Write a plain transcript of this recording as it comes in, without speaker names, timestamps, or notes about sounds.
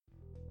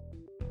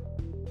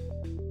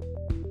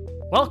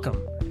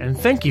Welcome, and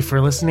thank you for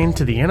listening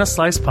to the In a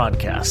Slice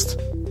podcast.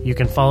 You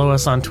can follow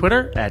us on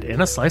Twitter at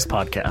In a Slice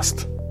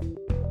Podcast.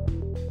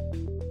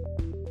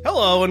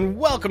 Hello, and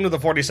welcome to the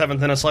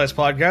 47th In a Slice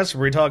podcast,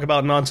 where we talk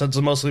about nonsense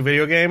and mostly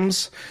video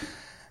games.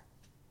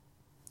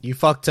 You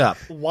fucked up.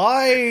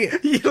 Why?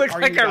 You look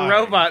like a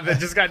robot that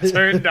just got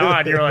turned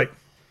on. You're like,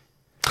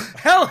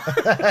 hell.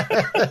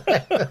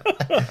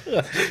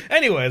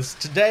 Anyways,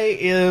 today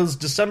is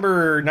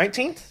December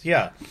 19th.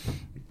 Yeah.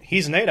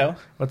 He's NATO.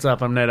 What's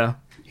up? I'm NATO.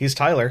 He's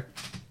Tyler.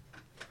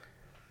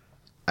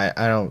 I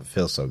don't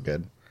feel so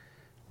good.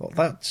 Well,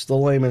 that's the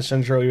lamest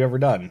intro you've ever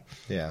done.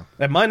 Yeah.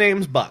 And my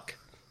name's Buck.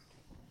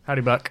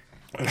 Howdy, Buck.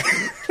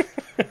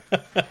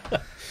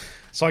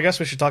 So I guess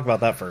we should talk about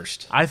that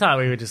first. I thought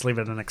we would just leave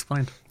it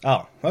unexplained.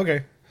 Oh,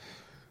 okay.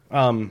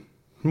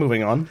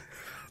 Moving on.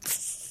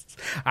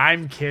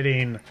 I'm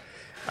kidding.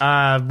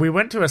 We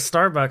went to a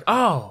Starbucks.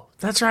 Oh,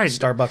 that's right.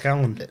 Starbucks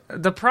Allen.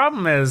 The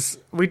problem is,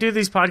 we do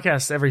these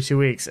podcasts every 2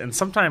 weeks, and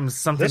sometimes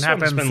something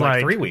happens. This one's been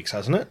like 3 weeks,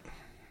 hasn't it?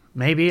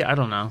 Maybe. I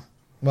don't know.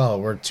 Well,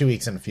 we're 2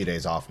 weeks and a few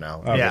days off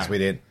now. Oh, because we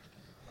did.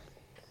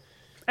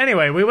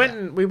 Anyway, we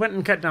went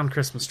and cut down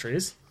Christmas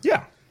trees.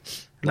 Yeah.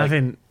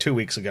 Nothing. Like 2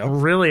 weeks ago.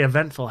 Really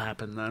eventful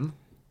happened then.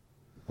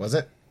 Was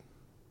it?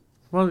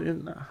 Well,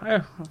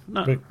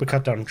 no. We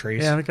cut down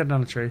trees. Yeah, we cut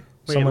down a tree.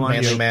 Someone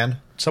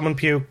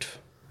puked.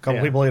 A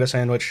couple people ate a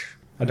sandwich.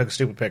 I took a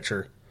stupid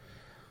picture.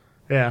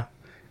 Yeah.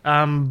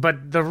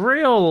 But the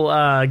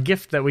real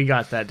gift that we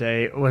got that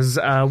day was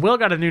Will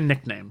got a new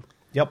nickname.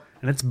 Yep.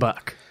 And it's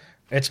Buck.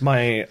 It's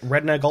my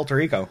redneck alter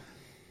ego.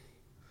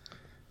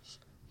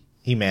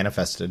 He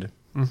manifested.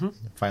 Mm-hmm.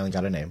 Finally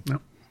got a name.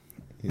 Yep.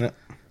 Yeah.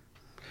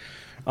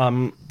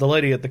 The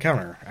lady at the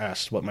counter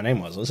asked what my name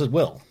was. I said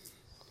Will.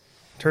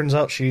 Turns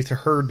out she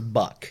heard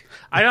Buck.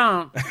 I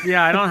don't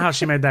know how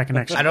she made that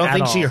connection. I don't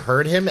think she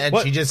heard him, and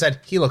she just said,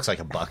 he looks like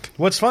a buck.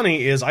 What's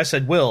funny is I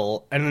said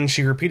Will, and then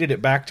she repeated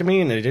it back to me,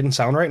 and it didn't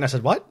sound right, and I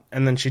said, what?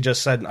 And then she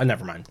just said,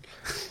 never mind.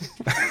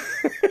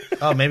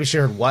 Oh, maybe she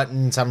heard what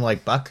and sounded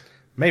like Buck?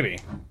 Maybe.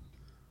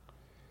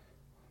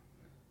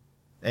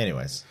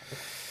 Anyways.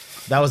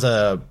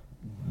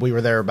 We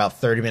were there about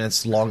 30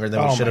 minutes longer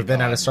than we should have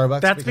been at a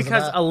Starbucks. That's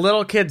because a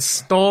little kid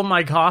stole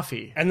my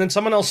coffee. And then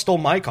someone else stole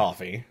my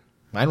coffee.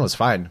 Mine was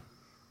fine.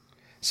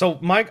 So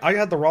I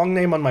had the wrong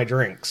name on my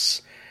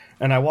drinks,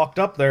 and I walked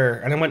up there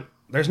and I went,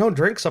 "There's no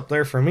drinks up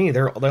there for me. They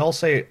all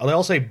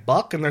say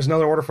Buck, and there's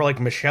another order for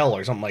like Michelle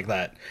or something like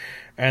that."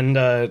 And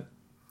I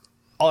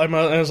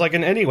was like,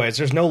 "And anyways,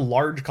 there's no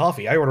large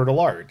coffee. I ordered a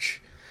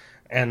large."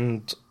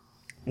 And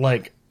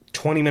like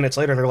 20 minutes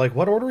later, they're like,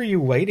 "What order are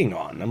you waiting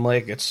on?" I'm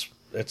like,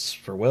 "It's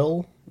for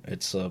Will.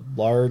 It's a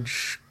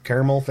large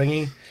caramel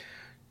thingy."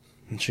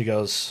 And she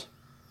goes,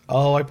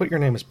 "Oh, I put your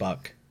name as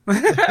Buck."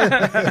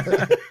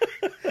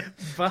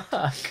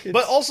 Buck.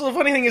 But also the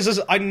funny thing is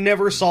I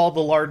never saw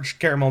the large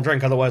caramel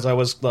drink. Otherwise, I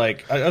was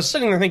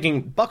sitting there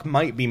thinking Buck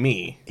might be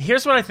me.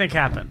 Here's what I think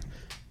happened.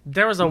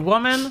 There was a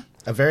woman,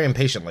 a very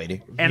impatient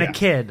lady, and a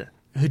kid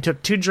who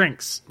took 2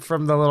 drinks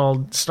from the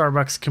little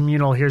Starbucks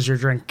communal "here's your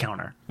drink"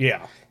 counter.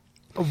 Yeah.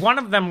 One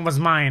of them was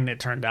mine,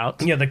 it turned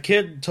out. Yeah, the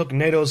kid took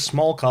NATO's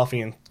small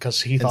coffee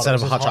because he thought instead it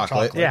was of hot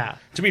chocolate. Yeah.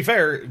 To be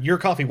fair, your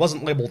coffee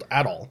wasn't labeled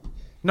at all.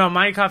 No,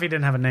 my coffee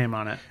didn't have a name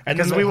on it.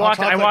 Because I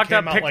walked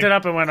up, picked it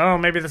up, and went, "Oh,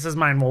 maybe this is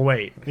mine. We'll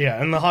wait."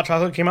 Yeah, and the hot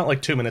chocolate came out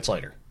like 2 minutes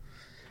later.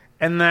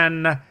 And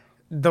then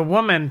the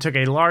woman took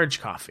a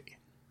large coffee.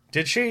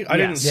 Did she? I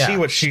didn't see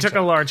what she took.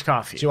 A large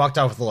coffee. She walked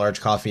off with a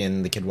large coffee,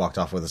 and the kid walked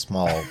off with a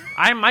small.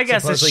 My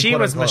guess is she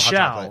was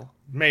Michelle.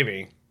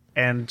 Maybe.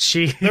 And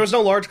there was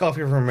no large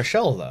coffee for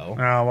Michelle, though. Oh,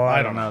 well,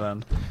 I don't know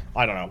then.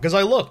 I don't know. Because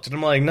I looked, and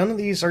I'm like, none of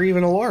these are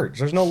even a large.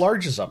 There's no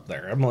larges up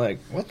there. I'm like,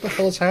 what the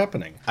hell is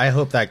happening? I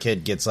hope that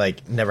kid gets,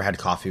 never had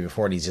coffee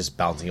before, and he's just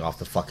bouncing off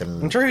the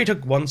fucking... I'm sure he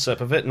took one sip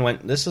of it and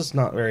went, this is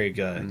not very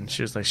good. And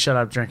she was like, shut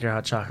up, drink your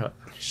hot chocolate.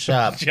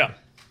 Shut up. Yeah.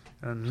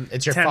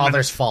 It's your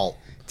father's fault.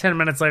 10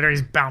 minutes later,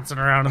 he's bouncing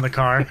around in the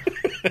car.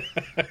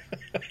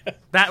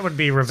 That would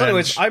be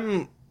revenge. So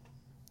anyways,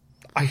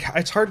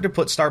 it's hard to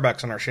put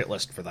Starbucks on our shit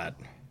list for that.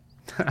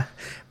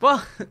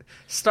 Well,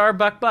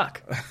 Starbuck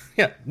Buck.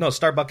 Yeah, no,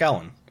 Starbuck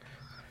Allen.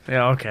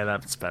 Yeah, okay,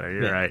 that's better.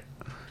 You're right.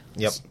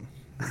 Yep.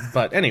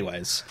 But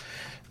anyways,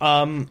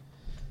 that's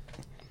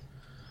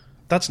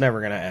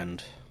never going to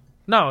end.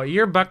 No,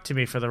 you're Buck to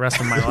me for the rest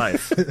of my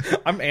life.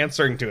 I'm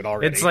answering to it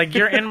already. It's like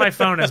you're in my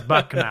phone as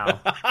Buck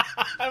now.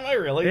 Am I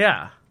really?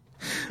 Yeah.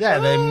 Yeah,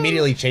 they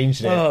immediately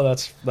changed it. Oh,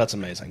 that's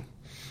amazing.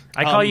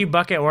 I call you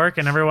Buck at work,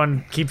 and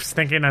everyone keeps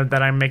thinking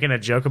that I'm making a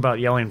joke about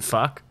yelling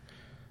fuck.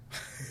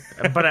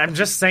 But I'm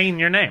just saying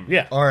your name.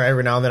 Yeah. Or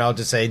every now and then I'll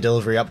just say,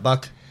 "Delivery up,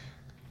 Buck."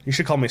 You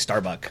should call me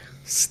Starbuck.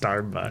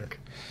 Starbuck.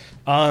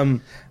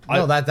 No,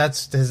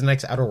 that's his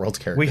next Outer Worlds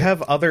character. We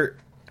have other...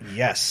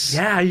 Yes.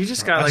 Yeah, you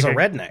just got as a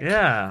redneck.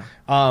 Yeah.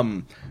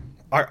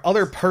 Our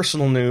other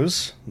personal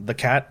news, the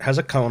cat has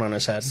a cone on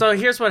his head. So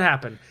here's what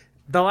happened.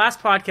 The last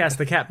podcast,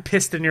 the cat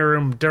pissed in your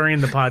room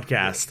during the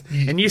podcast,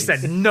 and you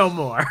said, "No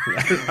more.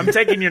 I'm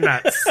taking your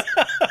nuts."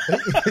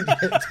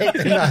 Take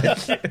the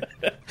nuts.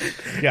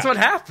 That's what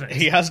happened.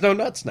 He has no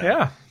nuts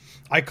now.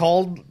 I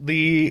called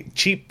the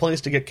cheap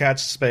place to get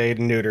cats spayed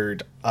and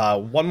neutered.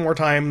 One more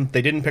time,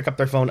 they didn't pick up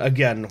their phone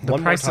again.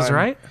 One price more is time,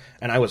 right?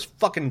 and I was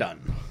fucking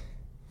done.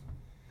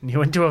 You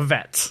went to a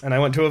vet. And I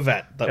went to a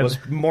vet that was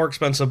more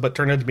expensive, but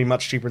turned out to be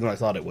much cheaper than I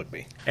thought it would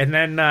be. And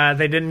then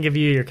they didn't give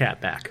you your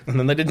cat back. And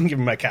then they didn't give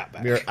me my cat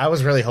back. I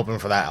was really hoping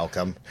for that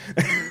outcome.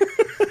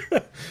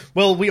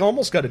 Well, we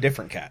almost got a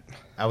different cat.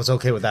 I was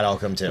okay with that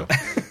outcome too.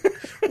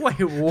 Wait,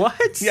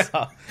 what?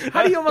 Yeah.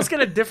 How do you almost get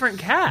a different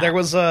cat? There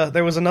was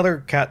another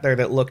cat there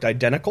that looked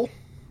identical,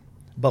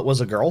 but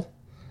was a girl.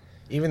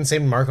 Even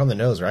same mark on the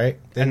nose, right?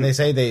 Didn't they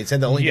said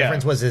the only Yeah.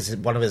 difference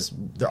was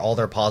all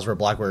their paws were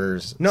black,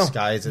 whereas No.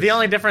 Sky's is The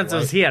only difference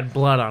white. is he had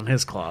blood on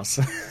his claws.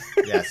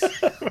 Yes.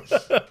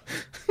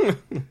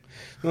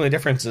 The only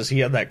difference is he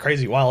had that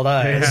crazy wild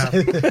eyes.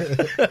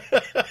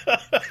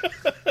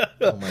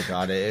 Oh my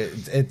god!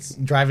 It's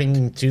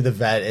driving to the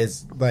vet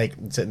is like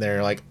sitting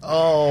there like,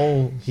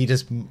 oh, he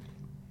just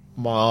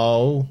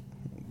mo.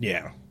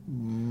 Yeah.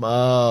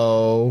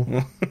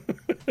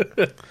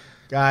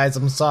 Guys,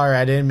 I'm sorry.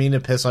 I didn't mean to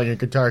piss on your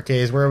guitar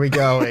case. Where are we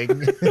going?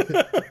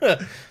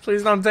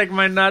 Please don't take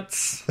my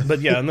nuts.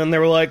 But yeah, and then they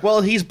were like,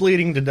 well, he's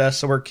bleeding to death,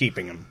 so we're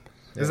keeping him.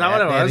 Is that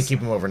what it They had was? to keep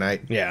him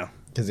overnight Yeah.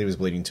 because he was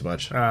bleeding too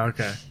much. Oh,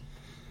 okay.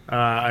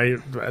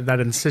 That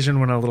incision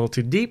went a little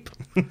too deep.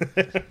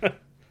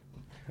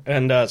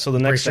 And so the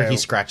Pretty next sure day, he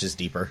scratches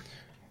deeper.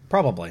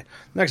 probably.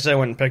 Next day I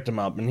went and picked him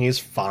up, and he's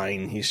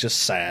fine. He's just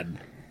sad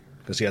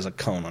because he has a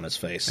cone on his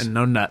face. And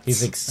no nuts.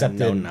 He's And accepted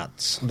no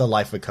nuts. the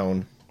life of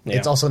cone. Yeah.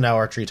 It's also now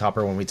our tree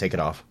topper when we take it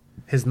off.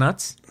 His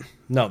nuts?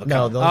 No, the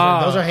No, cone.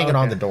 those are hanging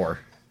on okay. the door.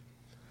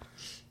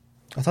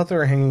 I thought they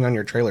were hanging on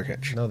your trailer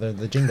hitch. No, they're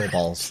the jingle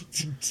balls.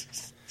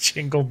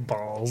 Jingle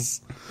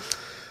balls.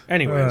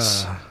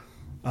 Anyways,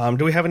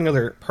 do we have any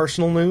other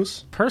personal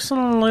news?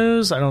 Personal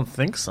news? I don't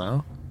think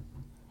so.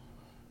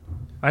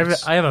 I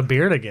have a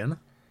beard again.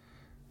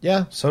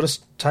 Yeah, So does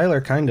Tyler,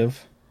 kind of.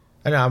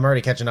 I know. I'm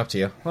already catching up to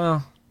you.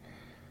 Well,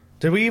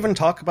 Did we even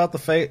talk about the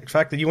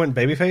fact that you went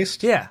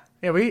baby-faced? yeah.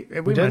 Yeah, we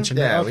did? mentioned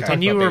Yeah, it. we talked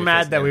And you about were baby mad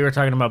face that again. we were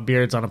talking about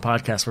beards on a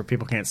podcast where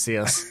people can't see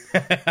us.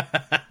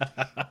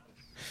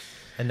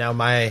 And now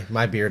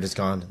my beard is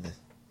gone.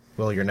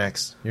 Will, you're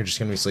next. You're just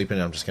gonna be sleeping.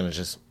 And I'm just gonna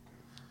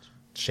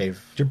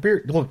shave. Your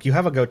beard. Look, you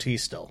have a goatee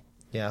still.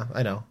 Yeah,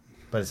 I know,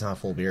 but it's not a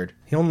full beard.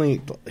 He only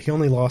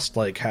lost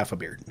like half a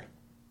beard.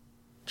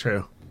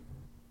 True.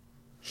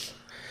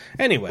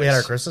 Anyways, We had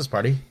our Christmas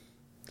party.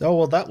 oh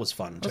well, that was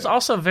fun. Too. It's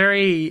also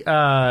very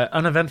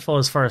uneventful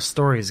as far as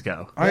stories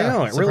go. I Yeah,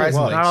 know it really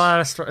surprisingly. was. Not a lot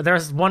of stories. There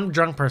was one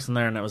drunk person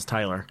there, and it was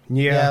Tyler.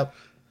 Yeah.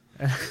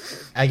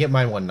 I get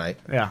mine one night,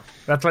 Yeah,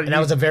 that's what. and I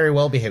was a very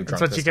well behaved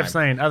drunk. that's what you this kept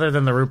time. saying. Other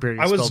than the root beer you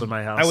I was spilled in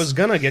my house. I was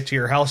gonna get to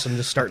your house and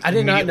just start. I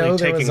did not know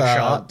there taking was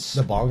shots.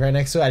 the bong right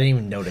next to it. I didn't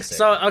even notice it.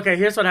 So okay,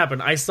 here's what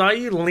happened. I saw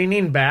you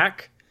leaning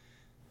back,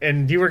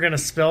 and you were gonna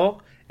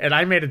spill, and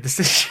I made a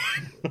decision,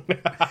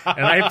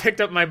 and I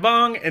picked up my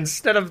bong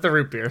instead of the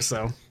root beer.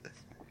 So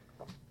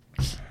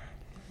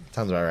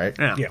Sounds about right.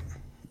 yeah, Yeah.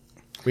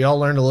 We all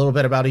learned a little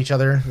bit about each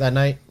other that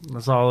night.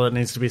 that's all that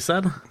needs to be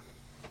said.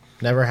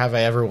 Never have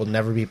I ever will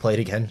never be played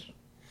again.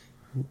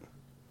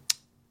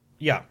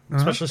 Yeah,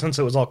 especially since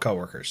it was all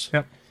coworkers.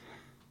 Yep.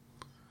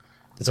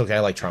 It's okay. I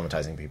like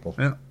traumatizing people.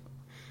 Yeah.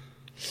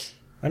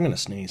 I'm gonna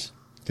sneeze.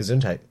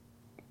 Gesundheit.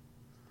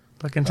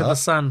 Look into the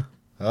sun.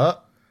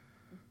 Oh,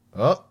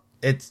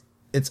 it's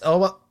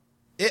oh,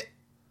 it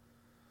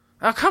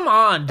Oh come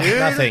on, dude.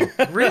 nothing.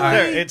 Really?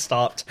 It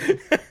stopped.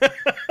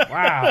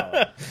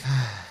 Wow.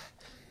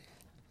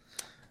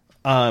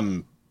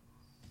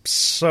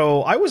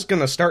 So I was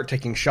gonna start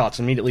taking shots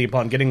immediately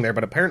upon getting there,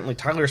 but apparently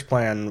Tyler's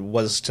plan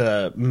was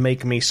to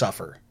make me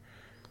suffer.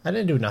 I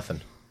didn't do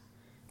nothing.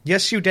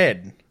 Yes, you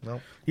did.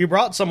 Nope. You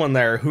brought someone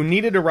there who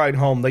needed a ride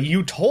home that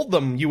you told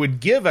them you would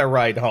give a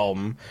ride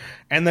home,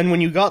 and then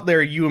when you got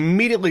there, you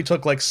immediately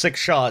took like 6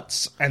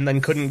 shots and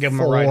then couldn't give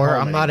them a ride home.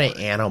 I'm not anymore.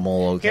 an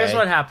animal. Okay. Here's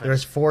what happened.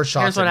 There's 4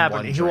 shots. Here's what in happened.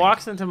 one He drink.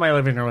 walks into my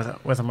living room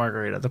with a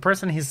margarita. The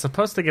person he's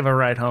supposed to give a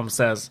ride home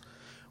says,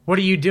 "What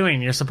are you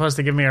doing? You're supposed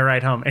to give me a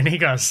ride home." And he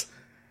goes,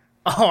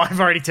 "Oh, I've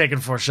already taken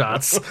 4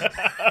 shots."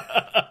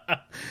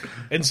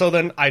 And so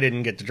then I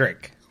didn't get to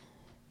drink.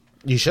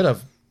 You should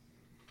have.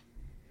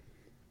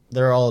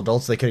 They're all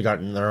adults. They could have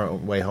gotten their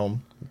own way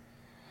home.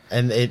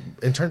 And it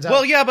turns out.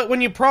 Well, yeah, but when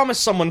you promise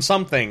someone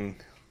something,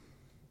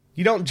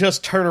 you don't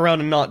just turn around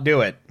and not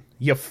do it.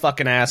 You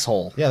fucking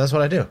asshole. yeah, that's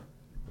what I do.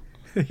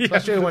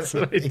 Especially when, that's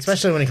what he-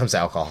 especially when it comes to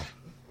alcohol.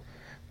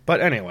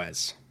 But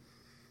anyways,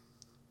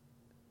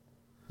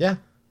 Yeah.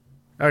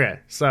 Okay,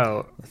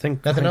 so I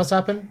think Nothing else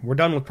happened. we're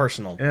done with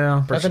personal. yeah,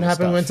 Nothing personal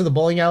happened. stuff. Went to the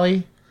bowling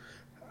alley.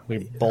 We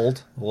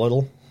bowled a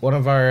little. One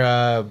of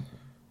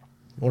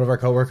our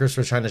coworkers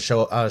was trying to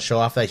show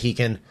off that he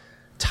can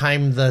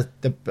time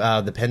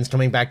the pins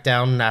coming back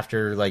down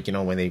after, like, you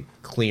know, when they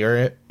clear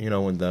it, you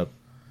know, when the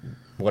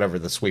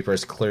sweeper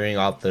is clearing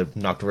out the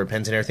knocked over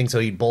pins and everything. So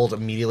he bowled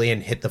immediately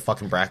and hit the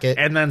fucking bracket.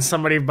 and then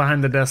somebody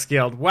behind the desk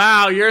yelled,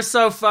 "Wow, you're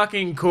so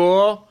fucking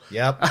cool!"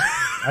 Yep.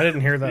 I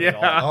didn't hear that at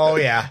all. Yeah. Oh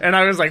yeah. And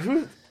I was like,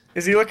 "Who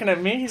Is he looking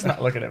at me? He's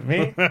not looking at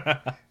me.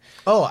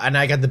 Oh, and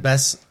I got the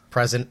best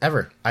present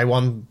ever. I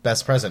won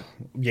best present.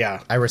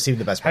 Yeah. I received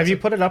the best present. Have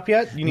you put it up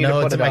yet? You need No, to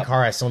put it's in it my up.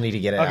 car. I still need to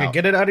get it Okay, out.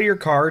 get it out of your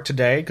car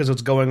today because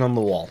it's going on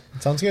the wall.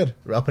 Sounds good.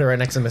 I'll put it right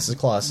next to Mrs.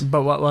 Claus.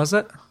 But what was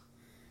it?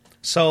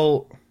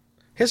 So,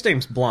 his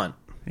name's Blunt.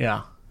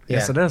 Yeah.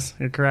 Yes, Yeah. it is.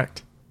 You're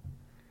correct.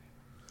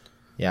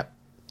 Yeah.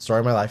 Story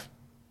of my life.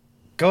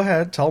 Go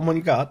ahead, tell him what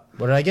you got.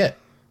 What did I get?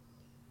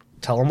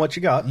 Tell him what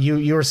you got.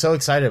 You were so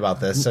excited about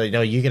this, so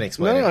you can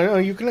explain it. No,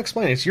 you can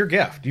explain it. It's your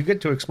gift. You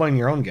get to explain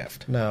your own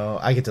gift. No,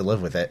 I get to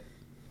live with it.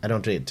 I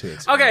don't get to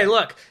explain. Okay,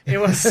 look. It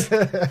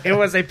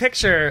was a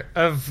picture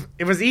of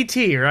it was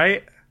E.T.,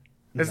 right?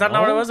 Is that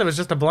not what it was? It was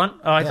just a blunt?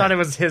 Oh, I thought it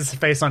was his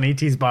face on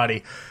E.T.'s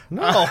body.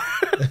 No.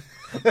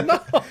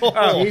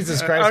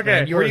 Jesus Christ, Okay.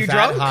 man. You were you that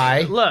drunk?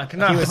 high. Look,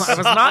 no, I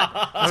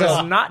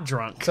was not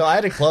drunk. So I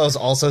had to close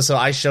also, so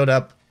I showed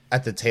up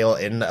at the tail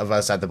end of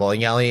us at the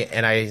bowling alley,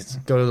 and I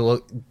go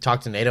to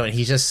talk to Nato, and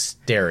he's just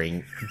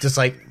staring, just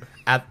like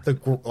at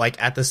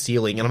the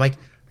ceiling, and I'm like,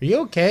 "Are you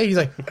okay?" He's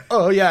like,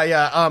 "Oh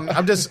yeah.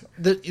 I'm just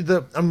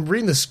I'm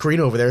reading the screen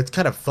over there. It's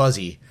kind of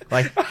fuzzy.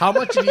 Like, how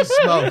much did he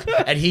smoke?"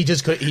 And he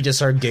just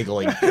started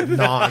giggling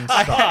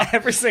nonstop.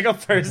 Every single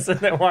person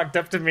that walked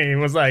up to me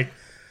was like,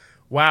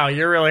 "Wow,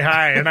 you're really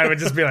high," and I would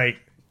just be like,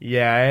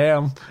 "Yeah, I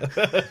am."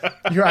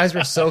 Your eyes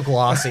were so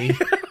glossy.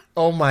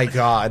 Oh my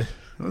god.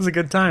 It was a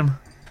good time.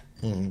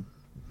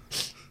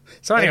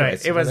 So anyway,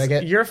 Anyways, it what did I was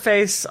get? your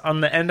face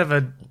on the end of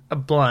a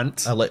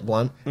blunt, A lit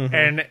blunt.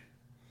 and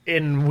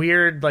in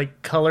weird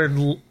like colored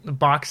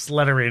box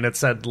lettering, it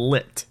said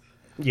 "lit."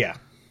 Yeah.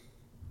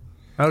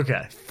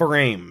 Okay,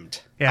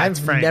 Framed. yeah, I've it's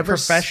framed. never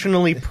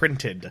Professionally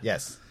printed.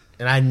 Yes.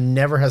 And I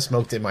never have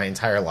smoked in my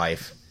entire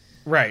life.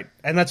 Right.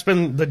 And that's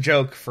been the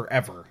joke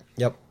forever.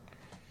 Yep.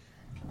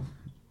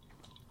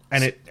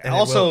 And it And it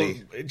also, will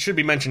be. it should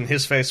be mentioned,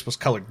 his face was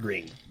colored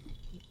green.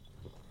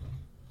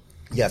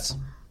 Yes.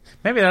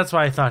 Maybe that's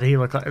why I thought he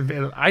looked like.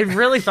 I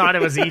really thought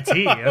it was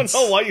E.T. I don't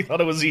know why you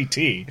thought it was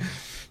E.T.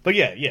 But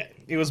yeah,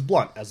 it was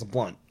Blunt as a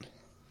blunt.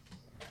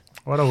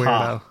 What a weirdo.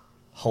 Ha.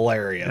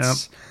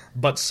 Hilarious.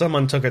 But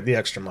someone took it the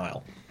extra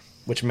mile,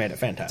 which made it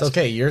fantastic. It's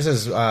okay. Yours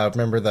is,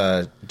 remember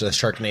the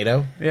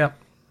Sharknado? Yep.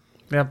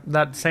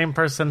 That same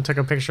person took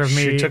a picture of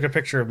me. She took a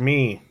picture of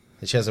me,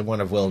 She has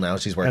one of Will now.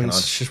 She's working and on.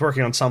 she's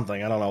working on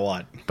something. I don't know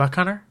what. Buck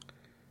Hunter.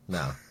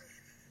 No.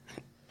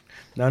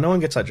 No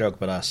one gets that joke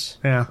but us.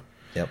 Yeah.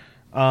 Yep.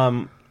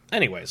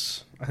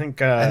 Anyways, I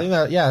think I think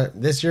that, yeah,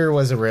 this year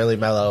was a really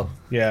mellow.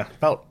 yeah,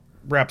 about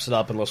wraps it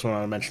up unless we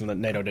want to mention that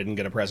NATO didn't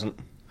get a present.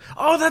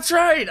 Oh, that's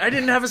right. I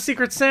didn't have a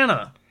Secret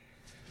Santa.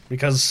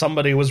 Because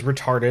somebody was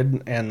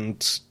retarded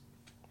and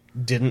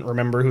didn't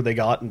remember who they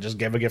got and just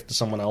gave a gift to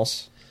someone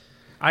else.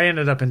 I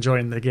ended up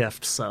enjoying the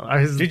gift, so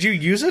I was. Did you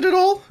use it at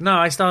all? No,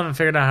 I still haven't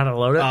figured out how to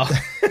load it.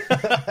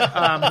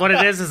 Oh. What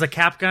it is a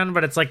cap gun,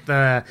 but it's like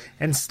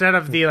instead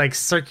of the like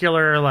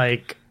circular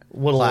like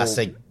Little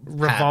Plastic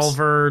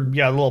revolver,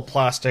 Yeah, a little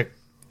plastic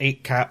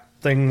 8-cap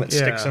thing that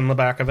sticks Yeah. in the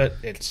back of it.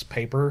 It's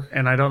paper.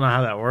 and I don't know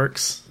how that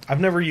works. I've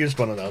never used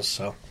one of those,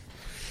 so.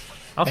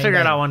 I'll figure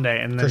it man. out one day,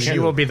 and then For sure.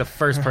 you will be the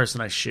first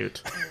person I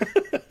shoot.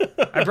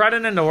 I brought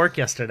it into work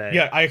yesterday.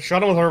 Yeah, I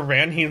shot him with our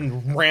van. He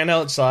ran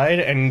outside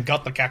and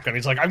got the cap gun.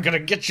 He's like, I'm going to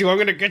get you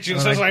as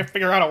soon as I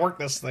figure out how to work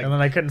this thing. And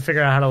then I couldn't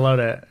figure out how to load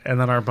it, and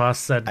then our boss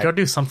said, "Go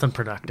do something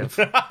productive."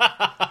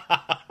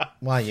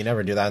 Why, you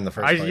never do that in the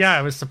first place.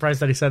 I was surprised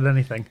that he said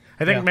anything.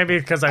 I think Yeah. maybe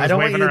because I I was don't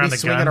want you waving to around be a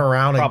swinging gun.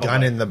 around a Probably.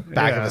 gun in the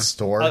back of Yeah. a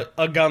store.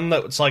 A gun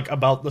that's like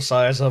about the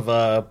size of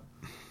a.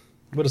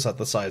 What is that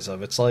the size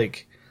of? It's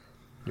like.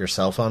 Your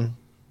cell phone.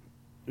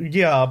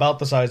 Yeah, about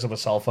the size of a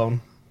cell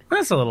phone.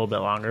 That's a little bit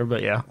longer,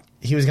 but yeah.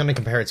 He was going to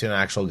compare it to an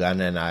actual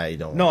gun, and I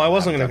don't. No, I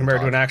wasn't going to compare it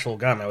to an talk. actual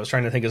gun. I was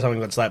trying to think of something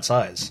that's that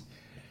size.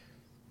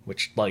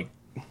 Which, like.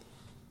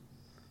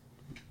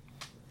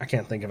 I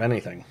can't think of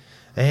anything.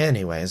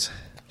 Anyways,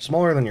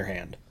 Smaller than your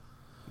hand.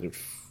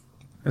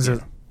 Is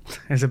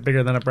it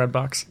bigger than a bread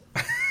box?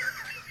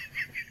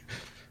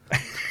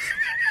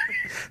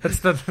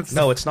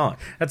 No, it's not.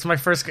 That's my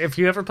first. If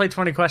you ever play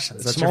 20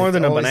 questions, that's Smaller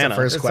than a always the banana.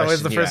 first It's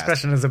always the question you first ask.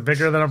 question: is it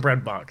bigger than a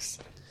bread box?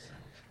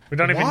 We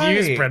don't even Why?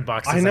 use bread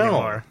boxes I know.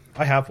 anymore.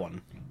 I have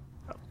one.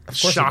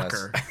 course it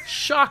Shocker!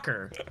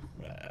 Shocker!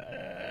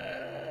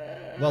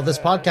 well, this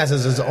podcast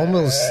is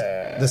almost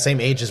the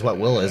same age as what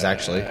Will is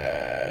actually.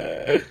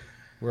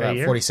 We're at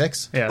year?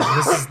 46. Yeah,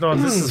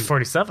 this is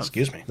 47.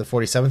 Excuse me. The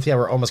 47th. Yeah,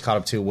 we're almost caught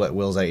up to what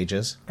Will's age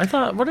is. I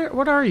thought,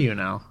 what are you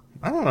now?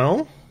 I don't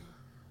know.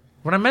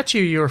 When I met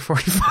you, you were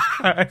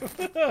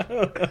 45.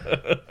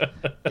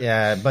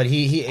 Yeah, but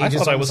he ages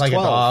thought I almost was like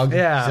 12. a dog.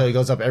 Yeah. So he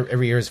goes up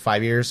every year is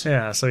 5 years.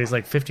 Yeah, so he's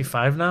like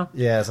 55 now.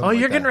 Yeah. Oh,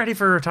 you're getting ready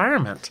for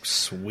retirement.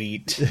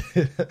 Sweet.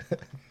 I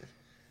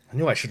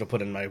knew I should have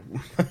put in my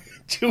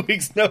 2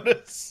 weeks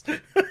notice.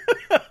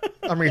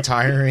 I'm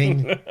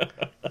retiring.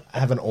 I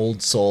have an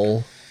old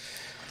soul.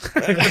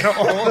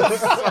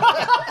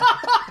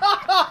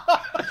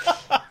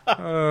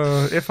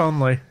 If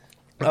only.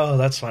 Oh,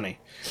 that's funny.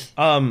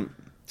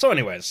 So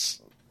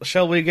anyways,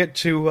 shall we get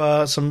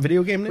to some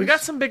video game news? We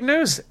got some big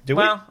news. Do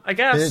we? Well, I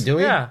guess. Do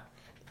we? Yeah.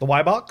 the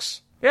Y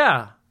box.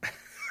 Yeah.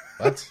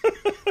 What?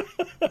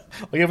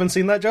 You haven't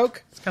seen that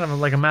joke? It's kind of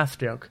like a math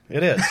joke.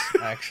 It is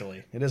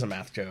actually. It is a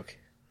math joke.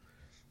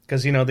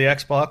 Because the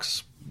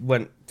Xbox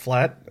went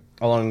flat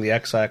along the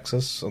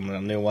X-axis, and the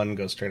new one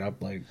goes straight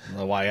up like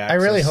the Y-axis. I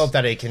really hope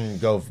that it can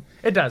go.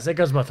 It does. It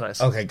goes both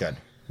ways. Okay, good.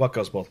 What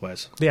goes both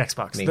ways? The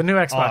Xbox. Me. The new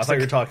Xbox. Oh, I thought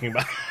you were talking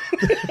about.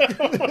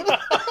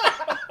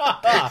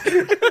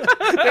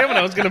 Damn it!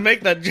 I was going to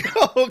make that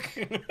joke.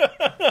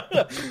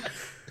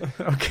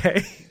 Okay.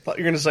 I thought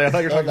you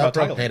were talking about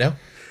title. tornado.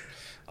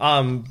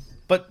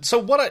 But so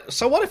what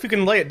if you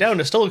can lay it down?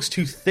 It still looks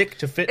too thick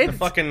to fit in the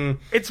fucking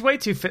It's way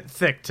too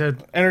thick to...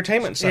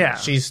 entertainment center. Yeah.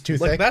 She's too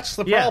Like thick. that's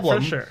the Yeah, for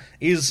problem. sure.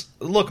 Is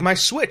look, my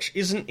Switch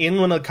isn't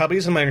in one of the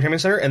cubbies in my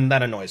entertainment center, and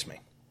that annoys me.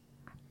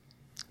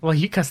 Well,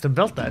 you custom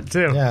built that,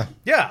 too. Yeah,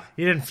 Yeah.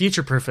 You didn't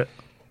future-proof it.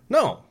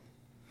 No.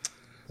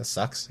 that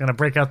sucks. Gonna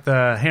break out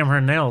the hammer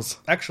and nails.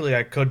 Actually,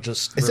 I could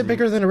just. Is it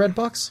bigger than a red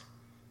box?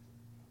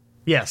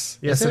 Yes.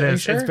 Yes, Is it? it Are you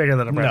is. sure? It's bigger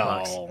than a bread No.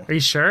 box. Are you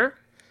sure?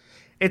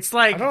 It's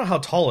like... I don't know how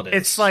tall it is.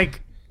 It's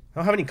like... I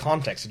don't have any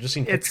context. I've just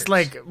seen pictures. It's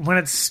like when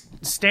it's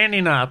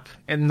standing up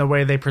in the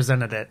way they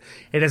presented it.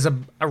 It is a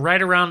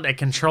right around a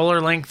controller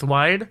length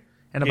wide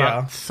and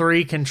about Yeah.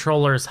 3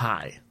 controllers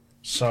high.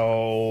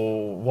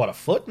 So what, a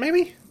foot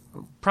maybe?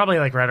 Probably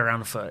like right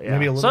around a foot. Yeah.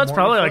 Maybe a little so it's more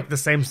probably than a like foot? the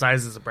same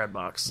size as a bread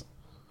box.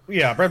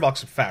 Yeah, bread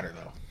box is fatter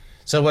though.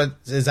 So what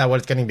is that? What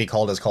it's going to be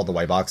called? Is called the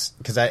white box?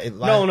 Because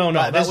No.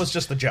 That was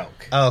just the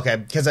joke. Oh, okay.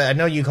 Because I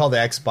know you call the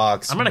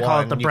Xbox. I'm gonna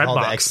call it the you bread call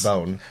box. the X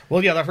Bone.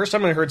 Well, yeah, the first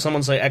time I heard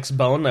someone say X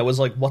Bone, I was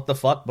like, what the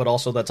fuck? But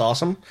also, that's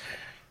awesome.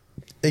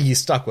 You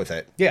stuck with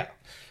it. Yeah.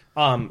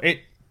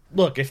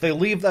 Look, if they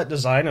leave that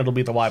design, it'll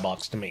be the Y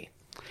box to me.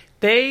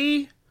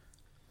 They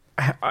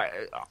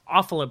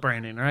awful at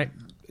branding, right?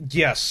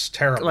 Yes,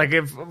 terrible. Like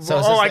if So is this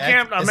I the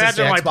can't X- is this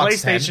the imagine why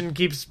Xbox 10? PlayStation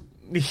keeps.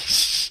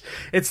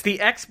 It's the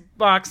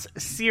Xbox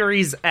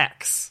Series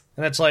X.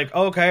 and it's like,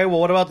 okay, well,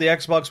 what about the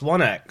Xbox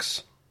One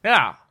X?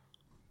 Yeah.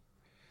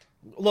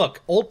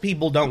 Look, old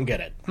people don't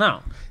get it.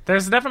 No.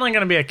 There's definitely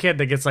going to be a kid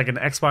that gets like an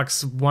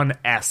Xbox One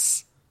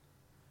S.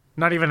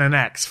 Not even an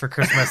X for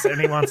Christmas,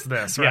 and he wants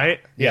this, right?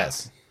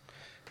 Yes.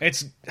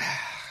 It's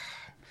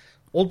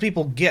old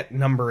people get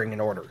numbering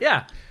in order.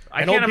 Yeah.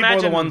 I And old can't people are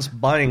imagine. the ones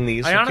buying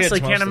these. I for honestly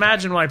kids most can't of the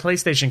imagine why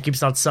PlayStation keeps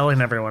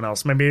outselling everyone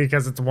else. Maybe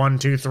because it's 1,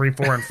 2, 3,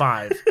 4, and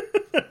 5.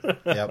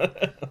 Yep.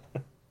 time.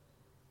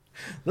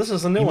 This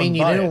is the new I one. mean,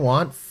 you Buy didn't it.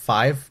 want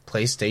 5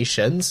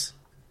 PlayStations?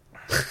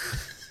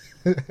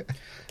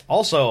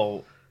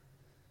 Also,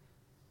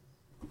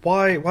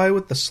 why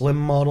with the slim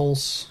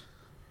models?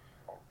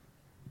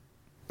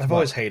 I've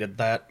always hated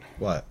that.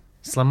 What?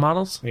 Slim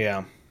models?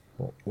 Yeah.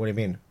 What do you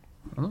mean?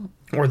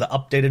 Or the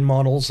updated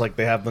models, like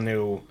they have the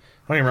new.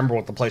 I don't even remember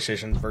what the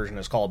PlayStation version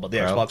is called, but the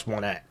Pro? Xbox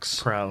One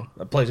X. Pro.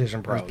 The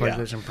PlayStation Pro.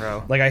 PlayStation yeah.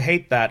 Pro. Like, I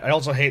hate that. I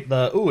also hate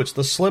it's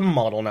the slim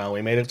model now.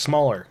 We made it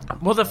smaller.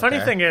 Well, the funny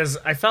Okay. thing is,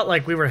 I felt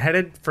like we were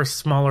headed for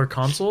smaller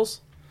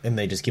consoles. And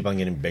they just keep on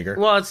getting bigger?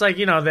 Well, it's like,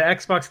 the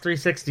Xbox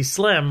 360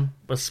 Slim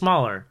was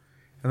smaller.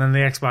 And then the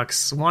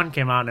Xbox One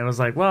came out, and it was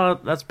like, well,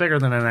 that's bigger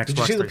than an Xbox Did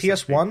you see the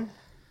 360. PS1?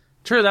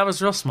 True, that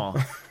was real small.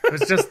 It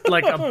was just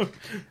like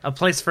a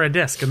place for a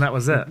disc, and that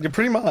was it. Yeah,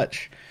 pretty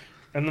much.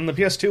 And then the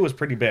PS2 was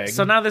pretty big.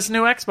 So now this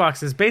new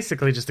Xbox is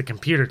basically just a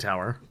computer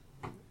tower.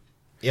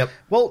 Yep.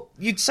 Well,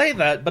 you'd say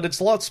that, but it's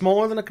a lot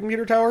smaller than a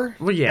computer tower.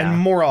 Well, yeah. And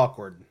more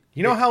awkward.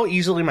 You know how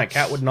easily my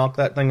cat would knock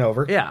that thing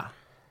over? Yeah.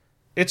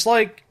 It's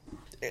like,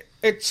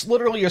 it's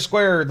literally a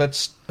square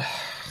that's,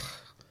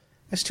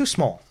 it's too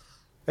small.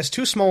 It's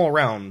too small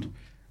around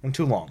and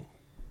too long.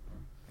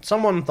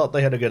 Someone thought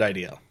they had a good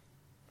idea.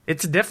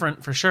 It's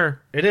different, for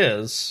sure. It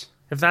is.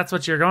 If that's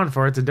what you're going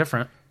for, it's a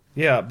different.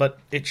 Yeah, but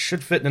it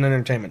should fit in an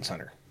entertainment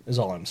center, is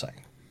all I'm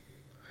saying.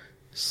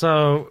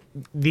 So,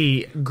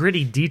 the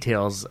gritty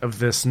details of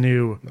this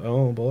new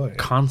Oh, boy.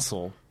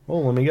 console.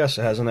 Well, let me guess,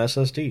 it has an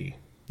SSD.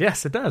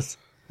 Yes, it does.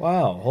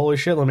 Wow, holy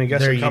shit, let me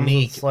guess They're it comes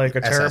unique with like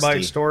a terabyte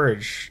SSD.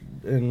 storage.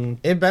 And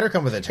It better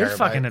come with a It terabyte.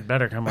 fucking had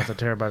better come with a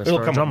terabyte of it'll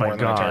storage. come Oh with my more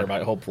than a god.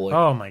 terabyte, hopefully.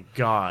 Oh my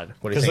god.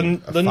 What do you Because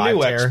think? the A 5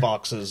 new tera?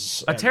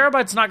 Xboxes... A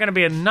terabyte's not going to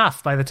be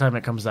enough by the time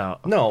it comes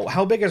out. No,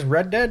 how big is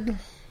Red Dead?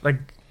 Like,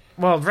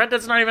 well, Red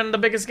Dead's not even the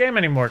biggest game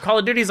anymore. Call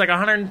of Duty's like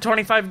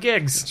 125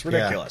 gigs. It's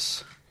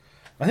ridiculous.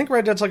 I think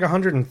Red Dead's like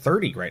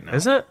 130 right now.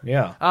 Is it?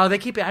 Yeah. Oh, they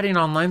keep adding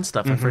online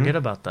stuff. I forget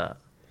about that.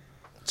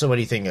 So what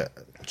do you think? It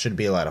should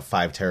be allowed a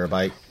 5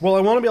 terabyte? Well,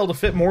 I want to be able to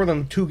fit more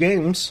than 2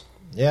 games.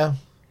 Yeah.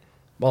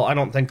 Well, I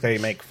don't think they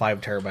make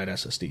 5 terabyte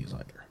SSDs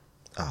either.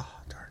 Oh,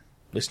 darn.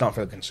 At least not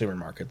for the consumer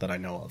market that I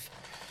know of.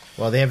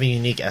 Well, they have a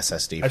unique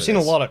SSD. I've seen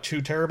a lot of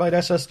 2 terabyte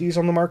SSDs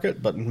on the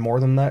market, but more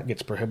than that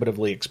gets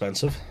prohibitively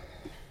expensive.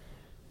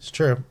 It's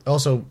true.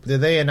 Also,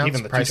 did they announce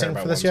Even the 2 pricing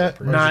terabyte for this ones are yet?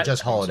 pretty Or is Not- it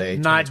just holiday?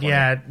 Not 2020?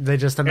 yet. They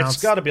just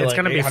announced gotta be it's like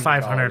going to be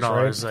 $800,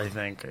 $500, I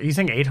think. You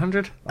think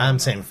 800? I'm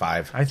saying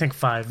 5. I think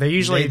 5. They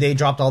usually They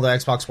dropped all the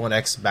Xbox One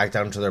X back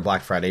down to their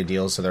Black Friday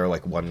deals, so they're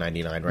like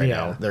 $199 right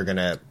Yeah.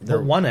 now.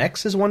 The One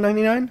X is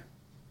 $199?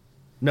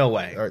 No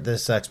way. Or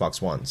this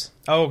Xbox Ones.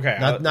 Oh, okay.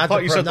 Not I thought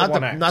the you pro, said the not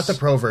One the X. not the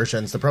Pro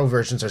versions. The Pro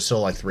versions are still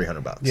like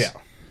 $300. Yeah.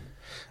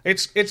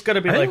 It's going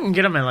to be I think like you can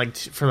get them at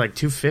for like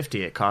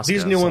 $250 at Costco.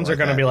 these new ones are like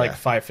going to that, be like yeah.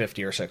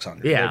 $550 or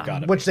 $600. Yeah. They've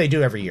gotta Which they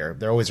do every year.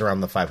 They're always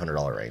around the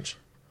 $500 range. be.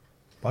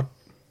 What?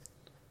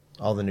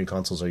 All the new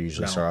consoles are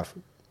usually No. start off.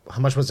 How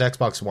much was the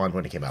Xbox One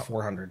when it came out?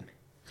 400.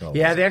 Oh,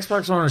 Yeah, the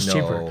Xbox One was No.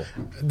 cheaper.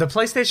 The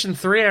PlayStation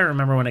 3, I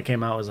remember when it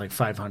came out, was like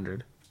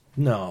 $500.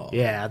 No.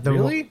 Yeah,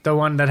 Really? the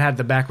one that had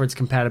the backwards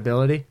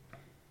compatibility.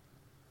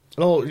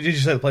 Oh, did you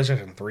say the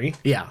PlayStation 3?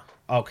 Yeah,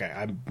 Okay,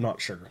 I'm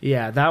not sure.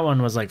 yeah, that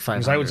one was like $500.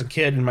 Because I was a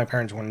kid and my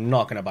parents were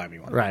not going to buy me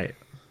one. right.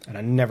 And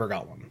I never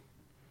got one.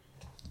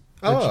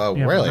 Oh,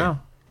 Yeah, really? no.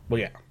 Well,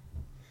 yeah.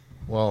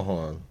 Well,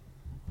 hold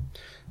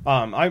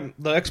on.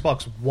 The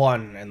Xbox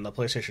One and the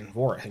PlayStation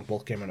 4, I think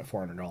both came in at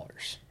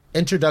 $400.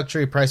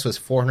 Introductory price was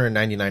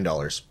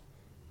 $499.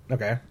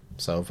 Okay.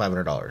 So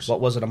 $500. What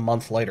was it a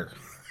month later?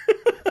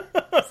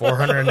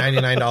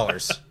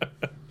 $499.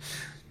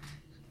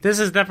 This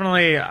is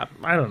definitely, I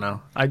don't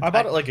know. I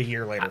bought it like a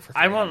year later for $300.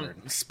 I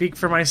won't speak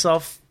for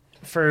myself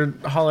for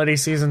holiday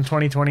season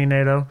 2020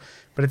 NATO,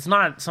 but it's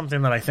not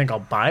something that I think I'll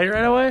buy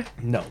right away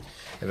No.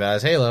 If it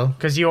has Halo,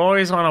 because you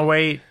always want to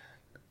wait.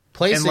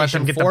 And let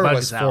them PlayStation get the 4 bugs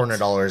was out.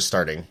 $400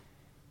 starting.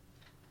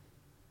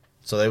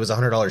 So it was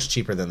 $100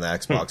 cheaper than the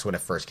Xbox when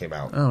it first came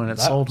out. Oh, and it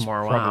sold That's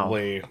more. Wow.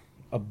 Probably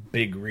a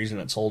big reason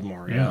it sold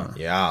more, yeah.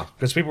 Yeah.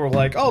 Because people were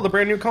like, oh, the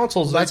brand new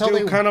consoles, That's they how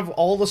do they- kind of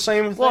all the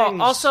same things.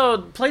 Well, also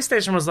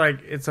PlayStation was like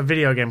it's a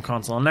video game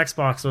console, and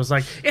Xbox was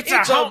like it's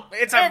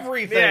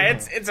everything. Yeah,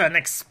 it's an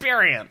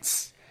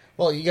experience.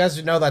 Well, you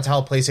guys know that's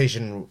how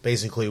PlayStation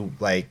basically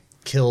like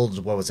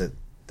killed, what was it,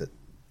 the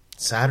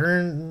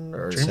Saturn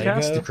or Dreamcast?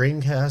 Sega? The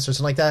Dreamcast or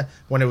something like that.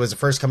 When it was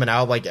first coming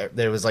out, like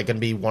there was like going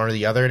to be one or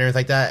the other and everything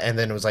like that. And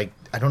then it was like,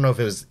 I don't know if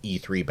it was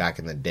E3 back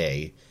in the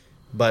day,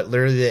 but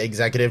literally the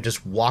executive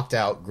just walked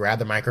out,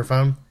 grabbed the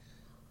microphone,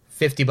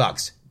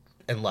 $50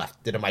 and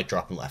left, did a mic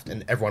drop and left.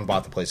 And everyone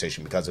bought the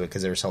PlayStation because of it,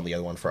 because they were selling the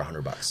other one for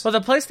 $100. Well,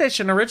 the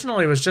PlayStation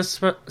originally was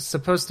just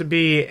supposed to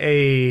be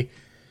a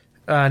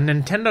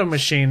Nintendo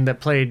machine that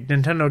played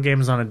Nintendo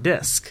games on a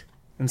disc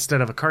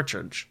instead of a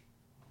cartridge.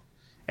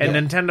 And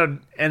Yeah.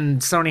 Nintendo and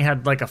Sony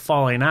had like a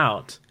falling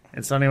out.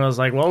 And Sony was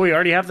like, well, we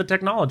already have the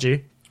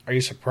technology. Are you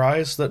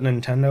surprised that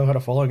Nintendo had a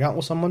falling out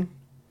with someone?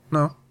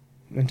 No.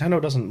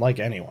 Nintendo doesn't like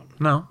anyone.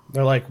 No.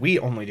 They're like, we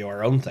only do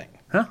our own thing.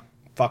 Huh?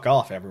 Fuck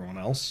off, everyone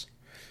else.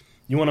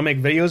 You want to make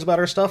videos about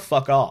our stuff?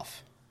 Fuck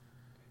off.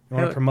 You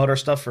want Yeah. to promote our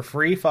stuff for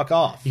free? Fuck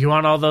off. You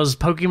want all those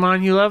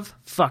Pokemon you love?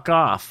 Fuck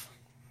off.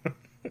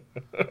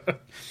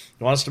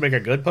 You want us to make a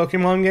good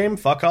Pokemon game?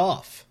 Fuck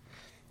off.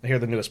 I hear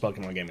the newest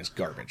Pokemon game is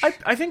garbage.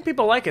 I think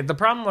people like it. The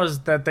problem was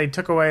that they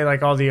took away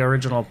like all the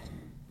original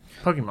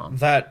Pokemon.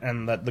 That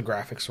and that the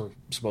graphics were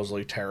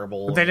supposedly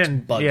terrible. But they and it's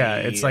didn't. buggy Yeah,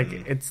 it's like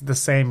and it's the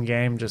same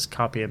game, just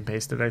copy and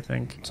pasted. I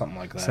think something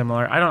like that.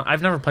 similar.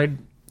 I've never played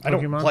Pokemon. I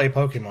don't play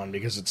Pokemon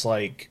because it's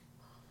like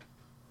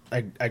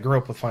I grew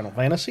up with Final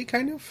Fantasy,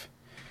 kind of.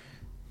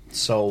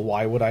 So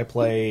why would I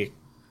play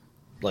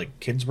like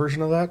kids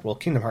version of that? Well,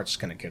 Kingdom Hearts is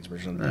kind of kids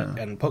version of that,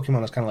 and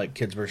Pokemon is kind of like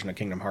kids version of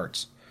Kingdom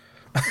Hearts.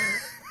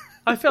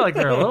 I feel like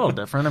they're a little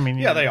different. I mean,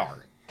 Yeah, they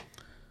are.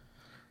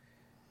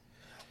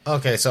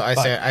 Okay, so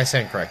I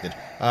stand corrected.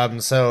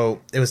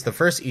 So it was the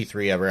first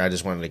E3 ever. I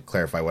just wanted to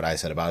clarify what I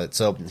said about it.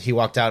 So he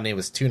walked out and it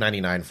was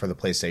 $299 for the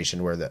PlayStation,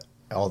 where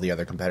all the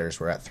other competitors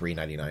were at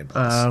 $399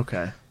 plus.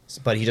 Okay.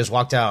 But he just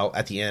walked out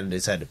at the end.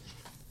 It said,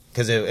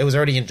 because it was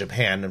already in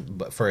Japan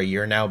for a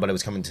year now, but it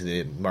was coming to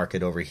the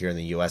market over here in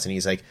the US, and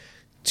he's like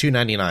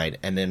 $299,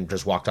 and then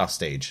just walked off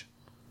stage,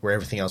 where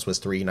everything else was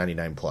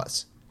 $399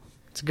 plus.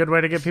 It's a good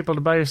way to get people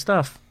to buy your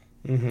stuff.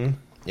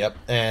 Yep,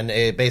 and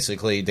it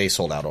basically they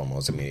sold out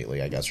almost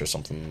immediately, I guess, or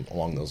something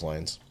along those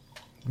lines.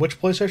 Which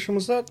PlayStation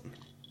was that?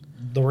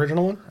 The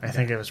original one? I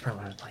think it was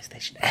probably the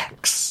PlayStation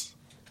X,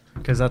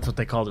 because that's what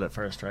they called it at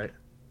first, right?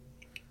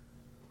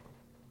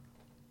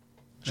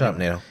 Shut up,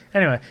 Nato.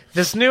 Anyway,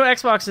 this new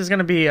Xbox is going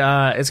to be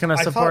it's going to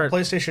I support. thought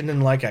PlayStation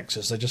didn't like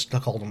X's. They just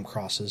called them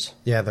crosses.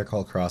 Yeah, they're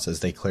called crosses.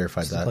 They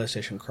clarified The that.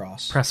 PlayStation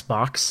Cross. Press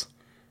box.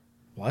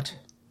 What?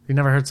 You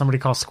never heard somebody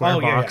call square Oh,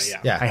 yeah, box?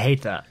 yeah. Yeah. I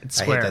hate that. It's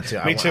I square. hate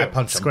that too. Me too. I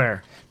punch them.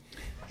 Square.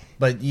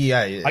 But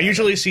yeah, I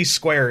usually see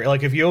Square.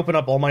 Like if you open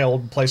up all my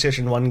old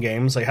PlayStation 1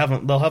 games, they'll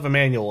have a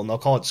manual and they'll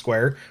call it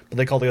Square, but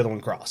they call the other one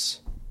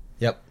Cross.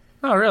 Yep.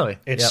 Oh, really?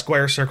 It's Yep.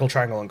 square, circle,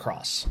 triangle, and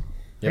cross.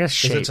 I guess Because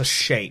shape. it's a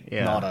shape,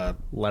 Yeah. not a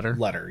letter.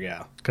 letter.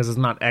 Yeah. Because it's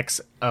not X,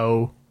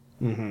 O,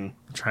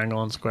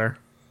 triangle and square.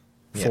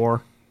 Yep.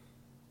 4.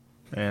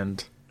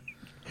 And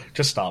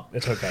Just stop.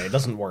 It's okay. It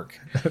doesn't work.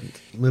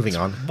 Moving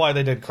on. Why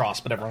they did cross,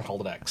 but everyone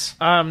called it X.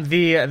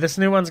 this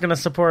new one's going to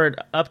support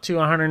up to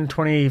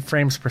 120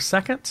 frames per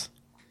second,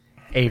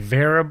 a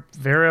variable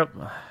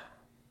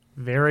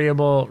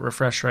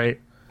refresh rate,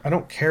 I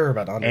don't care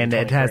about and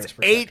it has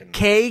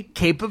 8K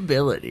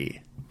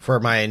capability. For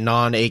my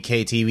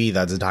non-8K TV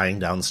that's dying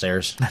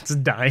downstairs. That's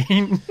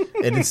dying.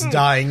 It is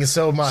dying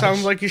so much.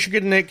 Sounds like you should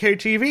get an 8K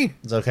TV.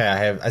 It's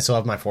okay. I still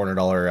have my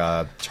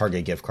 $400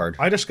 Target gift card.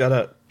 I just got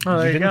a. Oh,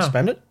 there you you didn't go.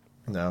 spend it?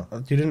 No.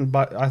 You didn't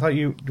buy. I thought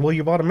you. Well,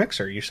 you bought a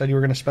mixer. You said you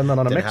were going to spend that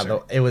on a Didn't mixer.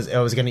 have the, I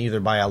was going to either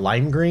buy a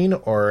lime green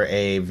or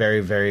a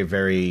very, very,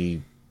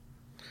 very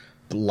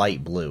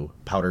light blue,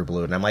 powder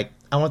blue. And I'm like,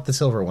 I want the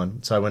silver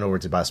one. So I went over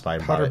to Best Buy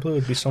and bought Powder it. blue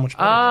would be so much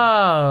better.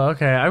 Oh,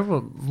 okay. I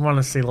would want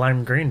to see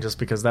lime green just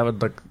because that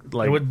would look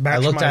like it would match I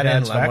looked my at it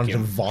and dad's I wanted to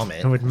vacuum.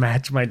 vomit. it would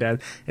match my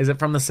dad. Is it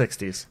from the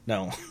 60s?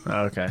 No,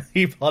 Oh, okay.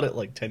 he bought it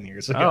like 10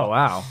 years ago. Oh,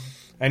 wow.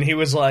 And he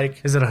was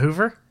like, Is it a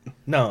Hoover?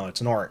 "No,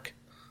 it's an Oric,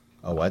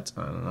 Oh, what?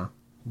 I don't know.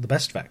 the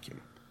best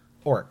vacuum,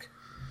 Oric."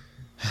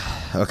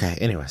 Okay,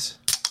 anyways.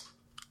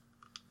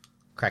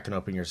 Cracking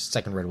open your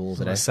second Red Bull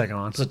today. The second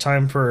one. Is it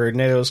time for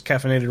NATO's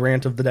caffeinated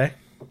rant of the day?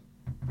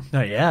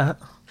 Not yet.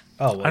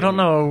 Oh, well, I don't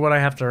know what I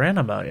have to rant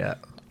about yet.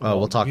 Oh,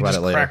 we'll talk you about just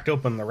it later. cracked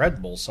open the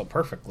Red Bull so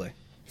perfectly.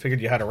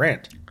 Figured you had a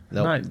rant.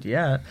 Nope. Not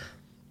yet.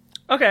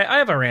 Okay, I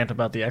have a rant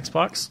about the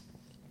Xbox.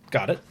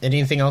 Got it.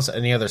 Anything else?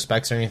 Any other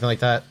specs or anything like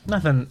that?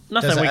 Nothing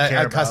Does we care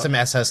a about. custom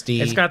SSD.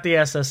 It's got the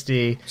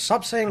SSD.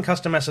 Stop saying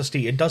custom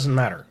SSD. It doesn't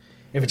matter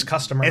if it's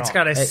custom or It's not.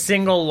 got a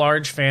single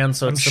large fan,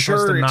 so it's sure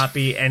supposed to it's- not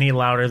be any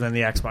louder than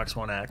the Xbox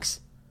One X.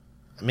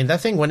 I mean,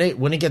 that thing when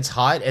it gets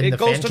hot and It the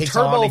goes fan to kicks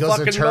turbo on, it goes to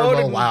fucking turbo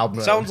mode. And loud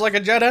mode. sounds like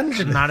a jet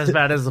engine. Not as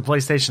bad as the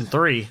PlayStation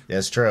 3.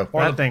 That's true.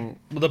 That thing.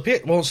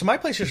 So my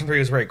PlayStation 3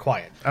 is very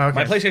quiet. Okay.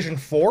 My PlayStation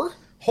 4,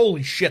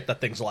 holy shit,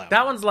 that thing's loud.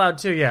 That one's loud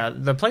too, yeah.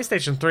 The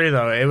PlayStation 3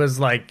 though, it was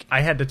like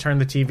I had to turn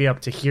the TV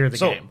up to hear the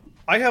so game.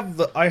 I have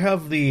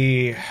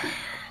the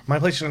my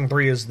PlayStation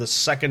 3 is the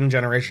second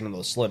generation of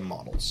the slim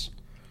models.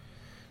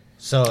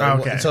 So,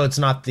 Okay. so it's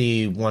not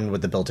the one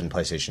with the built-in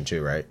PlayStation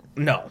 2, right?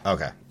 No.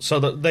 Okay. So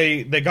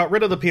they got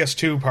rid of the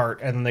PS2 part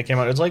and they came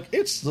out. It's like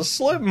it's the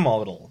slim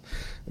model.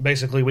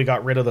 Basically, we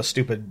got rid of the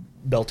stupid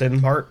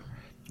built-in part.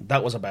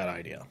 That was a bad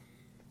idea.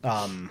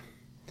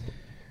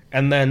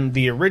 And then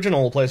the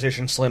original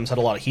PlayStation Slims had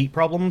a lot of heat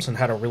problems and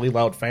had a really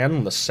loud fan.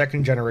 And the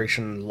second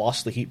generation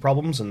lost the heat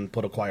problems and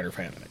put a quieter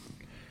fan in it.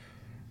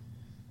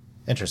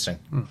 Interesting.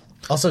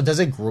 Also, does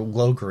it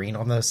glow green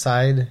on the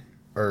side?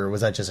 Or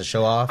was that just a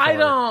show-off? I don't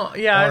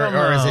know.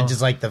 Or is it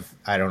just like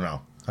I don't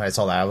know. I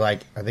saw that. I was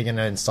like, are they going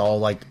to install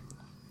like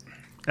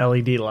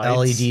LED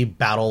lights. LED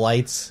battle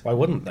lights? Why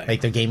wouldn't they?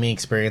 Make the gaming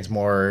experience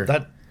more...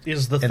 That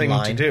is the in thing to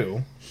line.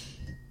 do.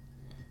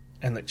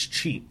 And it's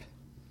cheap.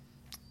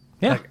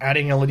 Yeah. Like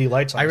adding LED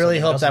lights on I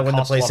really something hope that doesn't when the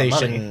cost a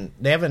lot of money.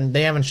 PlayStation...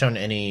 They haven't shown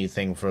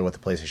anything for what the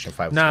PlayStation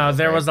 5 No,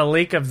 there was a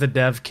leak of the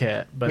dev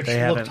kit, but Which they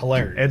looked haven't.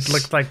 hilarious. It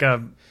looked like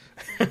a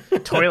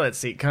toilet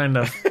seat, kind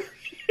of.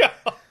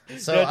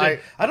 So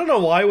I don't know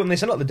why when they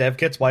send out the dev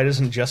kits, why it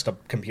isn't just a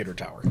computer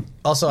tower.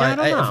 Also, Yeah, I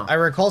don't know. I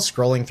recall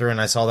scrolling through and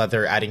I saw that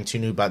they're adding 2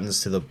 new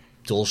buttons to the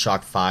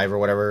DualShock 5 or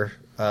whatever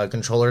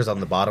controllers on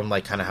the bottom,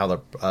 like kind of how the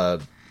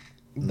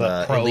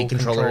Pro Elite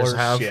controllers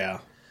have yeah.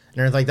 and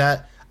everything like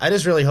that. I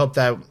just really hope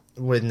that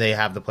when they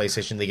have the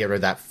PlayStation, they get rid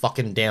of that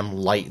fucking damn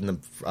light in the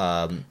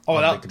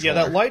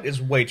That light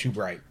is way too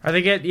bright. Are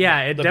they get?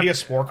 Yeah, it The def-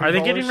 PS4 Are they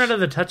getting controllers? rid of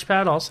the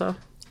touchpad also?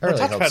 I really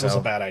the hope touchpad was so.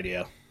 a bad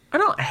idea. I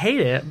don't hate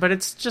it, but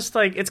it's just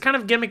like it's kind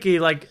of gimmicky.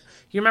 Like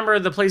you remember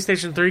the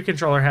PlayStation 3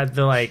 controller had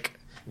the like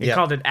they Yeah.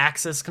 called it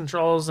axis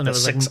controls, and The it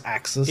was like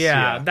 6-axis.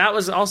 yeah, that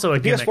was also a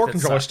gimmick. PS4 that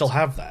controllers sucked. still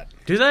have that.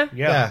 Do they?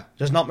 Yeah. Yeah.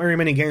 There's not very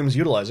many games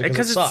utilize it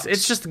because Because it sucks.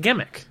 it's just a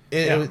gimmick.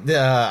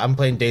 I'm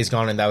playing Days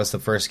Gone, and that was the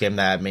first game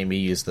that made me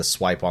use the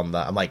swipe on the.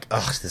 I'm like,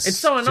 ugh, this It's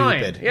so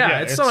annoying. stupid. Yeah, Yeah,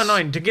 it's so it's-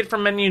 annoying to get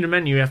from menu to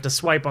menu. You have to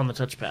swipe on the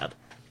touchpad.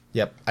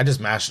 Yep. I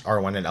just mashed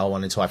R1 and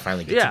L1 until I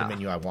finally get Yeah. to the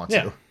menu I want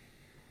Yeah. to.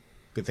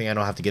 Good thing I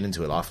don't have to get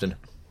into it often.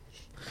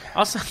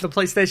 Also, the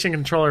PlayStation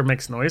controller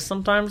makes noise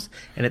sometimes,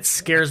 and it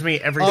scares me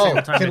every Oh,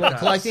 single time it does.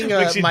 collecting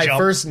Makes you my jump.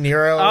 first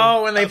Nero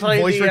Oh, when they play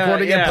voice the,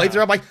 recording yeah. and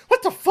playthrough, I'm like,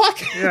 what the fuck?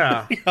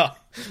 Yeah. Yeah.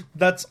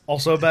 That's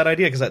also a bad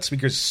idea because that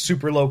speaker's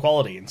super low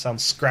quality and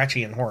sounds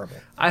scratchy and horrible.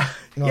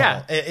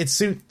 Yeah. It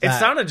suit. It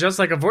sounded just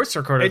like a voice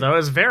recorder, though. It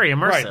was very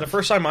immersive. Right. The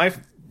first time I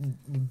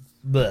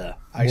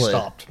What?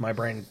 stopped. My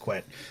brain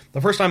quit.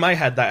 The first time I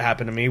had that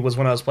happen to me was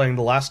when I was playing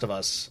The Last of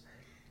Us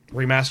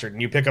Remastered,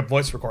 and you pick up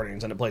voice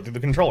recordings and it played through the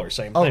controller.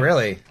 Same thing. Oh,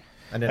 really?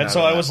 I didn't. And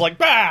so I was like,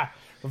 bah!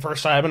 The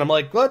first time, and I'm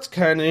like, well, that's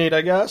kind of neat,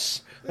 I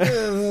guess.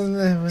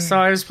 So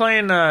I was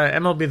playing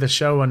MLB The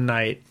Show one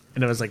night,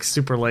 and it was like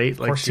super late,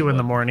 like course 2 you in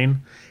the would.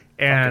 morning.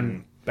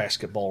 And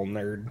Basketball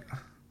nerd.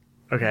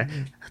 okay,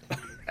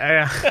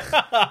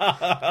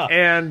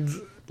 and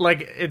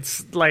like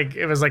it's like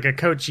it was like a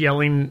coach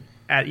yelling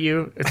at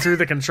you through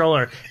the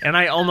controller, and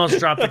I almost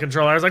dropped the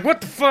controller. I was like,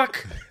 "What the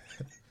fuck?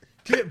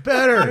 get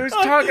better. Who's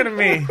talking to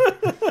me?"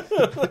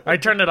 I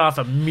turned it off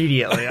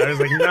immediately. I was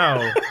like,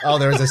 "No." Oh,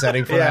 there was a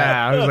setting for Yeah,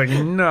 that. I was like,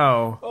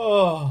 "No."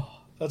 Oh,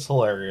 that's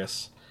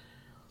hilarious.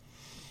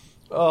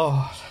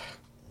 Oh.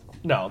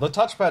 No, the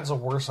touchpad's a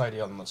worse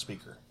idea than the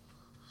speaker.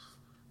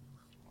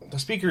 The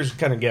speaker's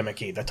kind of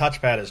gimmicky. The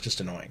touchpad is just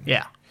annoying.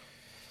 Yeah.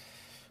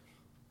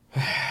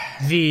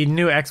 The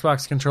new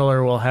Xbox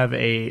controller will have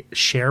a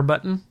share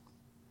button.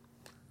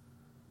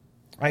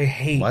 I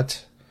hate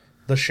What?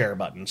 the share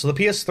button. So the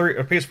PS3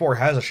 or PS4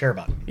 has a share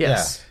button.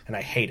 Yes. And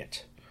I hate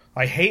it.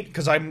 I hate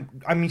because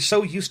I'm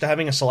so used to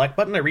having a select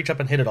button. I reach up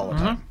and hit it all the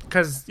time.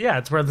 Because, yeah,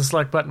 it's where the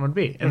select button would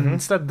be. And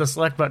instead, the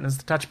select button is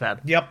the touchpad.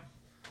 Yep,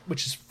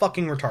 which is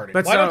fucking retarded.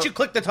 But Why so- don't you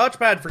click the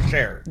touchpad for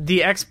share?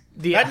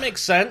 That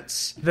makes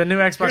sense. The new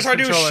Xbox Here's how I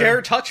do a controller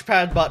share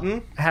touchpad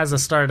button. has a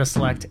start, a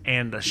select,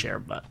 and a share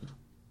button.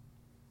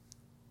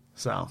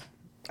 So,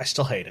 I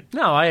still hate it.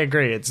 no, I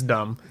agree. It's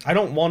dumb. I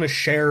don't want to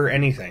share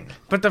anything.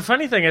 But the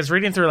funny thing is,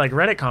 reading through like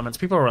Reddit comments,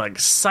 people were like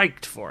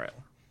psyched for it.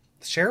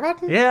 The share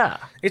button? Yeah.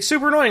 It's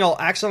super annoying. I'll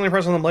accidentally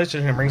press on the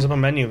PlayStation and it brings up a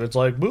menu that's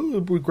like, "Boo,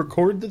 we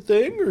record the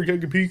thing or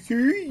take a picture,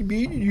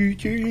 you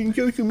in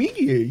social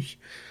media."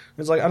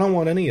 It's like, I don't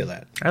want any of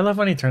that. I love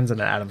when he turns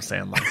into Adam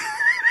Sandler.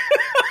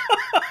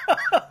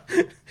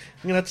 I'm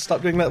gonna have to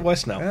stop doing that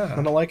voice now. Yeah.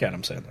 I don't like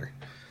Adam Sandler.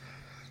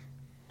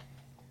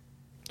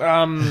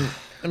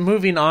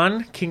 Moving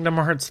on, Kingdom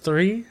Hearts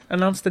 3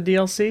 announced the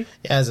DLC.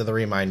 Yeah, as of the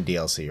Remind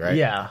DLC, right?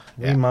 Yeah.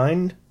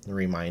 Remind?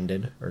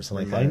 Reminded or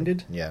something Reminded?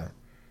 like that. Yeah.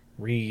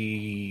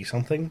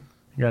 Something?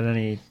 You got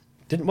any...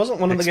 Wasn't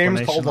one of the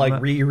games Explanation called on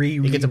like that?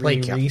 You get to play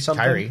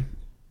something? Kairi.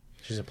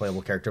 She's a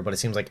playable character, but it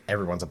seems like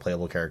everyone's a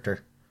playable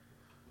character.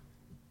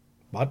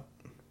 What?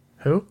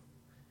 Who?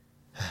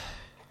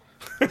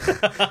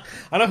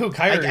 I know who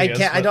Kairi I is.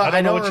 can't- I but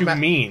I don't know don't what you remem-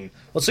 mean.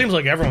 Well, it seems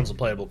like everyone's a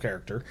playable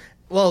character.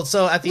 Well,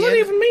 so at the What does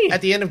end, that even mean?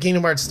 at the end of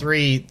Kingdom Hearts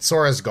 3,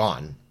 Sora's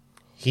gone.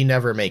 He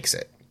never makes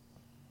it,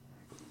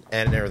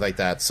 and everything like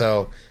that.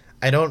 So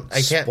I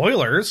can't.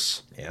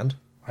 Spoilers. And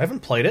I haven't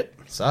played it.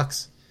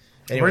 sucks.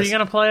 Were Anyways, you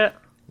going to play it?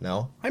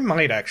 No. I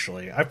might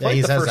actually. I Yeah, played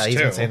he the says first that. He's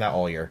two. been saying that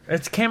all year.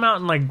 It came out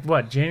in like,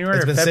 what, January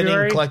It's or been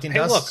February? sitting collecting Hey,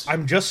 look, dust.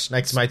 I'm just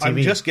next to my I'm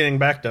TV. just getting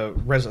back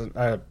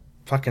to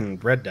fucking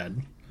Red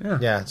Dead.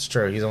 Yeah, it's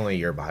true. He's only a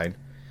year behind.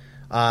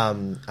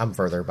 I'm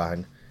further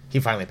behind. He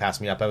finally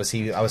passed me up. I was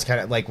kind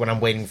of like when I'm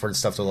waiting for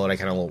stuff to load, I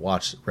kind of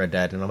watch Red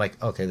Dead, and I'm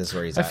like, okay, this is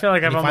where he's I at. feel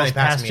like And I've he finally almost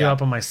passed me you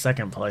up on my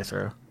second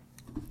playthrough.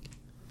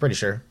 Pretty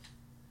sure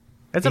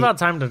It's about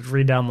time to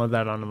re-download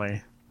that onto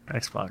my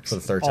Xbox. for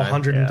the third All time.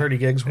 130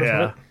 gigs worth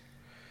Yeah. of it.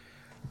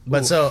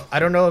 But so I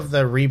don't know if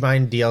the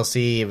Remind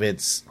DLC, if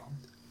it's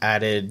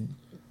added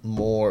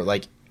more,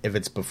 like if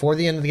it's before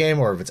the end of the game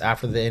or if it's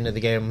after the end of the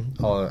game.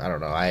 Oh, I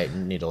don't know. I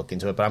need to look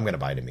into it, but I'm going to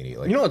buy it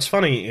immediately. You know what's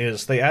funny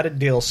is they added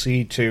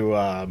DLC to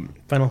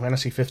Final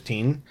Fantasy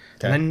 15,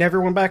 and I never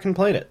went back and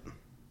played it.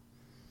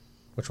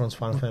 Which one's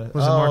Final Fantasy?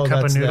 Was it more Cup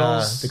of that's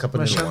Noodles The Cup of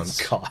Noodle missions?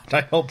 ones. God,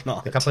 I hope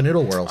not. The Cup of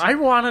Noodle world. I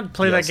wanted to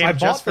play Yes. that game I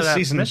just bought for the that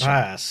season mission.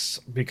 pass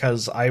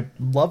because I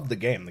loved the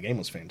game. The game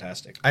was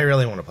fantastic. I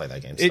really want to play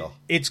that game still.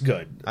 It's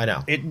good. I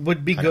know. It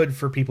would be good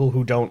for people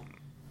who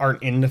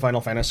aren't into Final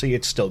Fantasy.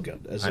 It's still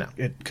good. I know.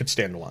 It could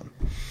stand alone.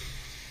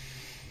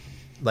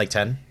 Like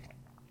 10?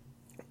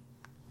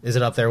 Is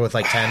it up there with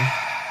like 10?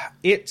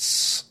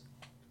 It's...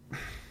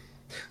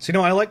 So,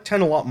 I like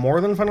 10 a lot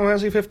more than Final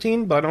Fantasy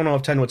 15, but I don't know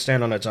if 10 would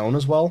stand on its own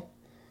as well.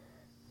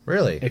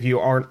 Really? If you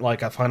aren't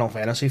like a Final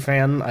Fantasy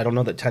fan, I don't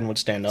know that 10 would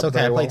stand up It's okay.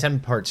 I very played well. 10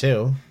 part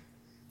 2.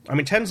 I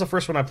mean, 10's the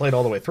first one I played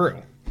all the way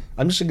through.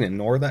 I'm just going to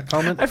ignore that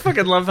comment. I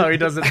fucking love how he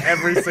does it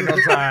every single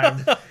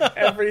time.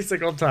 Every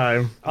single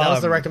time. That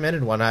was the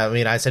recommended one. I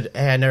mean, I said,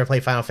 hey, I never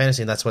played Final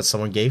Fantasy, and that's what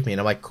someone gave me.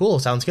 And I'm like, cool,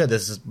 sounds good.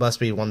 Must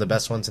be one of the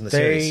best ones in the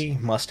series. They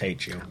must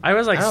hate you. I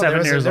was like I don't know,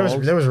 7 years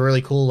old. There was a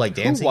really cool like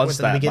Who dancing was sequence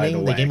at the that, by beginning. the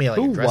way? They gave me like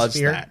Who a dress was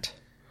sphere. that?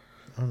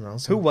 I don't know.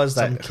 Who was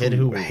that? Some kid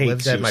who hates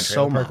lived at you my so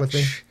trailer park with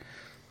me. much?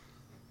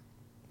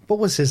 What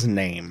was his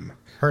name?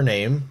 Her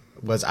name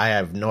was, I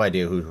have no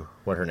idea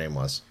what her name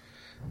was.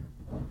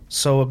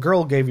 So a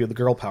girl gave you the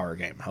girl power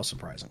game. How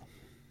surprising.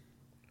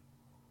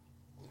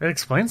 It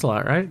explains a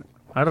lot, right?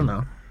 I don't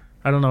know.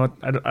 I don't know.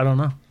 I don't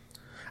know.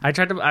 I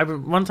tried to...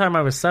 one time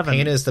I was 7.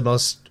 Pain is the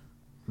most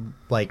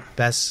like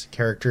best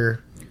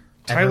character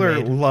ever Tyler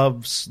made.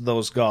 loves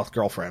those goth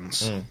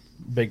girlfriends.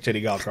 Big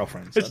titty goth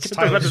girlfriends. I That's was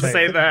about to Tyler's say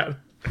favorite.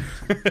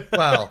 that.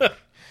 Well,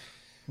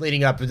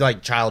 leading up,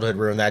 like childhood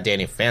ruined that.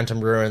 Danny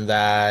Phantom ruined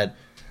that.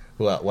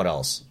 What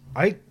else?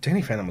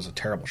 Danny Phantom was a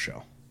terrible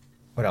show.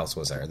 What else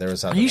was there? There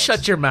was other You ones.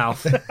 shut your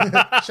mouth.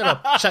 Shut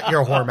up! Shut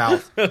your whore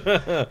mouth.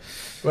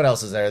 What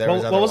else is there? There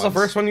was What other was the ones.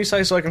 first one you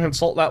say so I can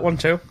insult that one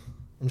too?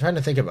 I'm trying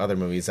to think of other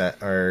movies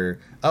that are.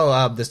 The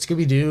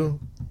Scooby Doo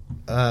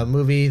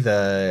movie,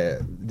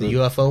 the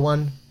UFO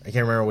one. I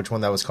can't remember which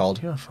one that was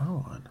called.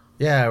 UFO one.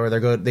 Yeah, where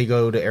they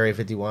go to Area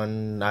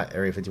 51, not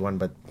Area 51,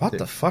 but What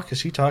the fuck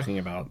is he talking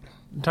about?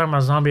 You talking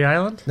about Zombie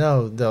Island?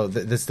 no,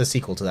 this the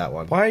sequel to that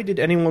one. Why did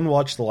anyone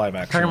watch the live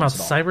action? Talking about ones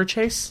at all? Cyber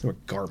Chase? They were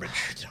garbage.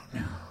 I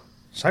don't know.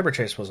 Cyber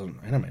Chase was an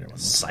animated one.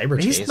 Cyber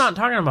Chase. He's not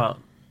talking about.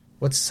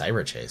 What's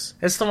Cyber Chase?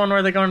 It's the one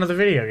where they go into the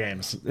video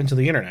games. Into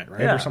the internet,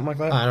 right? Yeah. Or something like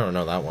that? I don't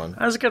know that one.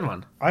 That was a good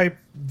one. I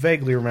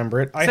vaguely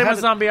remember it. I Same had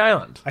with Zombie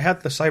Island. I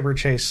had the Cyber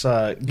Chase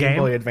Game Game?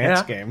 Boy Advance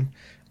Yeah. game.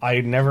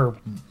 I never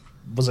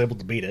was able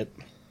to beat it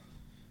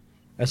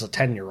as a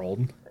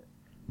 10-year-old.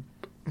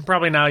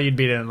 Probably now you'd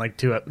beat it in like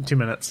 2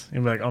 minutes.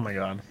 You'd be like, oh my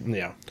god.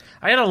 Yeah.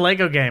 I had a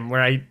Lego game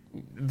where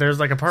there's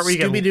like a part where you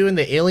Scooby get... Doo and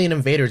the Alien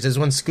Invaders is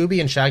when Scooby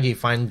and Shaggy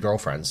find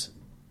girlfriends.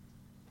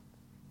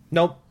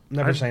 Nope.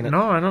 Never seen it.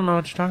 No, I don't know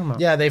what you're talking about.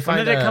 Yeah, they When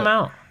find. did it come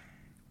out?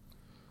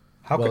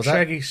 How What could was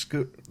that? Shaggy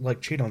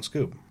cheat on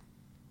Scoob?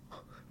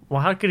 Well,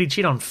 how could he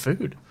cheat on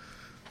food?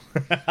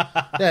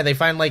 Yeah, they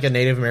find like a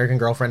Native American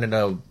girlfriend and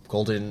a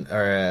golden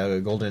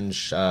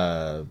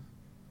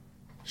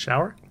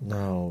Shower?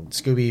 no,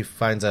 Scooby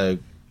finds a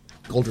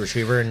gold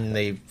retriever and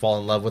they fall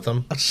in love with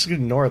them. I'll just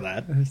ignore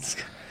that.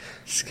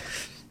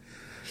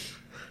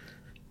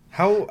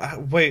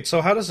 Wait,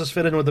 so how does this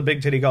fit in with the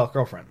big titty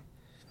girlfriend?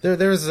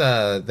 There's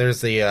a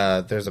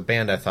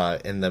band I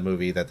thought in the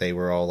movie that they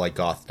were all like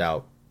gothed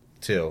out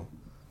too.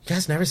 You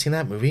guys never seen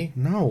that movie?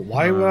 No,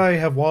 why would I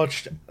have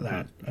watched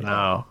that?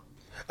 No.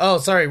 Oh,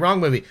 sorry, wrong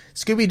movie.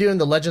 Scooby Doo and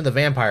the Legend of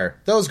the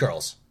Vampire. Those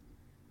girls.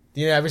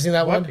 You ever seen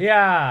that one?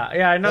 Yeah,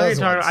 I know who you're Those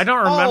talking ones. I don't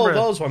remember. Oh,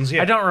 those ones,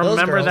 yeah. I don't Those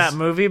remember girls. that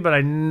movie, but I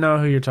know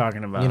who you're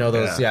talking about. You know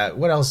those, yeah.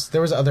 What else?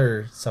 There was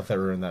other stuff that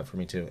ruined that for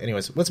me too.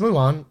 Anyways, let's move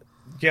on.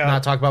 Yeah,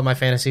 Not talk about my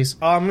fantasies.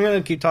 I'm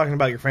gonna keep talking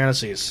about your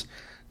fantasies.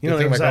 You know,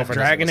 Good there thing was my that girlfriend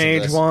doesn't Dragon listen to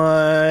Age this.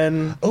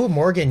 one, Oh,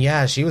 Morgan,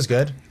 yeah, she was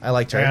good. I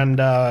liked her. and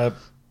I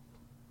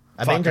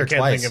fuck, banged her I can't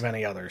twice. think of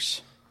any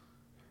others.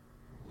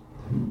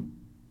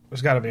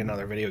 There's got to be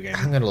another video game.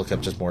 I'm gonna look up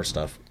just more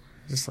stuff.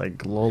 Just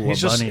like Lola He's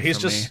just, Bunny he's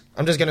for just.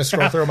 I'm just gonna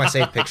scroll through my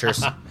saved pictures.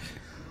 me.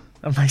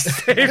 On my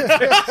save.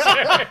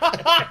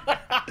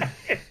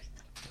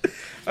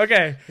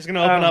 Okay. He's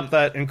gonna open up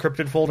that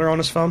encrypted folder on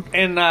his phone.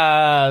 In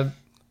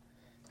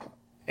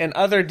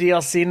other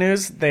DLC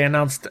news, they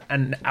announced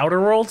an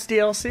Outer Worlds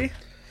DLC.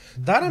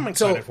 That I'm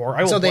excited for.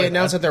 I will So they play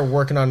announced that. that they're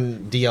working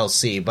on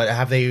DLC, but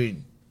have they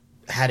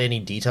had any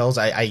details?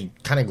 I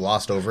kind of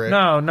glossed over it.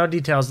 No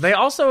details. They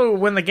also,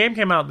 when the game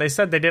came out, they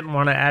said they didn't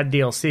want to add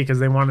DLC because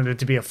they wanted it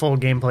to be a full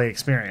gameplay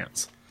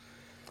experience.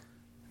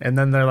 And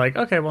then they're like,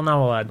 okay, well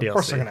now we'll add DLC. Of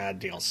course, they're gonna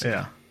add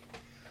DLC.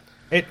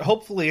 Yeah.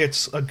 Hopefully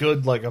it's a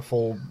good, like a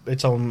full,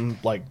 its own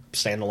like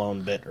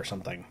standalone bit or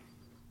something.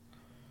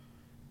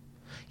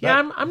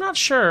 Yeah, I'm not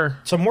sure.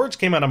 Some words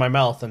came out of my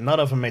mouth and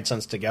none of them made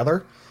sense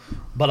together,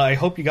 but I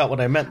hope you got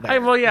what I meant there.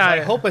 Well, yeah, 'Cause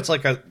I hope it's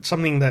like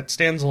something that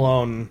stands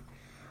alone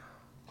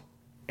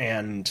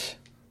and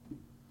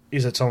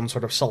is its own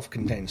sort of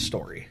self-contained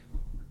story.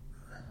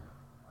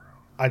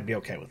 I'd be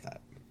okay with that.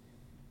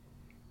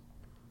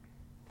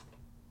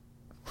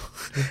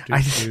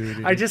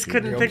 I just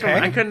couldn't think okay?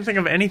 of. I couldn't think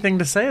of anything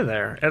to say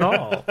there at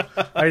all.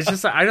 I was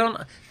just. I don't.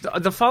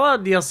 The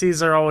Fallout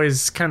DLCs are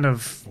always kind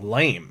of.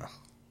 Lame.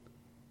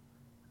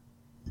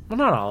 Well,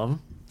 not all of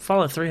them.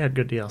 Fallout 3 had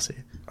good DLC.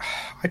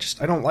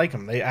 I don't like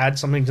them. They add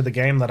something to the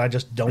game that I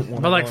just don't want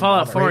to. But like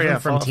Fallout 4, Raven yeah,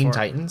 from Fallout Teen 4.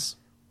 Titans.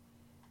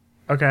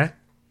 Okay.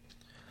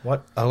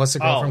 What? Oh, what's the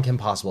girl Oh. from Kim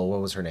Possible?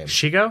 What was her name?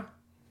 Shigo?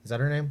 Is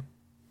that her name?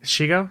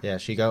 Shigo? Yeah,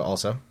 Shigo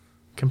also.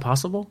 Kim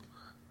Possible?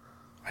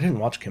 I didn't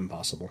watch Kim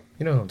Possible.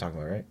 You know who I'm talking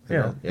about, right?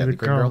 Yeah, yeah, the the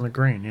green girl girl. in the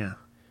green, yeah.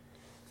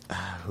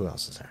 Who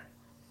else is there?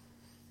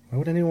 Why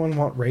would anyone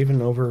want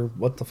Raven over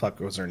what the fuck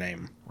was her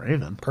name?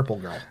 Raven. Purple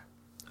girl.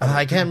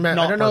 I can't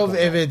remember. I Not don't know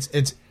purple. if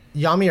it's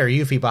Yami or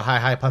Yuffie, but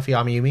hi, Puffy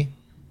Yami Yumi.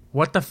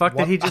 What the fuck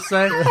did he just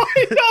say?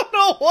 I don't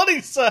know what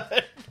he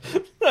said.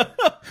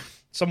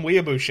 Some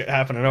weeaboo shit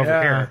happening over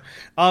Yeah. here.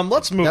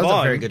 Let's move That was on.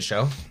 a very good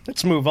show.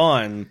 Let's move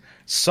on.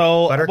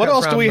 So, Buttercup what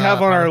else do from, we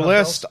have on our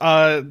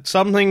Powerpuff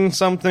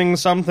list?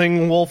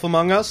 Something Wolf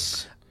Among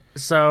Us.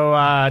 So,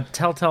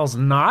 Telltale's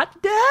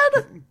not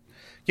dead?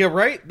 Yeah,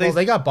 right.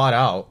 They got bought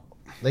out.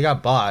 They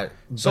got bought.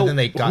 so but then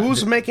they got.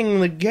 who's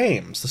making the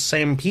games? The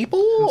same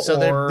people? So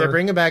or... they're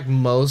bringing back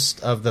most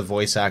of the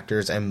voice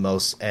actors and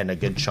a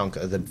good chunk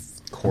of the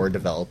core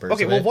developers.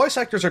 Okay, of well, it. voice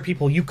actors are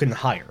people you can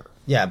hire.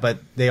 Yeah, but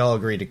they all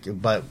agree to.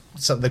 But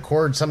some of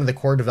the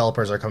core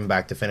developers are coming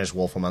back to finish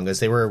Wolf Among Us.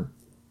 They were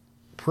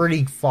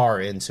pretty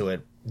far into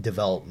it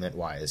development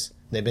wise.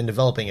 They've been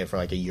developing it for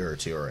like a year or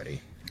two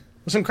already.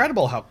 It's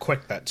incredible how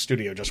quick that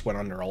studio just went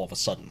under all of a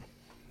sudden.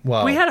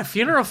 Well, We had a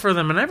funeral for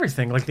them and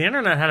everything. Like, the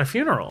internet had a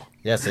funeral.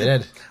 yes, they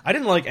did. I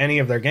didn't like any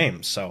of their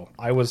games, so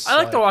I was. I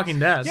like The Walking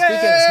Dead.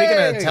 Yeah. Speaking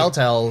Yay! of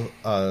Telltale,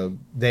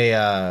 they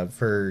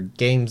for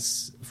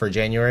games for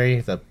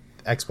January, the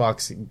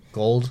Xbox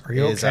Gold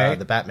you is okay?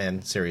 the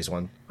Batman series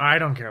one. I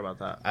don't care about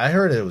that. I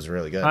heard it was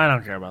really good. I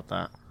don't care about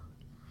that.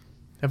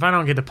 If I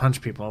don't get to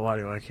punch people, why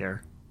do I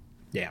care?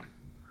 Yeah.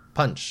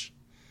 Punch.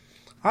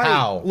 I,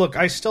 How? Look,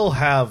 I still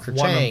have one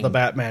Chang. of the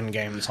Batman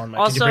games on my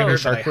Also- computer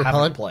Shark that I haven't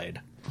Repellent?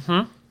 played.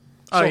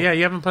 Oh, yeah,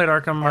 you haven't played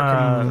Arkham.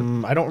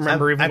 I don't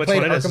remember even I which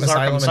played one it is. Arkham It's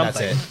Asylum, Arkham and that's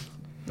something. it.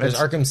 There's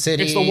Arkham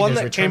City. It's the one there's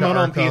that Return came to out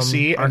on Arkham.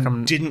 PC and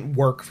Arkham- didn't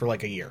work for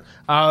like a year.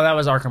 Oh, that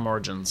was Arkham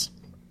Origins.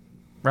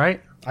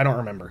 Right? I don't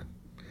remember.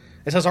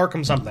 It says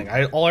Arkham something.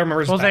 All I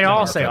remember is Well, they Batman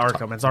all say Arkham.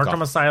 Arkham. It's Arkham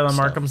Gotham Asylum,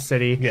 stuff. Arkham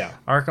City, Yeah.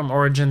 Arkham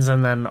Origins,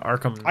 and then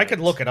Arkham. I could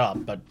look it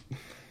up, but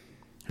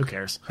Who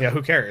cares? yeah,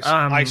 who cares?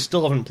 Um, I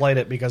still haven't played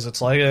it because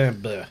it's like,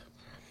 bleh.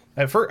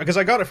 Because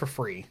I got it for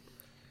free.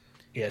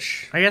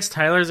 Ish. I guess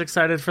Tyler's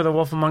excited for the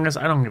Wolf Among Us.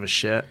 I don't give a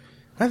shit.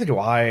 Neither do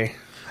I.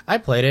 I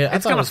played it. I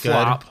It's thought it gonna was good.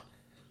 flop.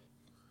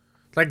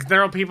 Like,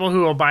 there are people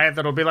who will buy it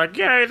that'll be like,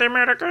 yay, they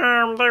made a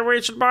game.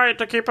 We should buy it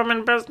to keep them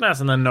in business.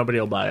 And then nobody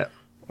will buy it.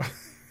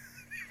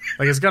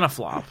 Like, it's gonna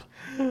flop.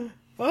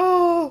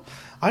 Oh,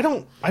 I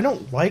don't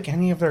like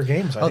any of their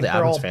games. I Oh, think the they're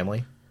Addams all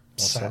Family.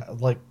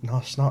 like, no,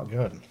 it's not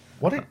good.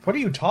 What are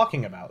you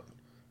talking about?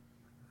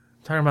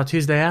 Talking about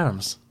Tuesday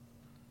Adams.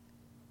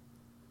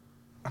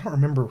 I don't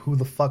remember who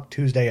the fuck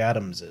Tuesday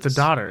Adams is. The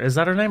daughter. Is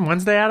that her name?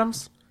 Wednesday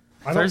Adams?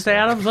 I don't- Thursday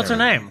Adams? What's her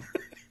name?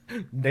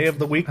 Day of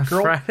the week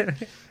girl?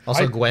 Friday.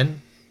 Also, I-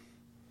 Gwen.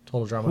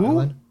 Total Drama Who?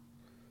 Island.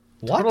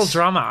 What? Total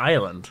Drama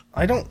Island.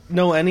 I don't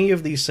know any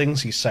of these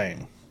things he's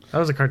saying. That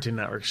was a Cartoon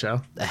Network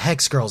show. The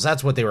Hex Girls.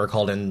 That's what they were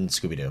called in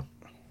Scooby Doo.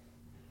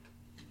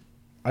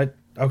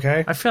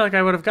 Okay. I feel like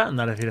I would have gotten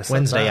that if he'd have said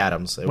Wednesday that.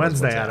 Adams. It was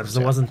Wednesday Adams.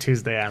 It yeah. wasn't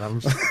Tuesday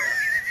Adams.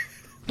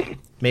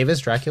 Mavis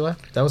Dracula.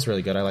 That was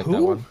really good. I like that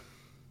Who? one.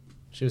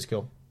 She was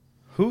cool.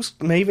 Who's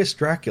Mavis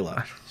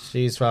Dracula?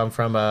 She's from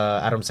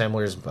Adam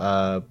Sandler's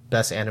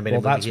best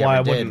animated Well, movie that's he why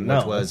ever I did, wouldn't know.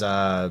 which was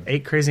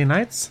 8 Crazy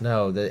Nights?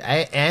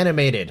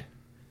 animated.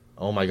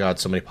 Oh my god,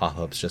 so many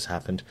pop-ups just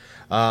happened.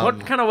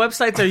 What kind of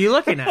websites are you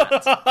looking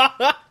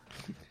at?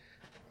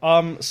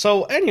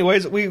 So,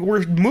 anyways,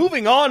 we're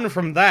moving on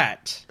from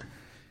that.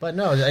 But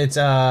no, it's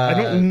I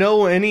don't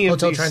know any of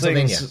Hotel these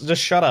Transylvania. things.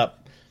 Just shut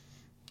up.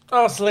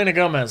 Oh, Selena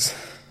Gomez.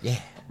 yeah.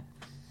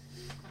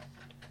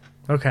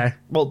 Okay.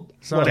 Well,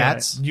 So what,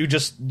 Gats? You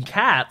just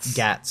Cats.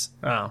 Gats.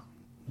 Oh,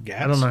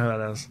 Gats? I don't know who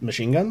that is.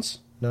 Machine guns?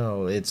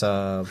 No, it's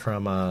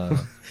from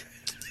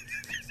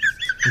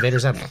Invader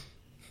Zim.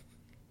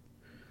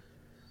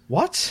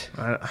 What?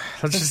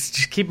 Let's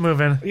just keep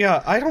moving.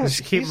 Yeah, I don't.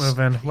 Just keep he's-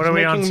 moving. What he's are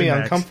we on making to me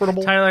next?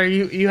 uncomfortable. Tyler,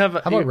 you have.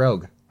 How about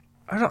Rogue?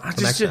 I don't.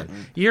 X-Men.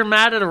 You're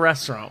mad at a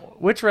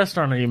restaurant. Which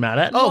restaurant are you mad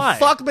at? and Oh, why?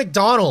 fuck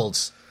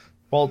McDonald's.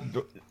 Well,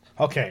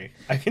 okay,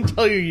 I can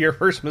tell you your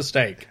first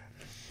mistake.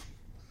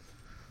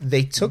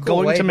 They took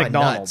Going away to my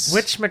McDonald's. nuts.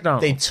 Which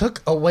McDonald's? They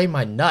took away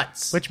my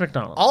nuts. Which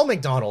McDonald's? All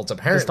McDonald's,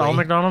 apparently. Just all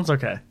McDonald's?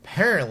 Okay.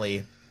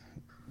 Apparently,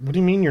 What do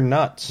you mean you're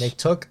nuts? they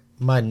took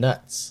my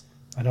nuts.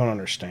 I don't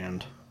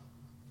understand.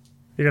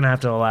 You're gonna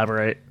have to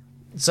elaborate.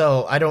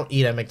 So, I don't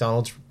eat at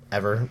McDonald's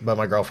ever, but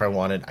my girlfriend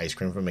wanted ice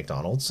cream from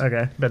McDonald's.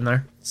 Okay, been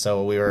there.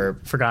 So we were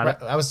Forgot it.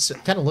 I was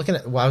kind of looking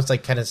at. Well, I was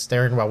like kind of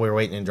staring while we were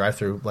waiting in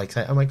drive-through. Like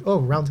I'm like, oh,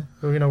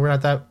 we're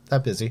not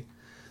that busy.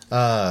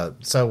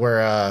 So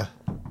we're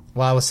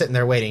while I was sitting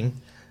there waiting,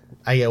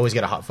 I always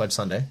get a hot fudge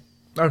sundae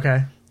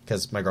Okay.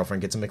 because my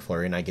girlfriend gets a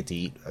McFlurry and I get to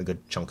eat a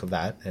good chunk of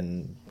that.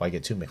 And if I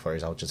get 2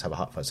 McFlurries, I'll just have a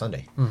hot fudge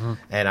sundae. Mm-hmm.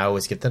 And I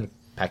always get the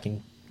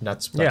packing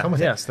nuts that Yeah. come with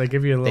Yes, it. they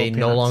give you a little. They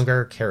no peanuts.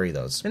 longer carry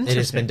those. It has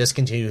Interesting. been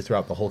discontinued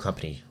throughout the whole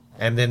company.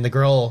 And then the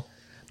girl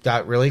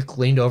got really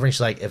leaned over and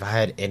she's like, if I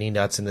had any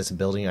nuts in this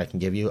building I can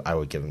give you, I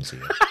would give them to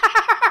you.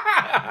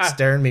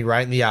 Staring me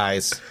right in the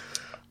eyes.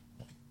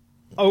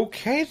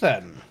 Okay,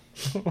 then.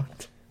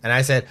 And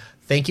I said,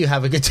 thank you,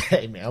 have a good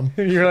day, ma'am.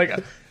 You're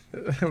like,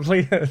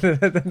 please,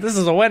 this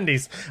is a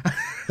Wendy's.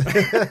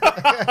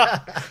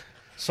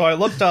 So I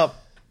looked up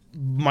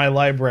my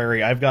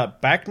library. I've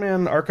got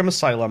Batman Arkham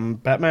Asylum,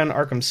 Batman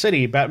Arkham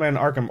City, Batman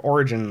Arkham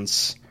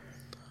Origins,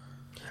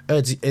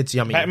 It's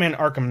yummy. Batman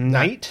Arkham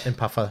Knight. And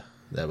Puffa.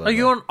 Are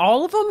you on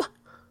all of them?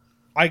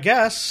 I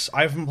guess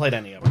I haven't played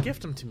any of them.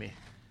 Gift them to me.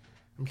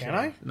 Can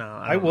I? No,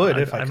 I would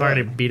if I I've could.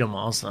 already beat them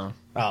all. So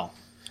Oh, How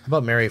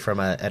about Mary from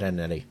Ed, and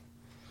Eddie?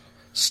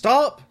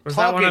 stop Was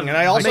that one talking! of- And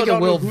I also Making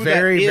don't Will know who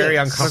very, that very is.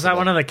 uncomfortable. was that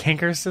one of the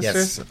Kanker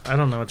sisters? Yes. I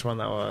don't know which one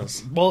that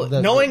was. Well,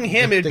 The- knowing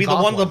him, the it'd be the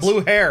goth one with the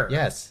ones. blue hair.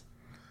 Yes.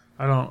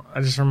 I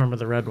just remember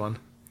the red one.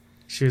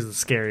 She was the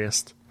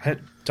scariest. I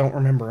don't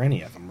remember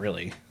any of them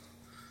really.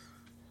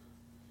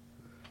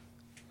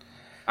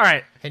 All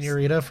right.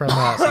 Henrietta from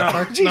South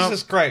Park?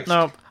 Jesus Christ!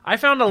 No, I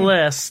found a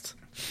list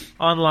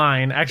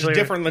online. Actually, It's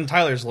different than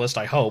Tyler's list.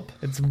 I hope.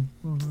 It's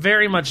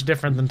very much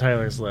different than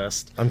Tyler's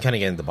list. I'm kind of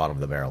getting to the bottom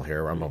of the barrel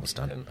here. I'm almost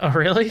done. Oh,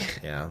 really?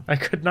 Yeah. I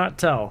could not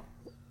tell.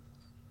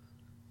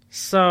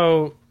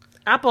 So,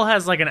 Apple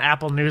has like an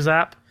Apple News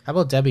app. How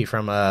about Debbie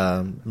from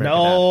American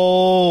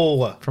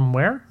No, From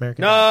where? Dad?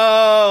 American Dad.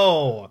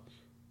 no,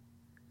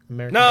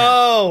 American Dad.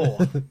 no.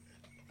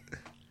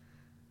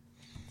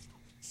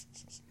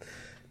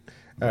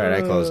 All right,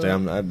 I closed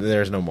it.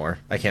 There's no more.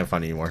 I can't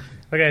find any more.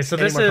 Okay, so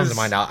Any this more comes is to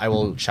mind, I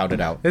will shout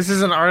it out. this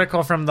is an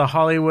article from the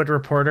Hollywood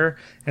Reporter,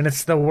 and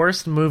it's the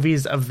worst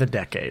movies of the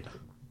decade.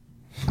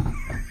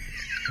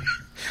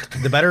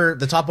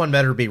 The top one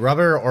better be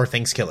Rubber or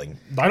Thanksgiving.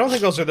 I don't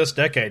think those are this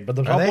decade, but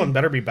the top they? one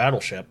better be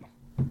Battleship.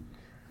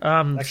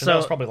 Actually, So that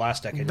was probably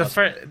last decade.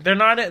 they're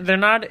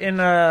not in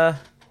a.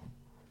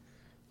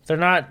 They're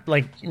not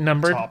like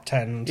numbered. top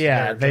 10.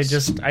 Yeah, They're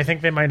I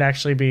think they might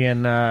actually be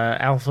in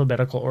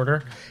alphabetical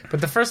order. But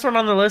the first one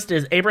on the list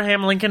is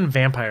Abraham Lincoln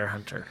Vampire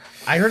Hunter.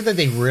 I heard that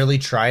they really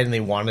tried and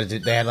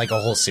they had like a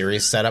whole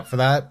series set up for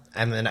that,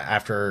 and then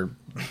after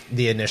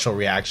the initial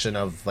reaction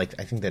of like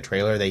I think the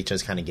trailer, they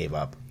just kind of gave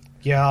up.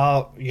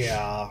 Yeah.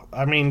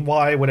 I mean,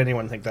 why would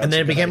anyone think that? And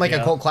then it became like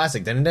a cult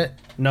classic, didn't it?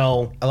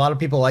 No, A lot of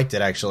people liked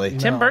it actually.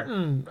 Tim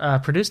Burton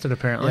produced it,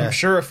 apparently. I'm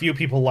sure a few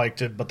people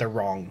liked it, but they're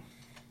wrong.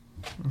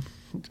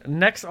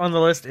 Next on the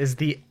list is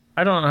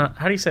I don't know.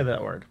 How do you say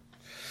that word?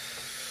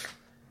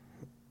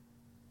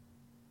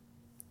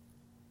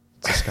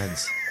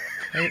 Suspense.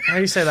 How do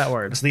you say that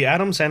word? It's the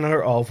Adam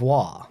Sandler au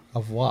revoir. Au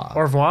revoir.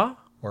 Au revoir?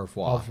 Au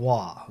revoir. Au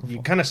revoir.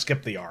 You kind of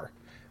skip the R.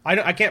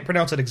 I can't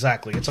pronounce it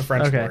exactly. It's a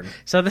French Okay. word.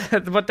 So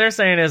what they're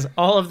saying is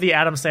all of the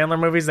Adam Sandler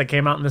movies that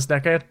came out in this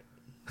decade.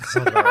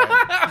 Sounds about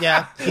right.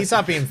 Yeah, he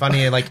stopped being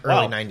funny in like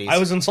early Wow. 90s. I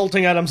was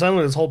insulting Adam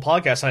Sandler this whole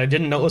podcast, and I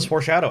didn't know it was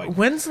foreshadowing.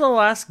 When's the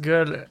last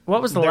good?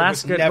 What was the There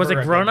last was good? never Was a it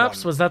good Grown Ups?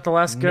 one. Was that the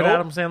last good Nope.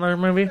 Adam Sandler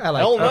movie? I like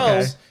Hell no.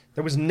 Okay.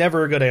 There was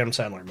never a good Adam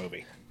Sandler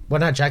movie. Why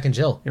not Jack and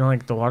Jill? You don't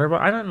like The Waterboy?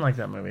 I didn't like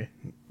that movie.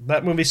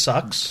 That movie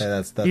sucks. Yeah,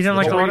 that's You didn't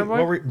like the The joke.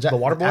 Waterboy? The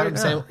Waterboy? Adam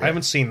Sandler- I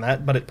haven't seen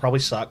that, but it probably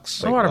sucks.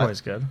 The what?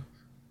 Waterboy's good.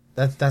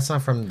 That's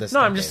not from this.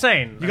 No, I'm decade. just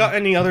saying. You got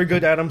any other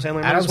good Adam Sandler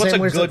movies? Adam What's a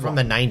Sandler's good from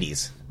one? the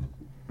 90s.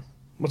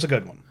 What's a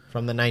good one?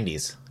 From the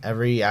 90s.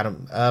 Every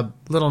Adam.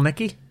 Little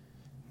Nicky,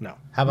 No.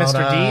 How about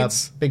Mr.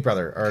 Deeds? Big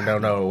Brother? Or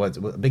no, what's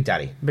Big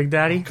Daddy? Big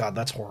Daddy. God,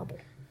 that's horrible.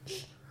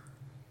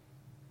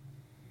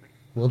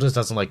 Will just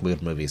doesn't like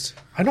good movies.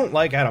 I don't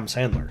like Adam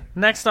Sandler.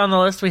 Next on the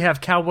list, we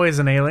have Cowboys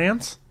and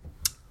Aliens.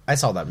 I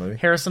saw that movie.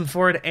 Harrison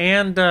Ford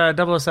and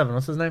 007.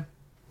 What's his name?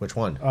 Which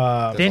one?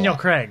 Daniel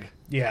Craig.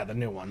 Yeah, the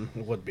new one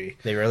would be.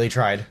 They really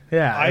tried.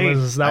 Yeah, I that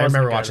wasn't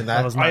remember good. watching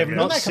that. was I have good.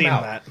 not that come seen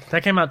out? that.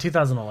 That came out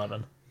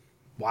 2011.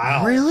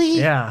 Wow. Really?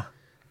 Yeah,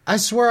 I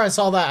swear I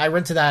saw that. I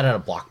rented that at a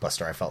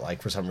Blockbuster, I felt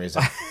like, for some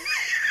reason.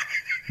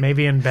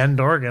 maybe in Bend,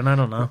 Oregon. I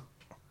don't know.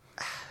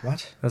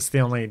 What? That's the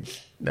only.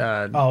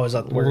 Oh, is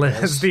that where it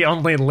It's is? the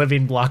only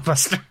living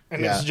blockbuster.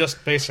 And Yeah. it's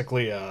just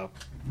basically a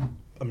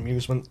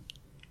amusement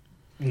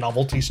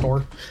novelty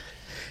store.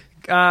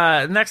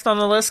 Next on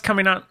the list,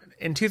 coming out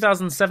in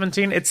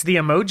 2017, it's the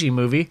Emoji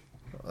Movie.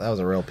 That was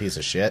a real piece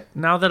of shit.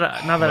 Now that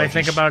I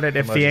think about it,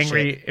 if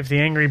the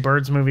Angry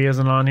Birds movie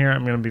isn't on here,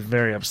 I'm going to be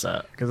very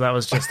upset because that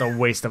was just a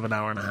waste of an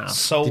hour and a half.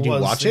 So Did you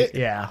was watch the- it?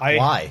 Yeah.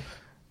 Why?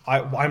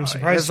 I'm It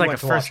surprised was you like a went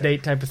to first watch it.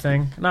 date type of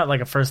thing. Not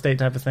like a first date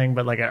type of thing,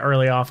 but like an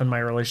early off in my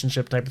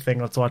relationship type of thing.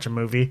 Let's watch a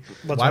movie.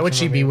 Let's Why watch would a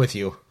she movie. be with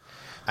you?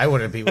 I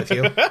wouldn't be with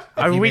you. If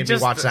you we made me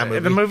just watch that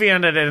movie. The movie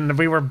ended and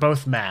we were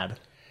both mad.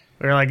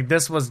 We were like,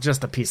 this was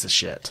just a piece of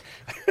shit.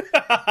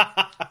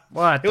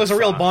 What? It was a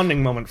real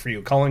bonding moment for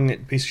you, calling it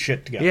a piece of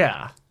shit together.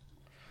 Yeah.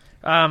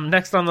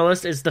 Next on the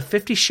list is the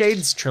 50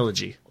 Shades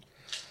trilogy.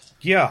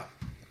 Yeah.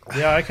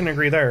 Yeah, I can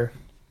agree there.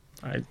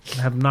 I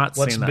have not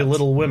Let's seen that.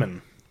 belittle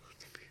women.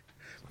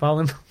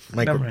 Never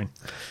Micro- mind.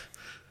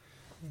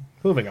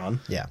 Moving on.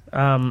 Yeah.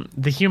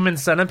 The Human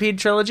Centipede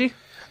trilogy.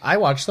 I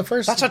watched the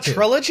first That's a two.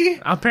 trilogy?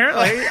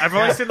 Apparently, I've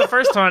only seen the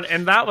first one,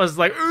 and that was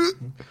like,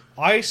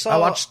 I saw I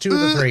watched 2 of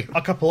the 3.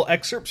 a couple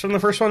excerpts from the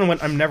first one and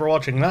went, I'm never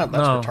watching that.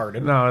 That's no,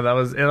 retarded. no,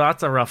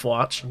 that's a rough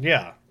watch.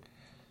 Yeah.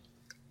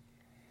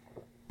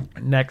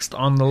 Next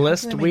on the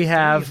list, we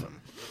have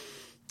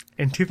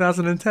in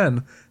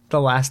 2010,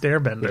 The Last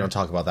Airbender. We don't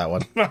talk about that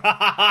one.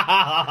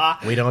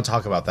 We don't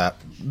talk about that.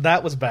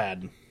 That was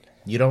bad.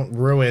 You don't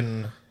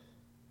ruin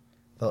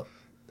the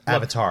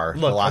Avatar,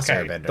 Look, The Last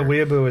okay, Airbender. the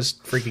weeaboo is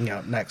freaking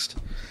out. Next.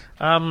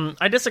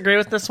 I disagree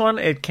with this one.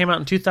 It came out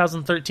in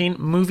 2013.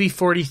 Movie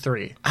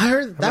 43. I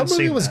heard that haven't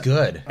movie seen was that.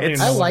 good. I don't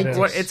even I know what liked it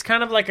it. is. It's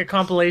kind of like a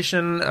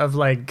compilation of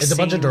like. It's a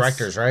bunch of scenes.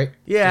 directors, right?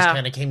 Yeah. Just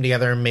kind of came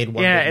together and made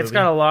one. Yeah, big it's movie.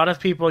 got a lot of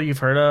people you've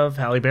heard of: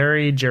 Halle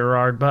Berry,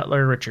 Gerard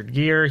Butler, Richard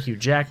Gere, Hugh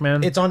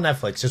Jackman. It's on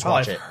Netflix. Just Oh,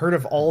 watch I've it. heard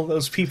of all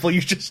those people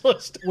you just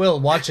listed. Will,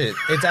 watch it.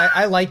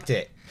 I liked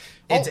it.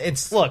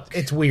 It's look.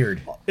 It's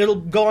weird. It'll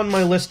go on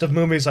my list of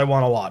movies I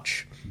want to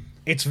watch.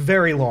 It's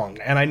very long,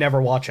 and I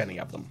never watch any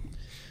of them.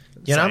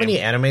 You know how Same. many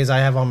animes I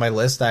have on my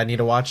list that I need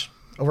to watch?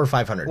 Over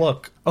 500.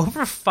 Look,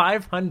 over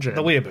 500.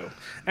 the weeaboo.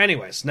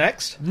 Anyways,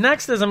 next.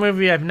 Next is a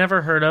movie I've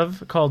never heard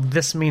of called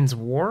This Means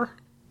War.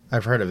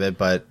 I've heard of it,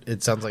 but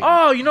it sounds like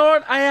Oh, you know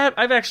what?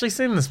 I've actually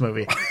seen this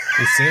movie.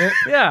 you've seen it.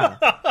 Yeah,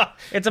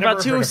 it's about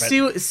Never two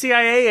heard of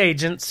CIA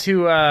agents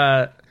who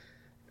are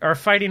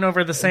fighting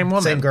over the same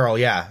woman. Same girl,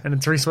 yeah. and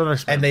it's Reese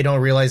Witherspoon. And they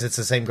don't realize it's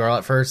the same girl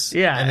at first.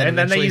 Yeah, and then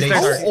they eventually use their-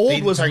 How start-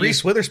 old was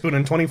Reese Witherspoon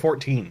in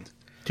 2014?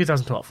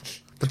 2012,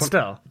 but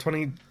still,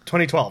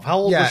 2012. How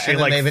old Yeah, was she? and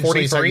then Like they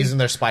eventually start 43? using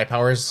their spy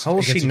powers. How old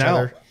is against she each now?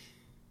 other.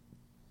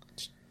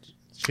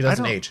 She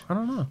doesn't age. I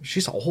don't know.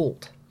 She's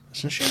old,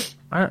 isn't she?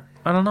 I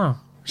don't know.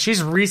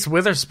 She's Reese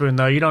Witherspoon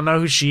though. You don't know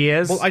who she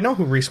is. Well, I know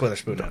who Reese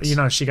Witherspoon is. You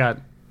know, she got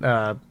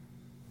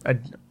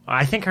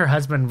I think her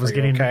husband was Are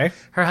you getting okay?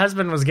 her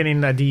husband was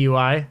getting a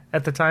DUI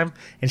at the time,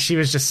 and she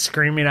was just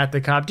screaming at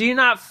the cop, "Do you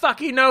not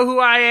fucking know who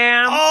I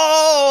am?"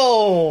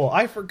 Oh,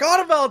 I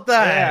forgot about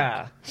that.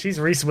 Yeah, she's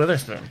Reese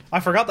Witherspoon. I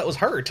forgot that was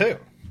her too.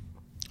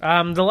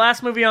 The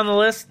last movie on the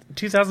list,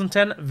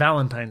 2010,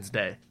 Valentine's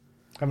Day.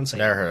 Haven't seen.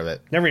 Never it. heard of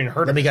it. Never even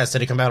heard Let of me it. guess.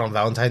 Did it come out on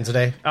Valentine's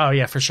Day? Oh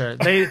yeah, for sure.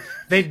 They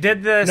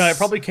did this. No, it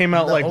probably came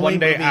out The like only one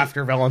day movie-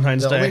 after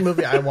Valentine's The Day. only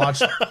movie I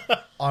watched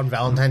on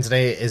Valentine's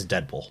Day is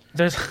Deadpool.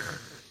 There's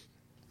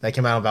That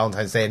came out on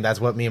Valentine's Day, and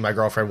that's what me and my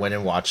girlfriend went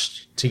and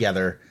watched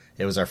together.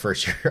 It was our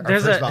first year, our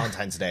There's first a-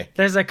 Valentine's Day.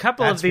 There's a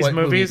couple That's of these what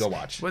movie movies. you go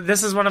watch. Well,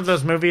 this is one of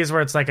those movies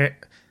where it's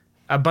like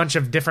a bunch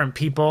of different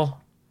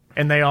people,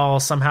 and they all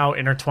somehow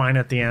intertwine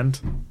at the end.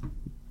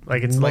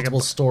 Like it's Multiple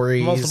like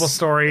stories,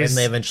 stories. and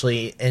they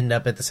eventually end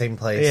up at the same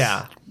place.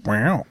 yeah,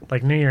 Wow.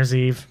 like New Year's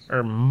Eve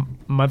or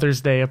Mother's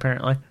Day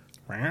apparently.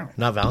 Wow.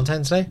 Not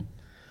Valentine's Day.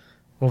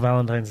 Well,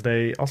 Valentine's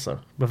Day also.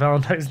 But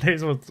Valentine's Day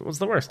was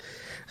the worst.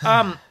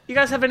 You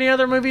guys have any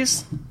other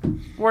movies?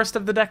 Worst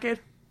of the decade?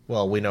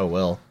 Well, we know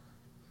Will.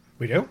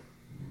 We do?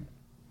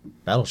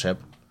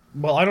 Battleship.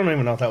 Well, I don't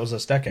even know if that was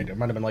this decade. It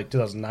might have been like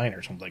 2009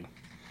 or something.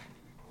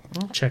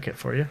 I'll check it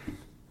for you.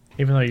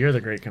 Even though you're the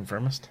great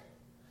conformist.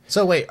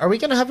 So wait, are we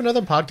going to have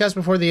another podcast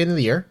before the end of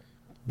the year?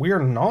 We are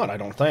not, I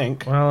don't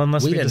think. Well,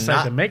 unless we did decide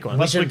not- to make one.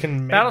 Unless we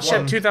can make Battleship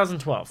one.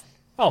 2012.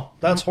 Oh,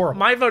 that's horrible.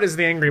 My vote is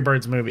the Angry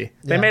Birds movie.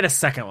 They Yeah. made a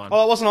second one.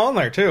 Oh, it wasn't on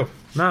there, too.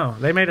 No,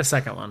 they made a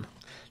second one.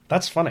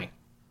 That's funny.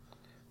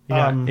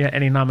 Yeah,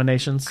 any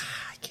nominations?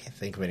 I can't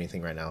think of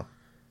anything right now.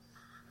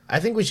 I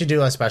think we should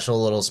do a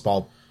special little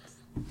small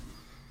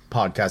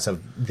podcast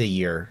of the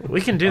year.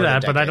 We can do Or the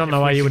that, but I decade. don't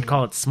know why you would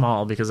call it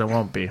small, because it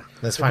won't be.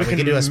 That's fine. We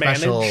can do a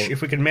special.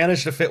 If we can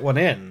manage to fit one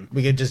in,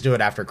 We could just do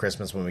it after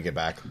Christmas when we get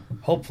back.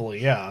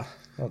 hopefully, yeah.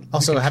 Well,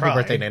 Also, we can happy try.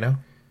 birthday, Nano.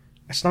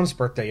 It's not his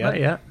birthday yet. Not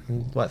yet.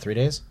 What, 3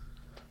 days?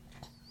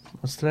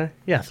 What's today?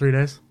 Yeah, 3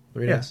 days.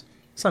 3 Yeah. days?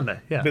 Sunday,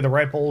 yeah. Be the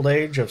ripe old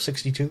age of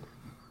 62.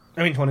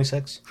 I mean,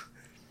 26.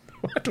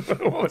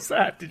 What was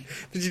that? Did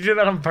you do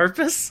that on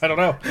purpose? I don't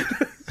know.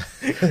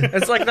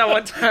 It's like that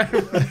one time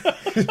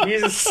you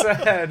just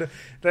said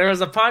there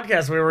was a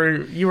podcast where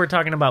you were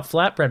talking about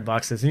flatbread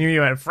boxes, and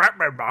you went,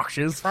 flatbread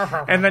boxes,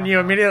 and then you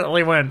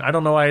immediately went, I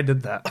don't know why I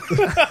did that.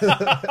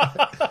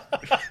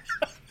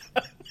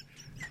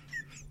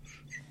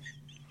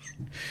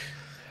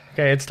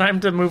 Okay, it's time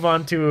to move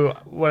on to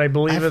what I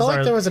believe I is felt our...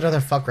 like there was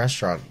another fuck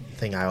restaurant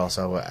thing I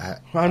also...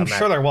 I'm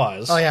sure there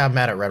was. Oh, yeah, I'm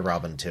mad at Red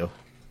Robin, too.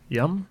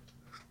 Yum?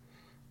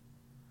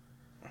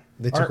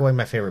 They took away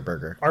my favorite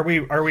burger. Are we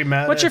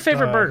mad What's your at,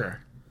 favorite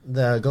burger?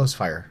 The Ghost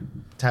Fire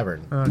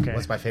Tavern. Okay.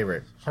 What's my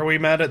favorite? Are we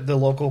mad at the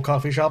local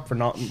coffee shop for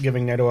not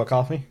giving Nato a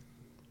coffee?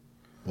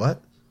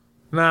 What?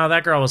 No,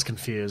 that girl was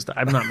confused.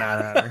 I'm not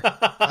mad at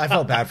her. I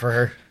felt bad for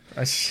her.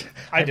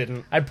 I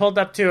didn't. I pulled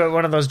up to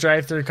one of those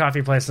drive-through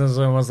coffee places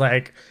and was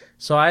like,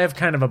 so I have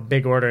kind of a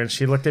big order. And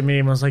she looked at me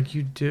and was like,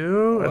 you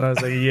do? And I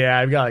was like, yeah,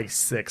 I've got like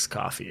 6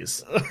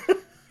 coffees.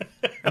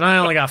 And I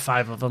only got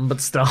 5 of them,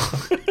 but still.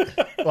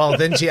 Well,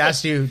 then she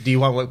asked you, do you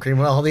want whipped cream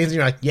with all these? And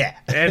you're like, yeah.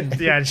 And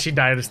yeah, and she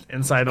died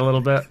inside a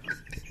little bit.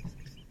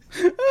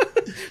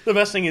 The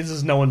best thing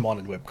is no one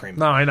wanted whipped cream.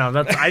 No, I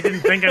know. I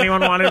didn't think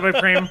anyone wanted whipped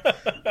cream.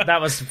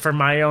 That was for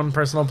my own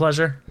personal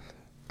pleasure.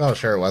 Oh,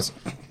 sure it was.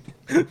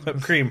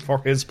 Whipped cream for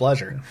his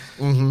pleasure.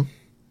 Mm-hmm.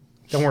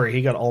 Don't worry,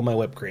 he got all my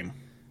whipped cream.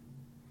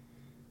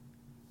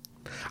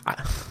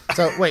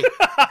 So, wait.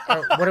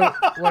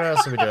 What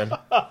else are we doing?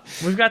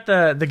 We've got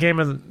the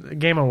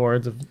game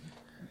awards.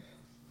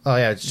 Oh,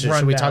 yeah. Should we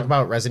Rundown. talk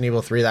about Resident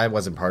Evil 3? That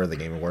wasn't part of the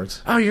Game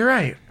Awards. Oh, you're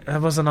right. That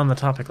wasn't on the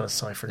topic list,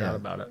 so I forgot Yeah.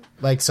 about it.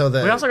 Like, so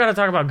the... We also got to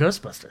talk about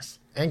Ghostbusters.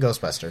 And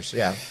Ghostbusters,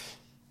 yeah.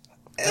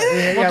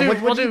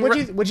 We'll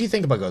do- What'd you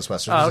think about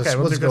Ghostbusters? Oh, okay,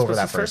 we'll Let's do go over Ghostbusters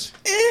that first.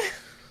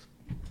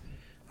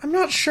 I'm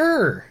not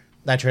sure.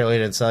 That trailer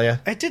didn't sell you?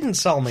 It didn't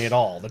sell me at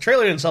all. The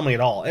trailer didn't sell me at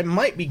all. It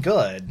might be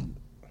good,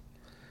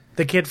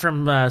 The kid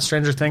from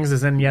Stranger Things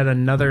is in yet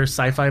another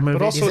sci-fi movie.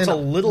 but also He's it's in a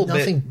little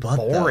nothing bit but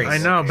boring. I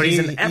know, but he's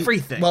in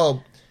everything.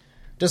 Well,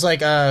 just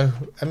like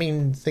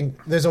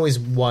there's always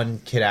one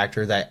kid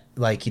actor that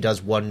like he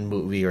does one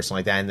movie or something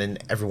like that, and then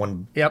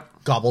everyone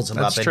Yep. gobbles him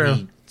That's up, true. and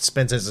he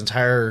spends his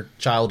entire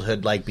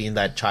childhood like being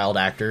that child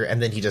actor,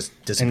 and then he just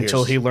disappears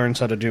Until he learns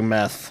how to do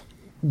meth,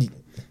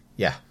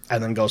 yeah.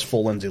 and then goes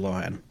full Lindsay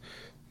Lohan.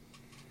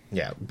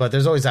 Yeah, but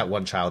there's always that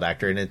one child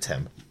actor, and it's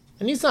him.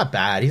 And he's not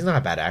bad. He's not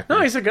a bad actor.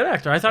 No, he's a good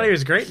actor. I thought he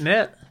was great in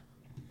it.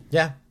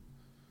 Yeah.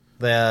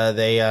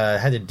 They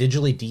had to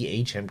digitally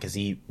de-age him because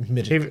he was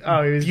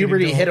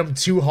puberty getting hit him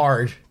too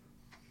hard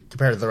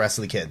compared to the rest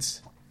of the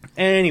kids.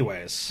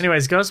 Anyways,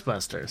 Anyways,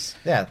 Ghostbusters.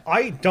 Yeah,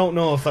 I don't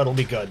know if that'll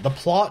be good. The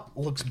plot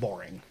looks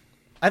boring.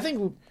 I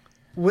think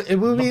it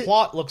will The be.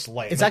 plot looks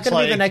lame. Is that It's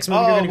gonna be the next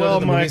movie you're gonna go to well,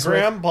 the my movies with?"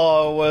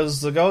 grandpa was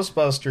the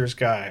Ghostbusters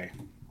guy.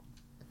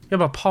 Yeah,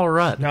 but Paul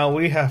Rudd. Now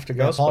we have to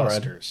Paul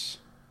Rudd. Ghostbusters.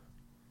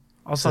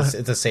 Also,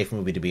 It's a safe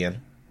movie to be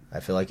in. I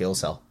feel like it'll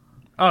sell.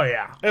 oh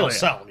yeah, It'll oh, yeah.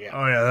 sell, yeah.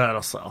 Oh yeah,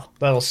 that'll sell.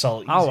 That'll sell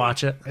easy. I'll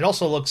watch it. It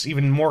also looks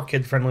even more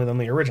kid-friendly than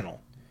the original.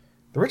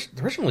 The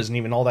original isn't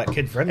even all that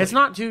kid-friendly. It's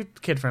not too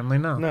kid friendly.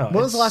 No. No. When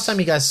was the last time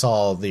you guys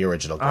saw the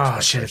original Ghostbusters? Oh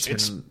shit! It's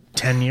It's been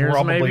 10 years,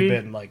 probably maybe.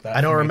 been like that.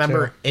 I don't for me,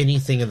 remember too.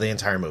 anything of the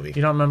entire movie.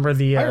 You don't remember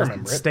the I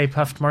remember it. Stay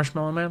Puft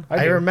Marshmallow Man?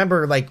 I do.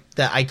 remember like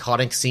the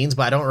iconic scenes,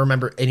 but I don't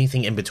remember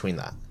anything in between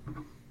that.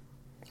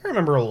 I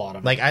remember a lot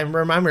of it. Like I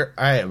remember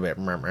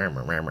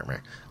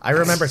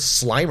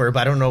Slimer, but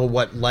I don't know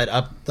what led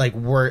up. Like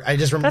where I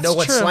just That's know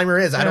what true.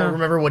 Slimer is. I Yeah. don't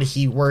remember where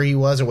he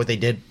was or what they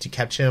did to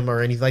catch him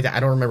or anything like that. I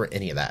don't remember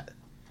any of that.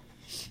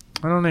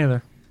 I don't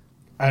either.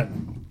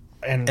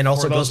 And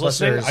also for those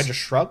listening, Ghostbusters. I just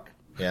shrugged.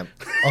 Yeah.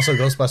 Also,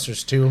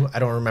 Ghostbusters 2. I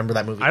don't remember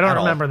that movie. I don't at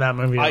all. remember that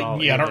movie at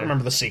all. I don't either.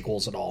 remember the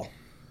sequels at all.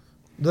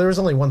 There was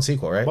only one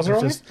sequel, right? Was there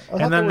only? Just- I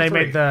thought and then there they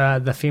were made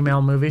three. the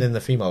female movie Then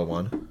the female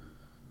one.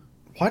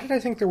 Why did I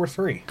think there were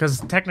 3? because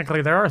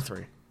technically there are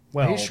 3.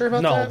 Well, Are you sure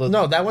about no, that? the-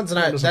 No, that one's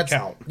not. doesn't That's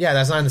count. Yeah,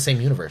 that's not in the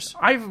same universe.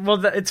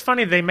 It's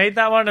funny they made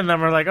that one and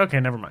then we're like, okay,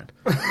 never mind.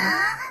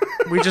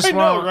 We just I know,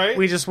 won't. right?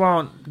 We just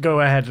won't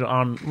go ahead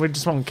on. We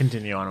just won't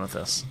continue on with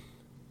this.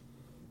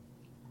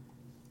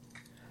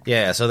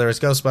 Yeah, so there was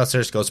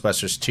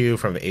Ghostbusters 2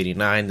 from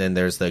 '89. Then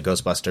there's the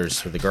Ghostbusters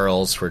for the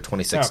girls for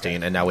 2016,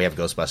 Okay. and now we have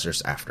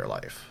Ghostbusters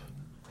Afterlife.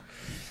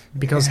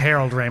 Because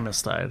Harold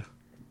Ramis died.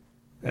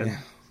 And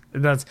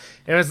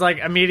it was like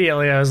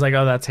immediately I was like,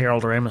 oh, that's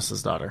Harold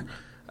Ramis's daughter.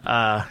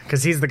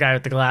 Because he's the guy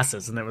with the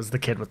glasses, and it was the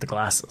kid with the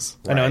glasses.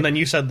 I know, and then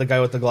you said the guy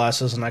with the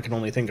glasses, and I can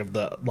only think of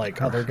the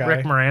other guy.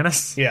 Rick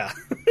Moranis. Yeah,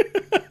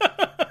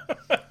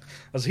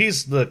 because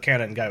he's the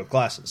canon guy with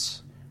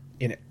glasses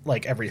in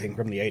like everything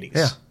from the 80s.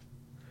 Yeah.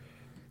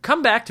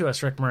 Come back to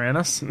us, Rick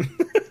Moranis.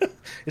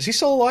 Is he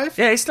still alive?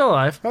 Yeah, he's still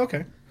alive.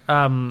 Okay.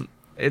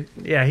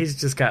 He's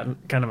just got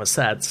kind of a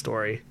sad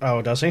story.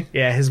 Oh, does he?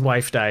 Yeah, his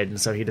wife died, and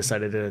so he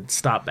decided to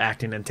stop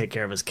acting and take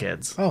care of his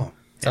kids. Oh,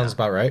 Sounds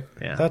about right.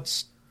 Yeah,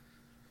 that's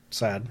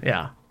sad.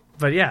 yeah,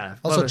 but yeah.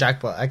 Also, well, Jack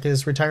Black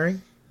is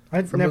retiring.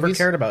 I've never movies?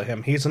 cared about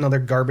him. He's another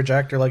garbage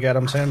actor like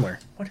Adam Sandler.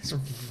 what is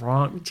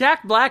wrong?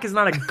 Jack Black is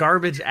not a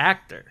garbage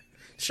actor.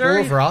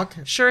 School of Rock.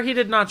 Sure, he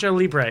did Nacho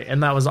Libre,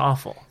 and that was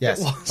awful. Yes.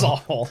 It was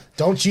awful.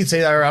 Don't you say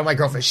that around my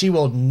girlfriend. She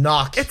will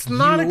knock. It's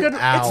not you a good.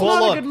 Out. It's Well,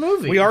 not look, a good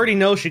movie. we already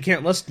know she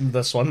can't listen to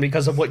this one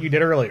because of what you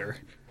did earlier.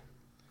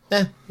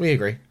 We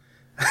agree.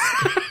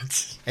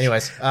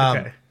 Anyways,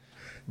 Okay.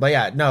 but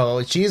yeah,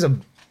 no, she's a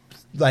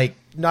like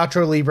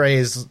Nacho Libre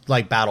is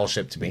like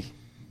Battleship to me.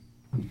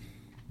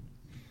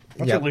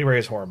 Nacho Yep. Libre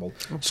is horrible.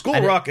 School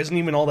of Rock isn't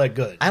even all that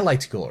good. I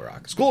liked School of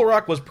Rock. School of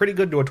Rock was pretty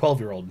good to a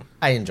 12-year-old.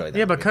 I enjoyed that.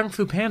 Yeah, but movie. Kung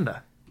Fu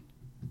Panda.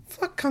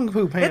 Fuck Kung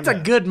Fu Panda. It's a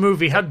good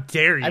movie. How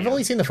dare you? I've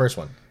only seen the first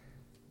one.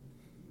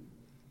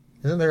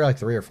 Isn't there like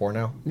 3 or 4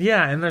 now?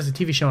 Yeah, and there's a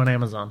TV show on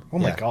Amazon Oh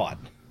my Yeah. god.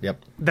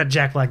 Yep. that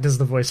Jack Black does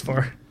the voice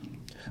for.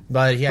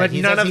 But yeah, But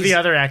none of the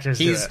other actors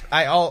do He's it.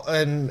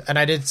 and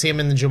I did see him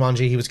in the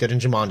Jumanji. He was good in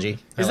Jumanji.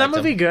 Is that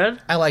movie good?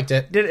 I liked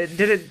it. Did it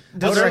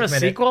deserve a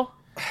recommend it. sequel?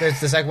 The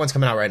second one's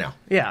coming out right now.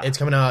 Yeah. It's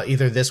coming out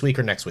either this week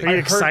or next week. Are you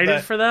heard excited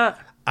that- for that?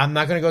 I'm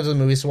not going to go to the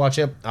movies to watch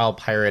it. I'll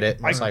pirate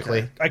it, most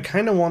likely. I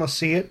kind of want to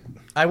see it.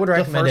 I would The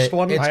recommend first it.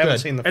 one? It's I haven't good.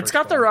 seen the first It's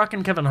got The one. Rock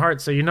and Kevin Hart,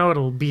 so you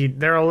know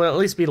there'll at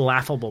least be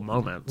laughable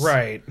moments.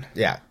 Right.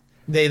 Yeah.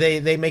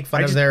 They make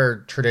fun of just- their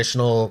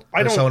traditional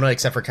I don't- persona,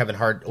 except for Kevin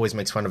Hart always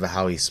makes fun of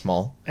how he's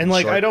small. And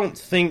like, short. I don't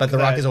think But The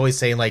that, Rock is always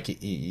saying, like,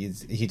 he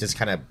just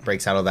kind of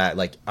breaks out of that,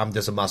 like, I'm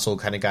just a muscle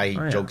kind of guy. He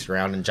yeah. jokes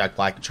around, and Jack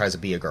Black tries to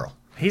be a girl.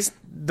 He's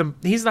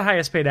the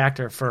highest paid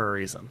actor for a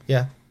reason.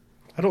 Yeah.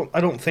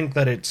 I don't think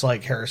that it's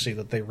like heresy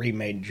that they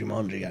remade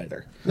Jumanji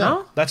either.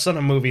 No? That's not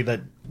a movie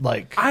that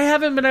like I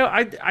haven't been out.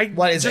 I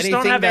What, is just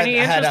anything don't have that any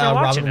had, interest in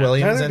watching Robin it.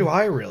 Williams? neither in- do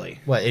I really.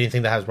 What,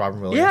 anything that has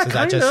Robin Williams? Yeah, is that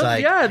kind just of.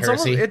 like Yeah, it's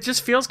almost, heresy? it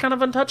just feels kind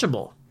of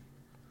untouchable.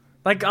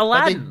 Like But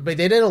Aladdin. they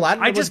did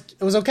Aladdin.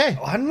 It was okay.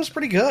 Aladdin was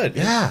pretty good.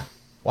 Yeah.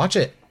 Watch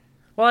it.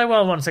 Well, I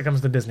will once it comes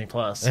to Disney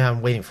Plus. Yeah,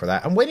 I'm waiting for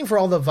that. I'm waiting for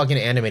all the fucking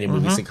animated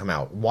movies to come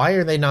out. Why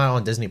are they not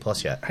on Disney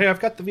Plus yet? Hey, I've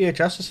got the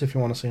VHSs if you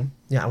want to see them.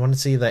 Yeah, I want to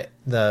see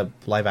the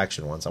live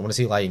action ones. I want to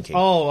see Lion King.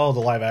 Oh, the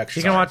live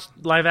action. You can watch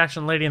live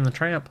action Lady and the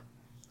Tramp.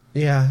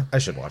 Yeah, I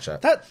should watch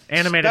that. that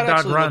Animated that dog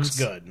actually runs.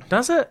 Looks good.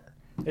 Does it?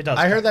 It does.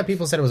 I heard that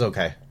people said it was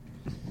okay.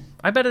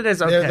 I bet it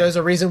is okay. There's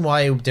a reason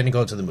why it didn't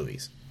go to the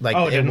movies. Like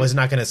Oh, it it didn't? was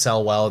not going to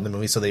sell well in the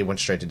movies, so they went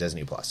straight to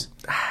Disney Plus.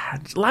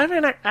 Live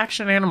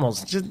action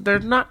animals, they're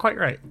not quite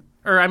right.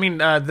 Or, I mean,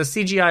 the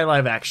CGI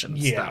live action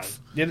Yeah, stuff.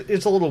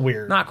 it's a little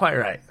weird. Not quite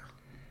right.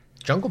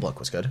 Jungle Book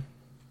was good,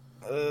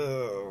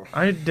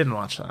 I didn't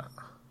watch that.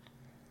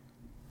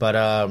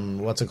 but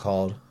what's it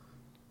called?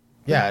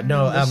 Yeah,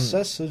 no.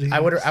 Necessities. I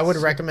would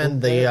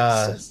recommend the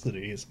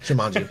Necessities.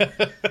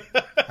 Jumanji.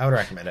 I would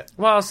recommend it.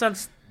 Well,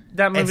 since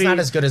that movie... not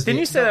as good as Didn't the-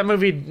 you say that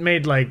movie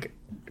made, like,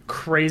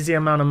 crazy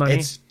amount of money?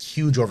 It's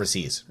huge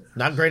overseas.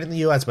 Not great in the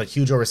U.S., but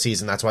huge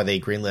overseas, and that's why they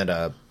greenlit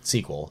a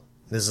sequel.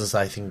 This is,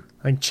 I think,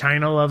 Like,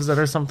 China loves it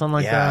or something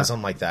like yeah, that?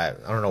 something like that.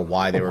 I don't know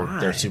why Why?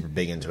 they're super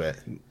big into it.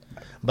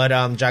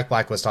 But Jack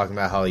Black was talking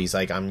about how he's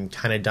like, I'm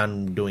kind of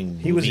done doing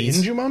movies. He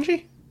was in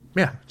Jumanji.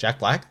 Yeah. Jack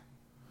Black?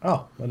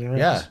 Oh, I didn't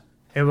Yeah. realize.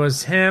 It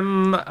was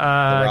him,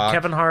 Rock.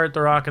 Kevin Hart,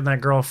 The Rock, and that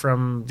girl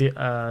from the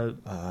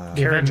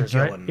Avengers,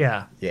 right? Gillen.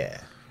 Yeah.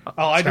 Yeah.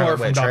 Oh, I know her Scarlet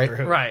from Witch, Doctor right?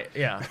 Who. Right,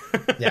 yeah.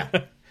 Yeah.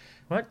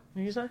 What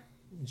did you say?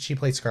 She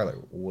played Scarlet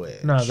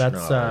Witch. No,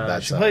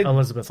 that's She played-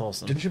 Elizabeth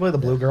Olsen. Didn't she play the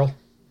blue girl?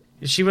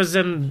 She was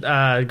in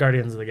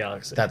Guardians of the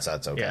Galaxy. that's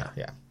okay. Yeah.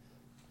 Yeah.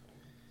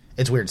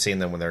 It's weird seeing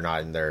them when they're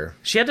not in their.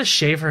 She had to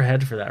shave her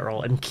head for that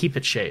role and keep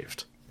it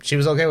shaved. She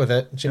was okay with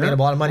it. She made a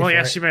lot of money. Well, for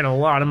yeah, it. she made a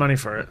lot of money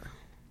for it.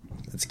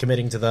 It's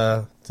committing to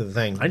the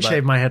thing. I'd but-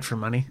 shave my head for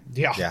money.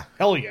 Yeah. Yeah.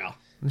 Hell yeah.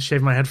 I'd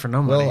shave my head for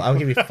no money. Well, I'll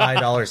give you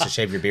 $5 to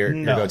shave your beard,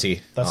 No, your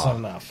goatee. that's Oh, not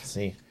enough.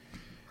 See,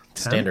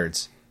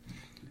 standards.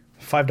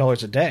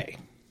 $5 a day.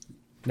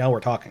 Now we're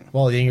talking.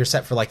 Well, then you're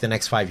set for like the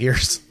next 5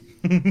 years.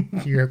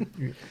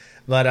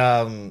 But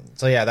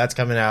so yeah, that's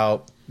coming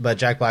out. But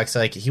Jack Black's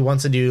like he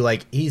wants to do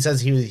like he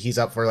says he's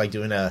up for like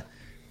doing a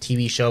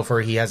TV show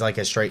for he has like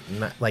a straight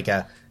like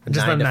a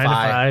Just 9 a to 9 to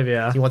 5. 5,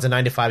 yeah. He wants a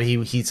 9 to 5.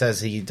 He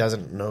says he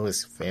doesn't know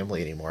his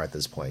family anymore at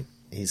this point.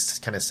 He's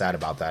kind of sad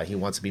about that. He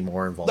wants to be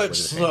more involved with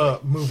That's his family.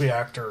 the movie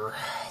actor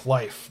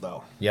life,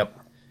 though. Yep.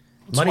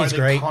 That's Money's why they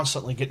great.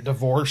 constantly get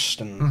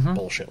divorced and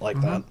bullshit like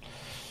that.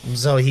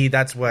 So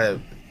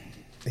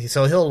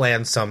so he'll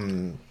land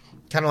some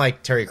kind of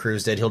like Terry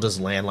Crews did. He'll just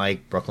land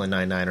like Brooklyn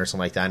Nine-Nine or something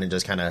like that and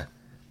just kind of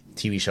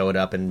TV show it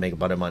up and make a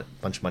bunch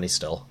of money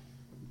still.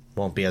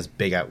 Won't be as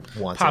big at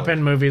once. Pop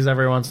in movies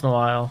every once in a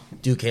while.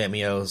 Do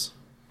cameos,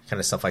 kind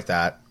of stuff like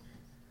that.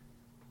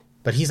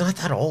 But he's not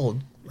that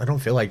old. I don't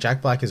feel like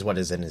Jack Black is what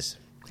is in his.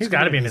 He's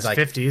got to be in his like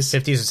 50s.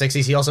 50s or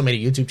 60s. He also made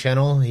a YouTube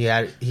channel. He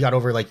got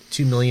over like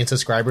 2 million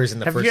subscribers in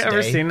the Have first you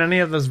ever day, seen any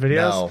of those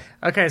videos? No.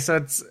 Okay, so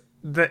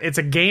it's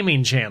a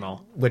gaming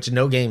channel. which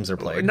no games are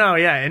played. No,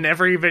 yeah. In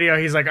every video,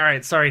 he's like, "All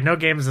right, sorry, no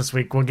games this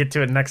week. We'll get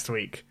to it next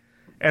week."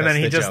 And That's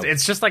then the joke.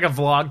 it's just like a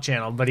vlog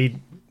channel, but he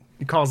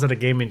calls it a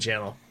gaming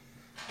channel.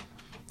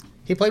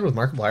 He played with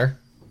Markiplier.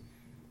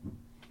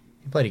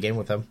 He played a game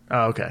with him.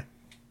 Oh, okay.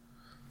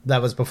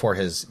 That was before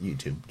his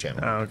YouTube channel.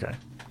 Oh, okay.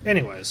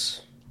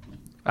 Anyways,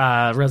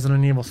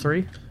 Resident Evil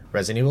 3.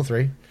 Resident Evil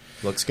 3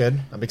 looks good.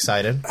 I'm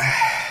excited.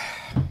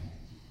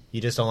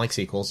 You just don't like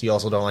sequels. You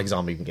also don't like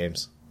zombie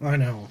games. I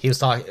know. He was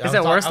talking. Is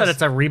it worse that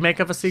it's a remake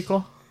of a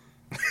sequel?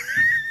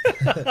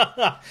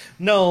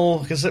 No,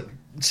 because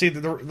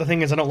the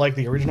thing is, I don't like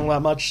the original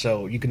that much,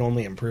 so you can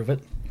only improve it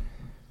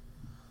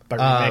by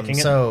remaking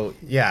it. So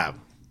yeah.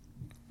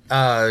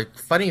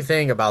 Funny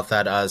thing about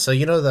that. So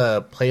you know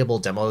the playable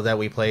demo that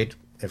we played,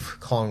 if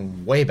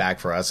calling way back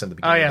for us in the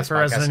beginning. Oh, yeah, of this for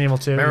podcast. Resident Evil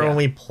 2, Remember yeah. when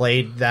we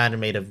played that and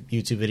made a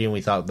YouTube video and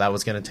we thought that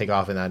was going to take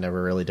off and that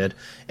never really did.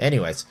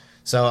 Anyways,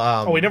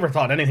 so We never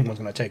thought anything was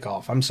going to take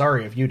off. I'm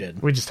sorry if you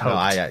did. We just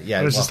hoped.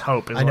 yeah, it was just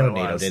hope. Is I know what it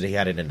NATO was. did. He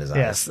had it in his eyes.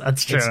 Yes,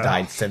 that's true. It's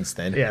died since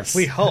then. Yes.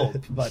 We hope,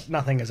 but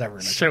nothing is ever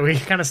going to. Sure, we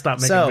kind of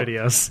stopped making So-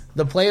 videos.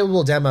 The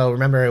playable demo.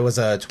 Remember, it was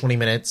a 20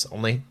 minutes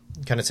only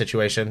kind of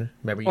situation.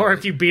 Remember, Or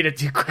if you beat it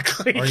too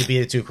quickly. or you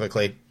beat it too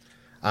quickly.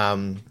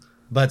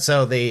 But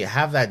so they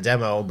have that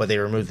demo, but they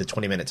removed the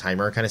 20-minute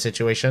timer kind of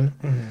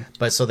situation.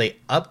 But so they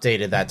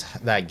updated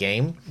that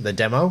game, the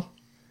demo,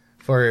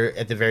 for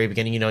at the very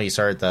beginning. You know, you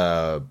start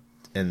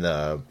in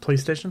the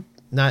PlayStation?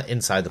 not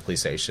inside the police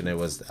station. It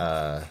was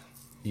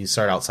you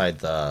start outside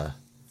the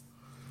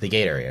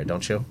gate area,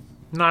 don't you?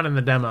 Not in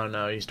the demo,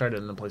 no. You started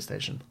in the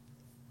PlayStation.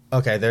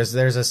 Okay, there's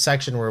a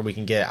section where we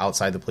can get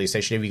outside the police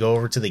station. If you go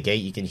over to the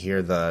gate, you can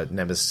hear the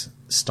Nemesis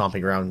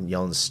stomping around,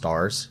 yelling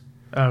stars.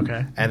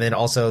 Okay. And then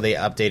also they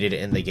updated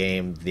in the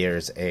game.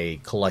 There's a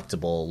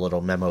collectible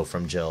little memo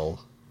from Jill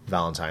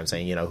Valentine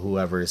saying, you know,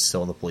 whoever is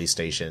still in the police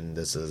station,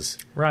 this is,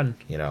 Run.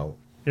 you know,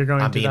 You're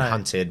going I'm to being die.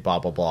 hunted, blah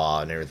blah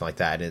blah, and everything like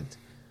that. And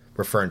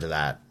referring to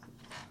that,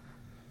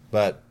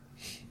 but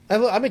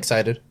I'm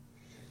excited.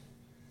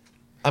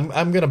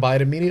 I'm gonna buy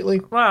it immediately.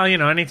 Well, you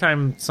know,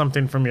 anytime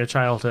something from your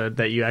childhood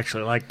that you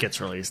actually like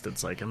gets released,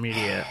 it's like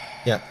immediate.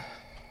 Yeah.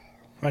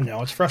 I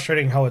know it's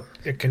frustrating how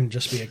it can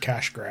just be a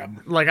cash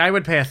grab. Like, I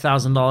would pay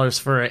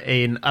 $1,000 for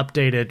an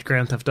updated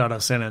Grand Theft Auto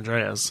San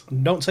Andreas.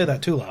 Don't say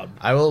that too loud.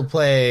 I will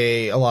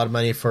pay a lot of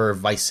money for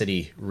Vice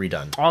City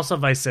redone. Also,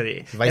 Vice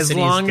City. Vice as City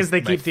is long as they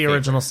my keep the favorite.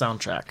 original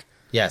soundtrack.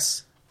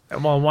 Yes.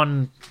 Well,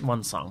 one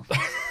song.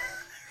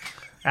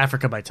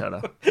 Africa by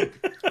Toto.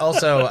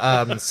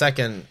 Also,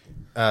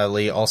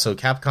 secondly, also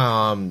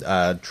Capcom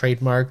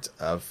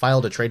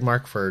filed a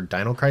trademark for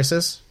Dino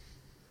Crisis.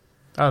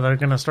 Oh, they're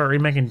going to start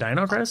remaking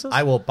Dino Crisis?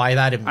 I will buy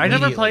that I immediately.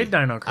 never played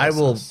Dino I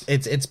will.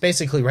 Crisis. It's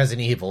basically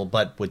Resident Evil,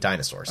 but with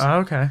dinosaurs. Oh,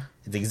 okay.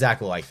 It's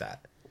exactly like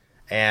that.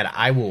 And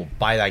I will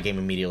buy that game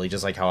immediately,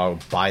 just like how I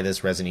would buy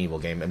this Resident Evil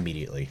game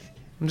immediately.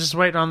 I'm just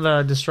waiting on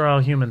the Destroy All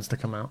Humans to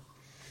come out.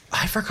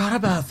 I forgot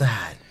about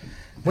that.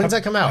 When's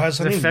that come out? Has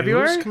it any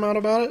February? news come out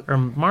about it? Or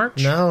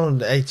March? No,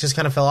 it just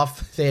kind of fell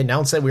off. They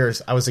announced it.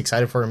 I was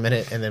excited for a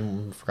minute and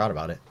then forgot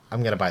about it.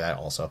 I'm gonna buy that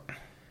also.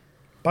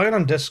 Buy it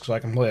on disc so I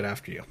can play it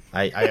after you.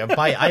 I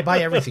buy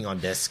everything on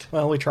disc.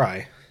 Well, we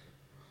try.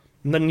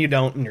 And then you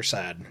don't, and you're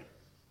sad.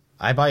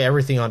 I buy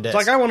everything on disc.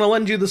 It's like, I want to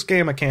lend you this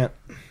game, I can't.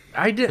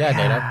 I did. Yeah,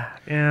 Data.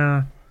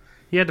 Yeah.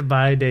 You had to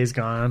buy Days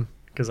Gone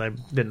because I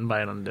didn't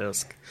buy it on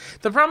disc.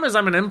 The problem is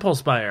I'm an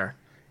impulse buyer.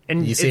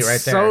 And You see it's it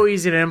right there. so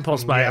easy to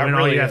impulse buy Yeah, it when it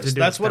all really you have is. to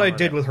do That's is what I download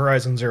did it. with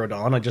Horizon Zero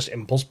Dawn. I just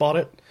impulse bought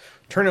it.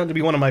 Turned out to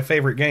be one of my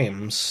favorite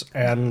games,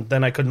 and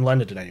then I couldn't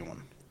lend it to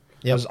anyone.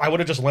 Yep. 'Cause I would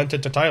have just lent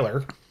it to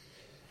Tyler.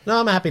 No,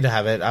 I'm happy to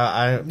have it.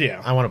 I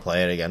Yeah. want to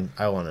play it again.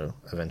 I want to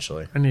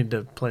eventually. I need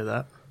to play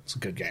that. It's a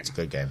good game.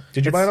 Good game.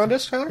 Did you buy it on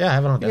disc, Tyler? Yeah, I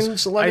have it on You can disc.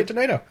 just lend it to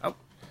NATO.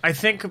 I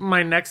think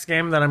my next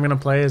game that I'm going to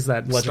play is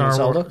that Legend of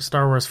Zelda?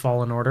 Star Wars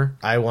Fallen Order.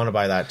 I want to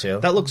buy that too.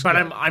 That looks But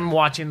good. I'm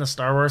watching the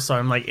Star Wars, so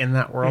I'm like in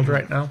that world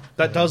right now.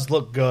 That does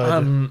look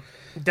good.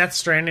 Death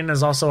Stranding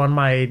is also on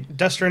my.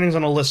 Death Stranding's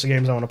on a list of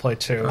games I want to play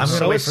too. I'm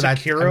gonna wait is for that.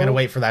 Sekiro. I'm gonna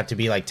wait for that to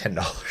be like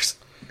 $10.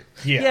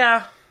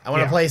 Yeah. I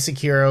want to Yeah. play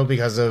Sekiro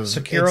because of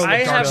Sekiro, it's-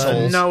 I Dark have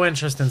Souls. no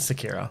interest in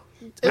Sekiro.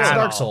 It's At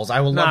Dark all. Souls. I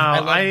will No,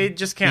 love. I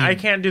just can't. I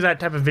can't do that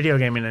type of video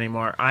gaming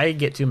anymore. I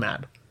get too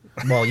mad.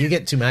 Well, you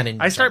get too mad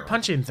and I start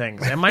punching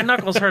things, and my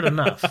knuckles hurt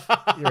enough.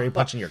 You're already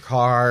punching your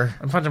car.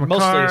 I'm punching my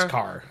Mostly car. his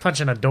car.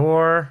 Punching a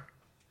door.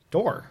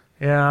 Door.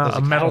 Yeah, There's a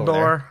a cat metal over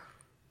door.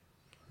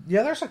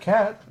 Yeah, there's a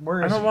cat.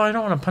 Where I is don't, he? I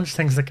don't want to punch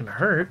things that can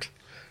hurt.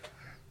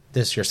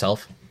 This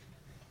yourself.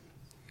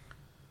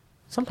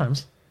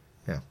 Sometimes.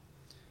 Yeah.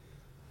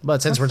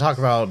 But since we're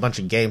talking about a bunch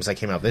of games that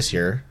came out this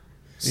year,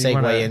 You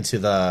wanna- segue into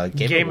the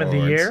Game of the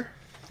Awards. year?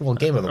 Well,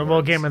 Game of the Well,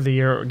 Awards. Game of the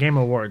Year, Game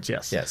Awards,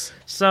 yes. Yes.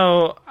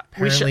 So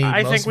we should. Apparently,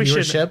 I think most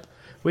viewership.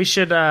 we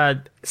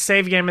should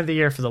save Game of the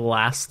Year for the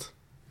last.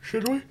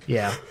 Should we?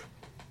 Yeah.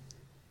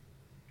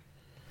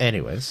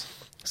 Anyways,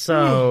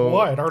 So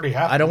Why? It already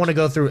happened. I don't want to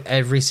go through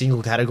every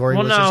single category.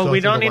 well, Let's just no, go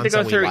we through don't the need to ones go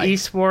that we through like.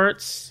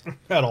 esports.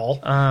 at all.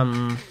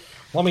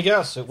 Let me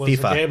guess. It was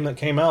FIFA. a game that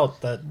came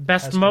out that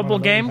Best has come out mobile a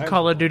million game, times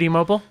Call of before. Duty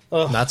Mobile.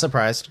 Not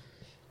surprised.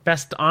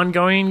 Best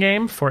ongoing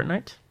game,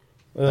 Fortnite.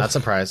 Not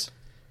surprised.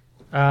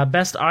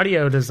 Best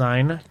audio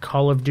design,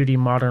 Call of Duty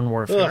Modern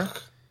Warfare. Ugh.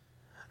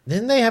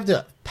 Didn't they have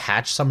to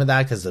patch some of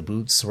that because the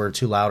boots were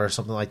too loud or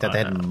something like that? They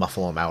had to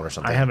muffle them out or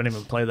something. I haven't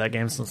even played that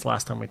game since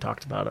last time we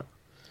talked about it.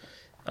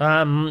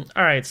 All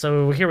right,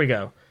 so here we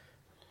go.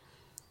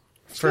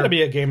 It's got to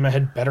be a game that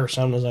had better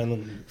sound design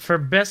than. For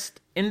best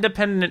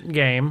independent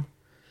game,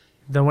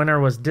 the winner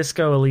was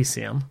Disco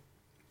Elysium,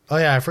 Oh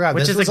yeah, I forgot.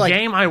 which this is was a like,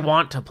 game I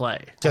want to play.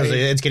 because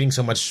it's getting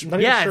so much. Not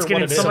even Yeah, sure it's what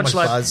getting it so is. much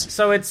love. buzz.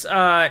 So it's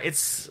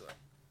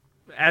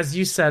as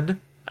you said,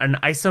 an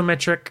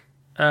isometric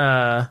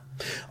Oh,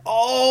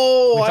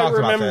 We I talked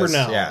about remember this,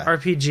 now. yeah.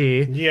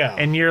 RPG. Yeah.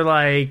 And you're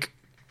like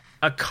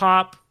a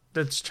cop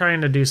that's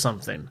trying to do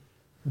something.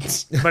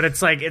 But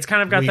it's like it's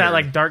kind of got that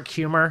Weird. like dark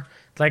humor.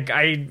 Like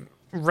I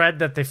read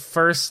that the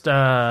first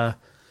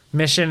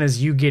mission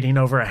is you getting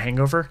over a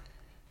hangover.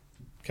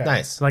 Okay.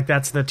 Nice. Like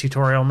that's the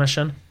tutorial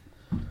mission.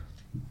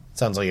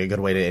 Sounds like a good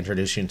way to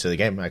introduce you to the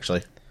game.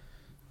 Actually,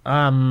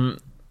 I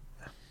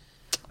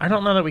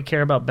don't know that we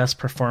care about best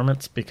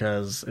performance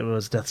because it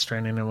was Death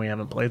Stranding and we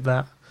haven't played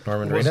that.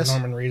 Norman Was it Reedus.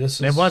 Norman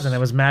Reedus? It wasn't. It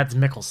was Mads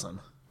Mikkelsen.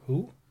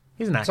 Who?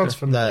 He's an actor. Sounds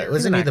familiar.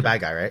 Wasn't he an the actor.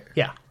 bad guy? Right?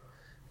 Yeah.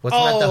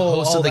 Wasn't that the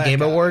host of the that Game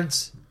guy.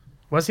 Awards?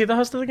 Was he the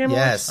host of the Game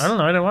Yes. Awards? I don't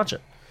know. I didn't watch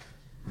it.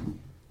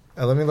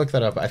 Let me look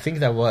that up. I think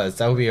that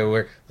would be a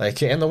weird.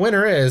 Like, and the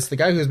winner is the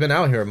guy who's been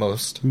out here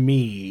most.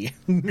 Me.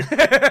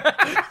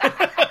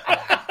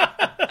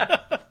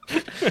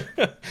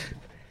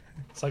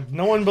 It's like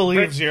no one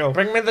believes you.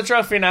 Bring me the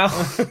trophy now.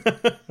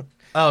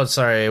 Oh,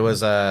 sorry. It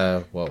was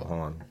Whoa, hold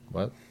on.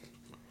 What?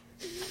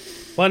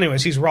 Well,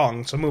 anyways, he's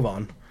wrong. So move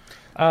on.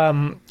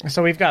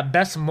 So we've got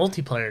best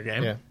multiplayer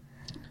game. Yeah.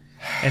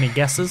 Any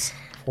guesses?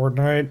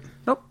 Fortnite.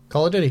 Nope.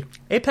 Call of Duty.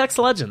 Apex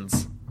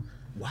Legends.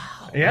 Wow.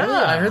 Yeah. Really?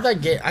 I heard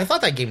that game. I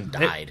thought that game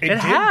died. It It did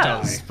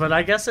has, die. but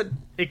I guess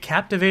it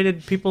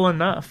captivated people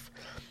enough.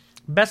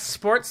 Best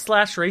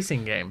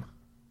sports/racing game.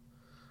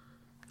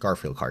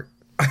 Garfield Kart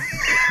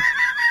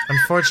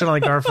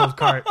Unfortunately, Garfield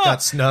Kart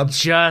got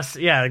snubbed.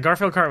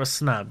 Garfield Kart was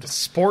snubbed.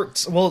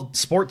 Sports. Well,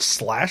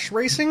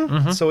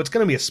 sports/racing. So it's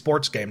going to be a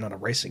sports game, not a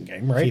racing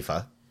game, right?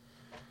 FIFA.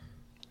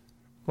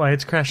 Why,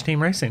 it's Crash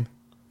Team Racing.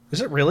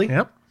 Is it really?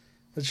 Yep.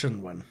 It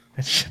shouldn't win.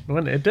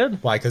 It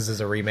did. Why? Because it's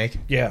a remake.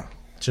 Yeah.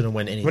 Shouldn't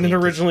win anything. When it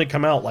originally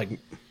come out, like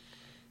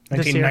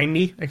This year.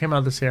 1990. It came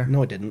out this year.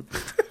 No, it didn't.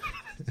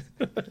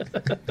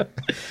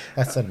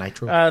 That's a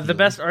Nitro. The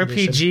best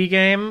RPG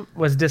game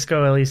was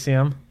Disco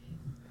Elysium.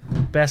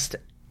 Best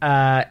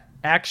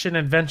action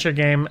adventure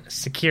game,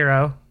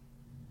 Sekiro.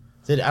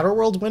 Did Outer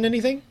Worlds win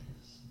anything?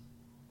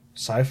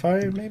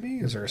 Sci-fi, maybe?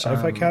 Is there a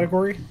sci-fi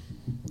category?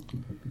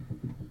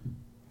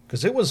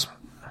 Because it was.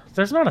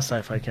 There's not a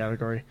sci-fi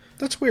category.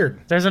 That's weird.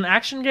 There's an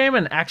action game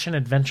and action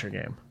adventure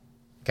game.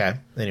 Okay.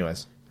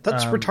 Anyways,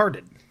 That's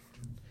retarded.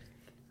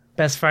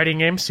 Best fighting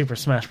game, Super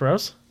Smash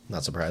Bros.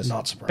 not surprised.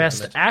 Not surprised.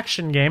 Best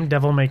action game,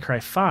 Devil May Cry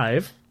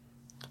 5.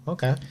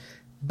 Okay.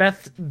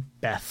 Best.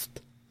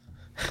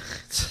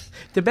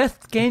 The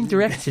best game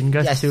direction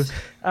goes Yes. to.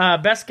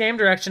 Best game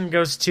direction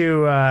goes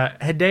to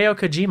Hideo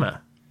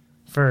Kojima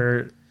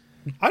for.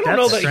 I don't That's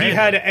know that strange. he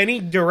had any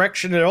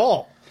direction at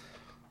all.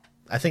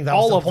 I think that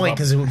All was the of point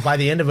them. because by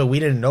the end of it, we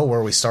didn't know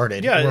where we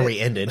started, Yeah, where we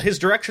ended. His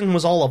direction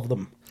was all of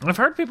them. I've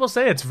heard people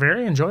say it's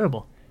very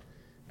enjoyable.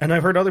 And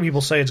I've heard other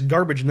people say it's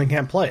garbage and they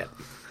can't play it.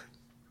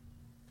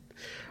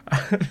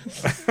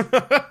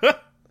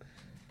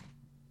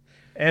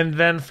 And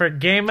then for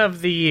game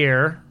of the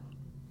year,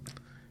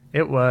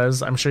 it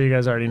was. I'm sure you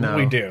guys already know.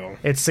 We do.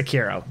 It's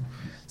Sekiro.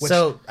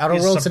 So Outer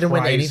is Worlds didn't win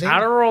surprising. anything.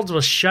 Outer Worlds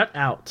was shut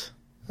out.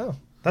 Oh,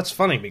 That's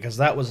funny because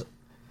that was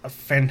a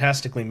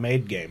fantastically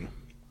made game.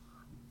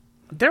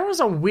 There was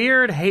a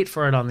weird hate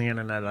for it on the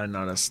internet, I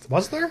noticed.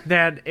 Was there?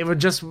 That it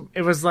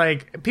was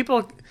like,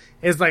 people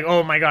is like,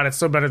 oh my god, it's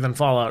so better than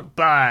Fallout,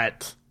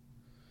 but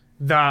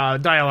the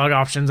dialogue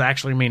options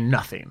actually mean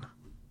nothing.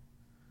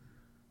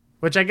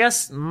 Which I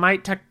guess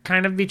might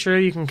kind of be true.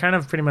 You can kind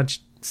of pretty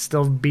much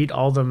still beat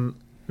all the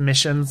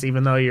missions,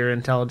 even though your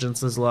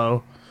intelligence is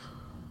low.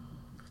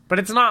 But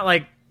it's not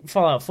like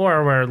Fallout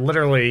 4, where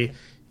literally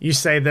you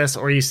say this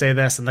or you say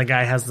this, and the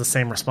guy has the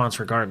same response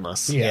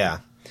regardless. yeah.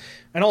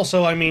 And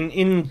also, I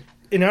mean,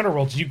 in Outer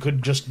Worlds, you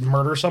could just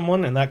murder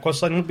someone and that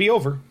quest line would be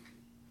over.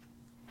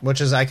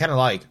 Which is, I kind of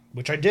like.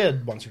 Which I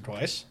did once or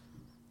twice.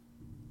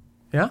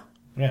 Yeah?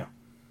 Yeah.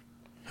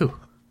 Who?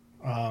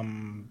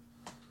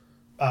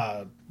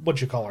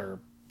 What'd you call her?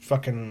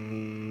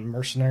 Fucking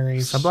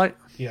mercenaries? Sublight?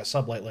 Yeah,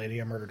 Sublight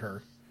lady. I murdered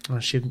her. Oh,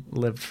 she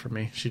lived for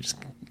me. She just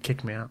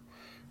kicked me out.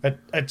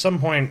 At some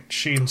point,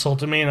 she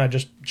insulted me and I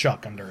just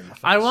shotgunned her in the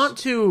face. I want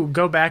to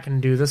go back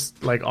and do this,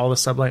 like, all the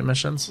Sublight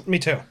missions. Me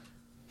too.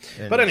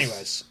 And But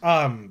anyways,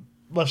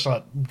 let's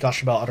not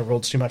gush about Outer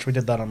Worlds too much. We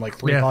did that on like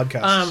 3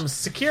 podcasts.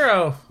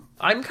 Sekiro,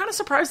 I'm kind of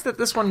surprised that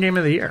this won Game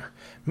of the Year.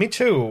 Me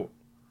too.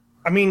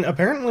 I mean,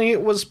 apparently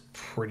it was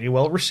pretty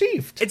well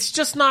received. It's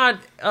just not...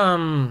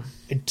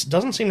 It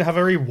doesn't seem to have a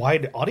very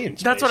wide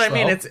audience. That's base, what I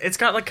mean. though. It's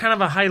got like kind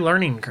of a high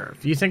learning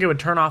curve. You think it would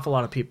turn off a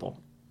lot of people.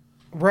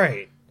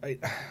 Right.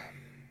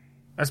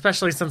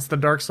 Especially since the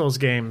Dark Souls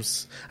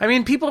games... I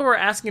mean, people were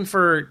asking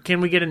for,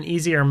 can we get an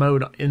easier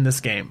mode in this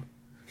game?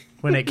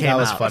 When it came out.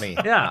 That was funny.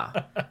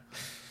 Yeah.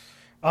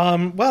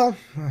 Well,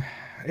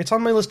 it's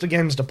on my list of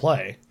games to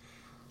play,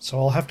 so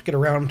I'll have to get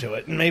around to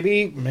it. And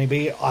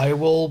maybe I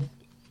will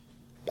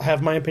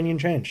have my opinion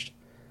changed.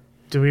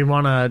 Do we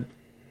want to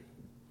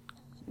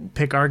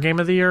pick our Game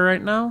of the Year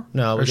right now?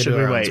 No, we or should should do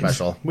we our own wait?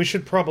 special. We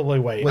should probably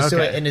wait. Let's do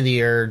Okay. it end of the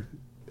year,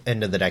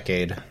 end of the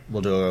decade.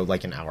 We'll do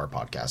like an hour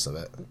podcast of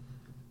it.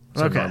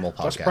 It's Okay. a normal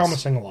podcast. That's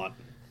promising a lot.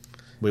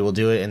 We will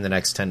do it in the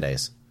next 10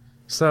 days.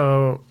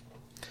 So,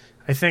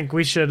 I think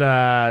we should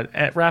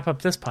wrap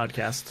up this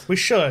podcast. We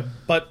should,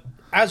 but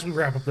as we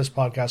wrap up this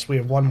podcast, we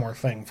have one more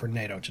thing for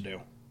NATO to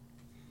do.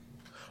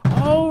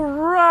 All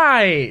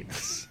right.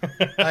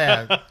 Oh,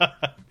 yeah.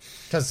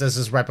 Because this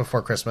is right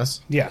before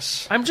Christmas.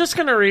 Yes. I'm just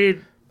going to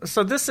read.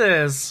 So, this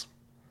is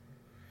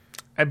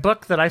a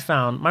book that I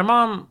found. My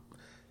mom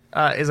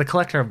is a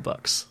collector of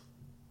books.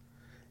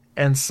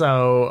 And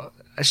so,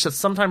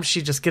 sometimes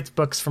she just gets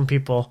books from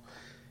people.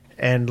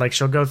 And, like,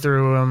 she'll go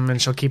through them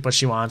and she'll keep what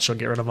she wants. She'll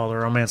get rid of all the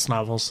romance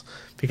novels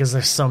because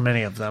there's so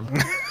many of them.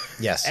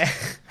 Yes.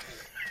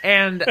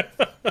 And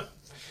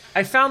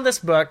I found this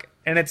book,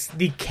 and it's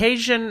The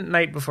Cajun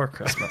Night Before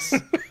Christmas.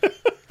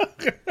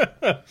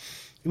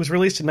 It was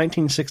released in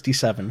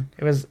 1967.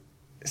 It's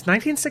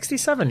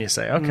 1967, you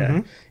say?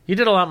 Okay. You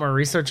did a lot more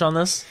research on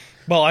this.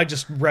 Well, I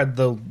just read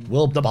the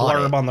bought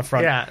blurb it. on the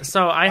front. Yeah,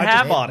 so I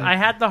just bought it. I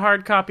had the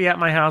hard copy at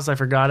my house. I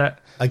forgot it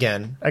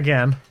Again.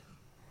 again.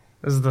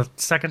 This is the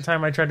second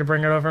time I tried to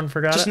bring it over and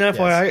forgot Just it. an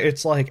FYI,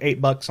 it's like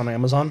 $8 on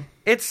Amazon.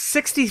 It's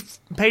 60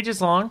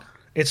 pages long.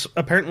 It's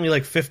apparently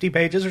like 50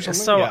 pages or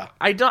something. So yeah.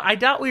 I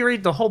doubt we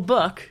read the whole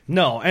book.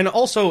 No, and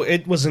also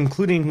it was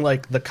including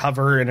like the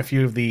cover and a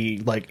few of the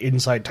like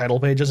inside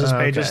title pages as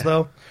pages okay.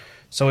 though.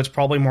 So it's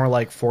probably more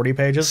like 40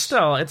 pages.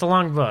 Still, it's a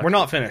long book. We're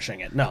not finishing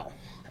it, no.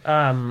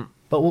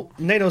 But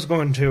NATO's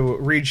going to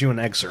read you an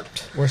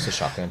excerpt. Where's the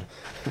shotgun?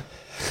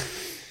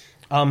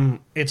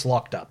 It's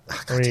locked up.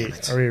 Are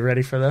we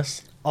ready for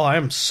this? Oh, I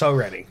am so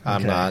ready.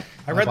 I'm not.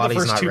 I My read the body's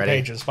first not 2 ready.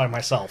 pages by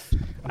myself.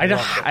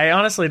 I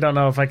honestly don't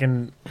know if I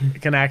can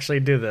actually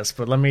do this,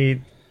 but let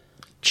me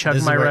chug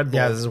This is my where- Red Bull.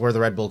 Yeah, this is where the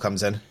Red Bull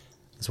comes in.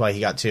 That's why he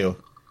got 2.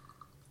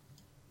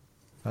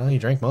 Well, he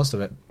drank most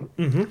of it.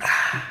 Mm-hmm.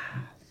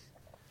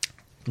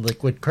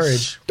 Liquid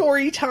courage.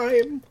 Story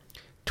time.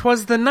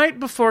 'Twas the night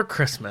before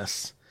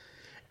Christmas,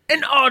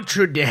 and all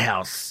through the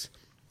house,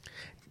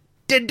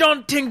 the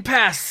daunting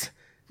pass,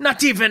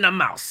 not even a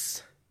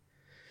mouse.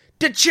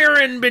 The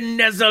children been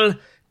nuzzle,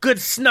 good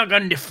snug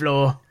on the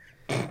floor,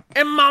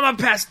 and Mama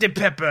passed the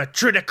pepper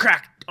through the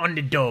crack on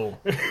the door.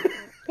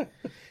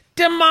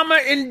 The mama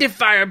in the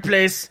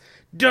fireplace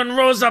done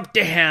rose up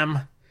the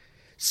ham,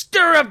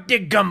 stir up the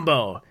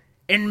gumbo,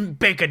 and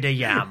bake the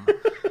yam.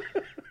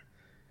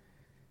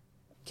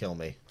 Kill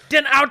me.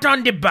 Then out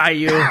on the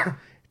bayou,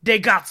 they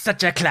got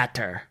such a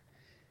clatter.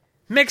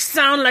 Makes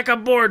sound like a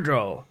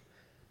bordro.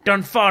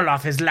 Don't fall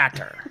off his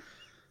ladder.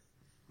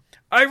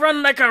 I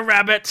run like a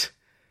rabbit.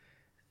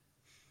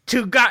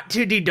 Got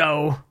to the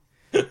dough.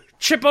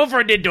 Trip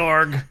over the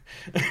dorg.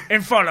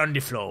 And fall on the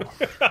floor.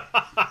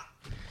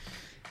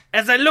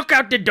 As I look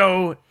out the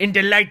door in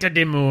the light of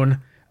the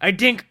moon, I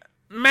think,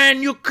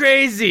 man, you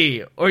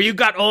crazy. Or you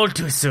got old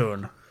too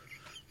soon.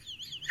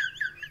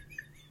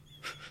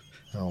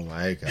 Oh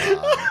my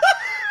god.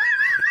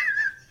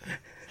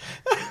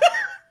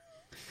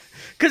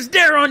 'Cause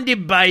there on the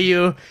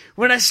bayou,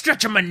 when I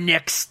stretch my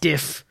neck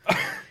stiff,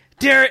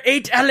 there are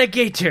 8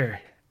 alligator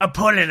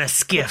a-pulling a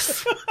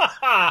skiff.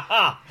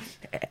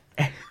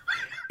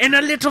 And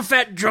a little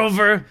fat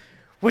drover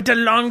with a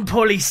long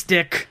pulley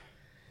stick.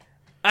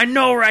 I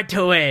know right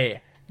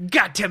away,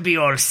 got to be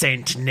old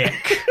Saint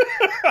Nick.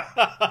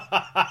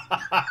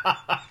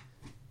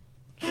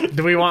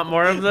 Do we want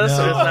more of this,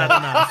 or is that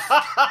enough?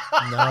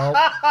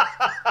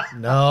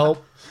 No.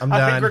 I'm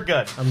done. I think we're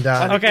good. I'm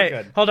done. Okay,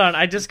 Good. hold on.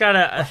 I just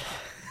gotta...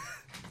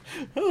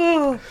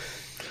 Because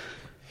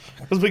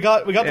we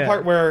got the Yeah.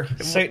 part where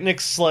Saint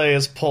Nick's sleigh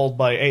is pulled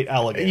by 8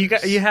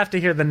 alligators. you have to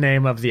hear the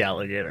name of the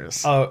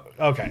alligators. Oh,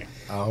 okay.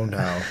 Oh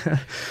no.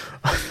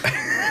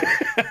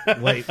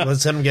 Wait,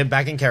 let's let him get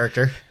back in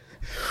character.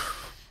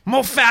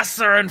 Mo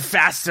faster and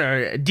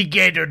faster, the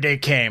gator they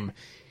came.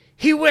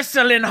 He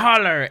whistled and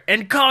holler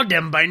and called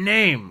them by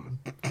name.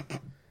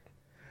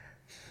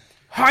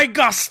 Hi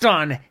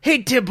Gaston,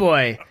 hey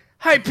Tiboy,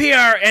 hi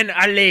Pierre and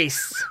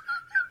Alice.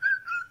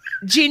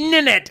 G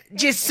Ninette,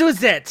 G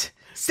Suzette,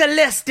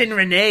 Celeste and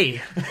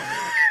Renee.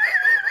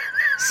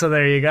 So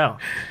there you go.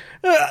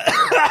 You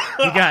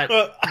got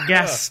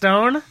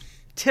Gaston,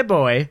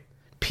 Tiboy,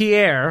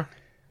 Pierre,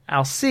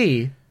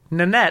 Alcie,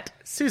 Nanette,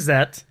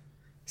 Suzette,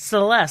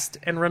 Celeste,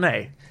 and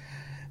Renee.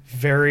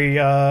 Very,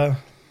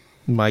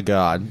 My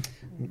God.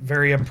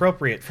 very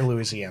appropriate for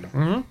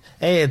Louisiana.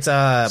 Hey, it's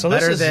So better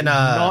this is than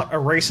not a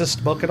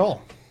racist book at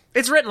all.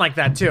 It's written like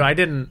that too. I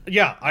didn't.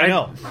 Yeah, I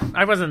know.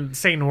 I wasn't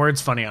saying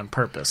words funny on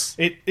purpose.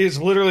 It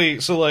is literally,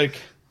 so like,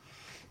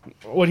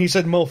 when he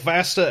said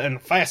Mofasta and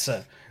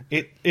Fassa,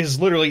 it is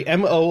literally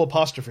MO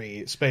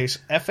apostrophe space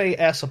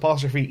FAS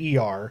apostrophe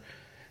ER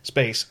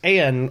space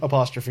AN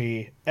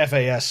apostrophe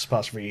FAS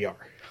apostrophe ER.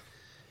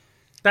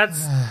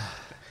 That's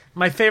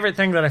my favorite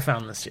thing that I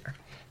found this year.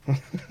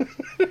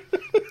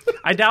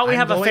 I doubt we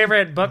have a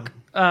favorite book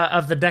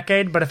of the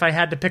decade, but if I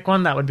had to pick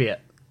one, that would be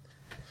it.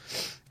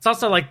 It's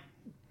also like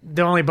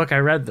the only book I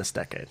read this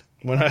decade.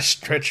 When I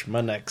stretch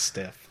my neck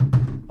stiff.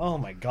 Oh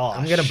my gosh.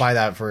 I'm gonna buy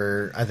that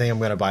for. I think I'm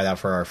gonna buy that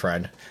for our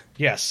friend.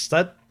 Yes,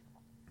 that's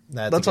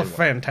a good one.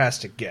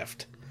 fantastic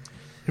gift.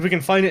 If we can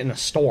find it in a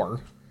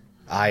store,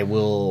 I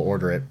will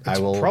order it. I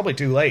will probably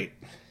too late.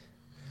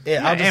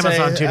 Yeah, I'll just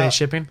Amazon say, 2-day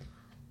shipping.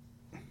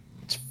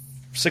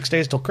 6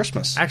 days till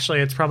Christmas.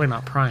 Actually, it's probably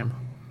not Prime.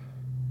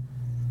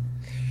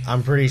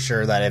 I'm pretty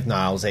sure that if not,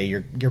 I'll say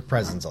your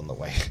present's on the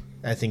way.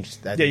 I think.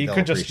 Yeah, you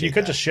you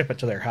could just ship it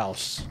to their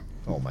house.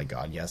 Oh my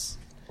God, yes.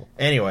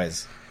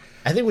 Anyways,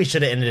 I think we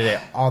should have ended it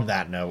on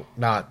that note,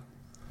 not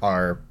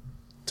our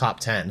top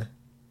 10.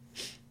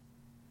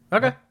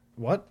 Okay.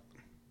 What?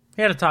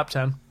 He had a top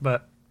 10,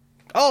 but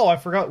Oh, I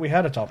forgot we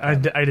had a top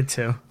 10. I did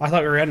too. I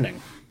thought we were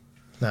ending.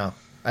 No,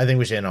 I think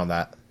we should end on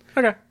that.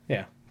 Okay.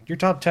 Yeah, your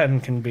top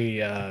 10 can be.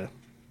 It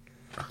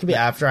could be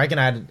after. I can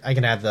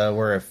add the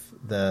where if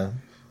the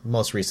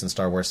most recent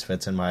Star Wars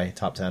fits in my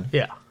top 10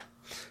 Yeah.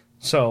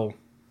 So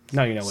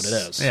now you know what it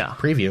is. Yeah.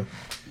 preview.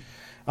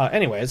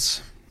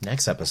 Anyways,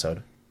 Next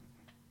episode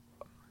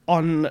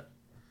on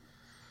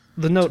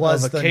the note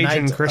was of a the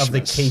Cajun night Christmas. of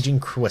the Cajun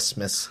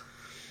Christmas.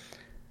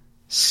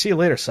 See you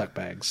later,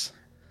 suckbags.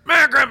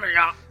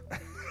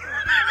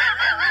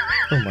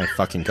 Oh my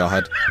fucking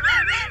God.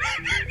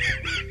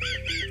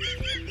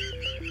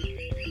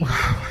 Oh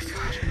my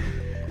God.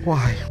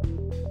 Why?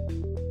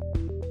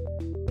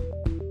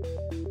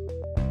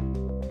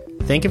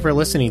 Thank you for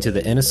listening to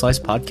the In a Slice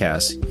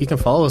podcast. You can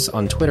follow us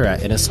on Twitter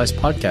at In a Slice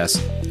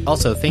podcast.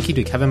 Also, thank you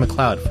to Kevin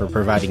MacLeod for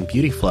providing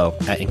beauty flow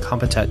at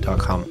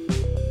incompetent.com.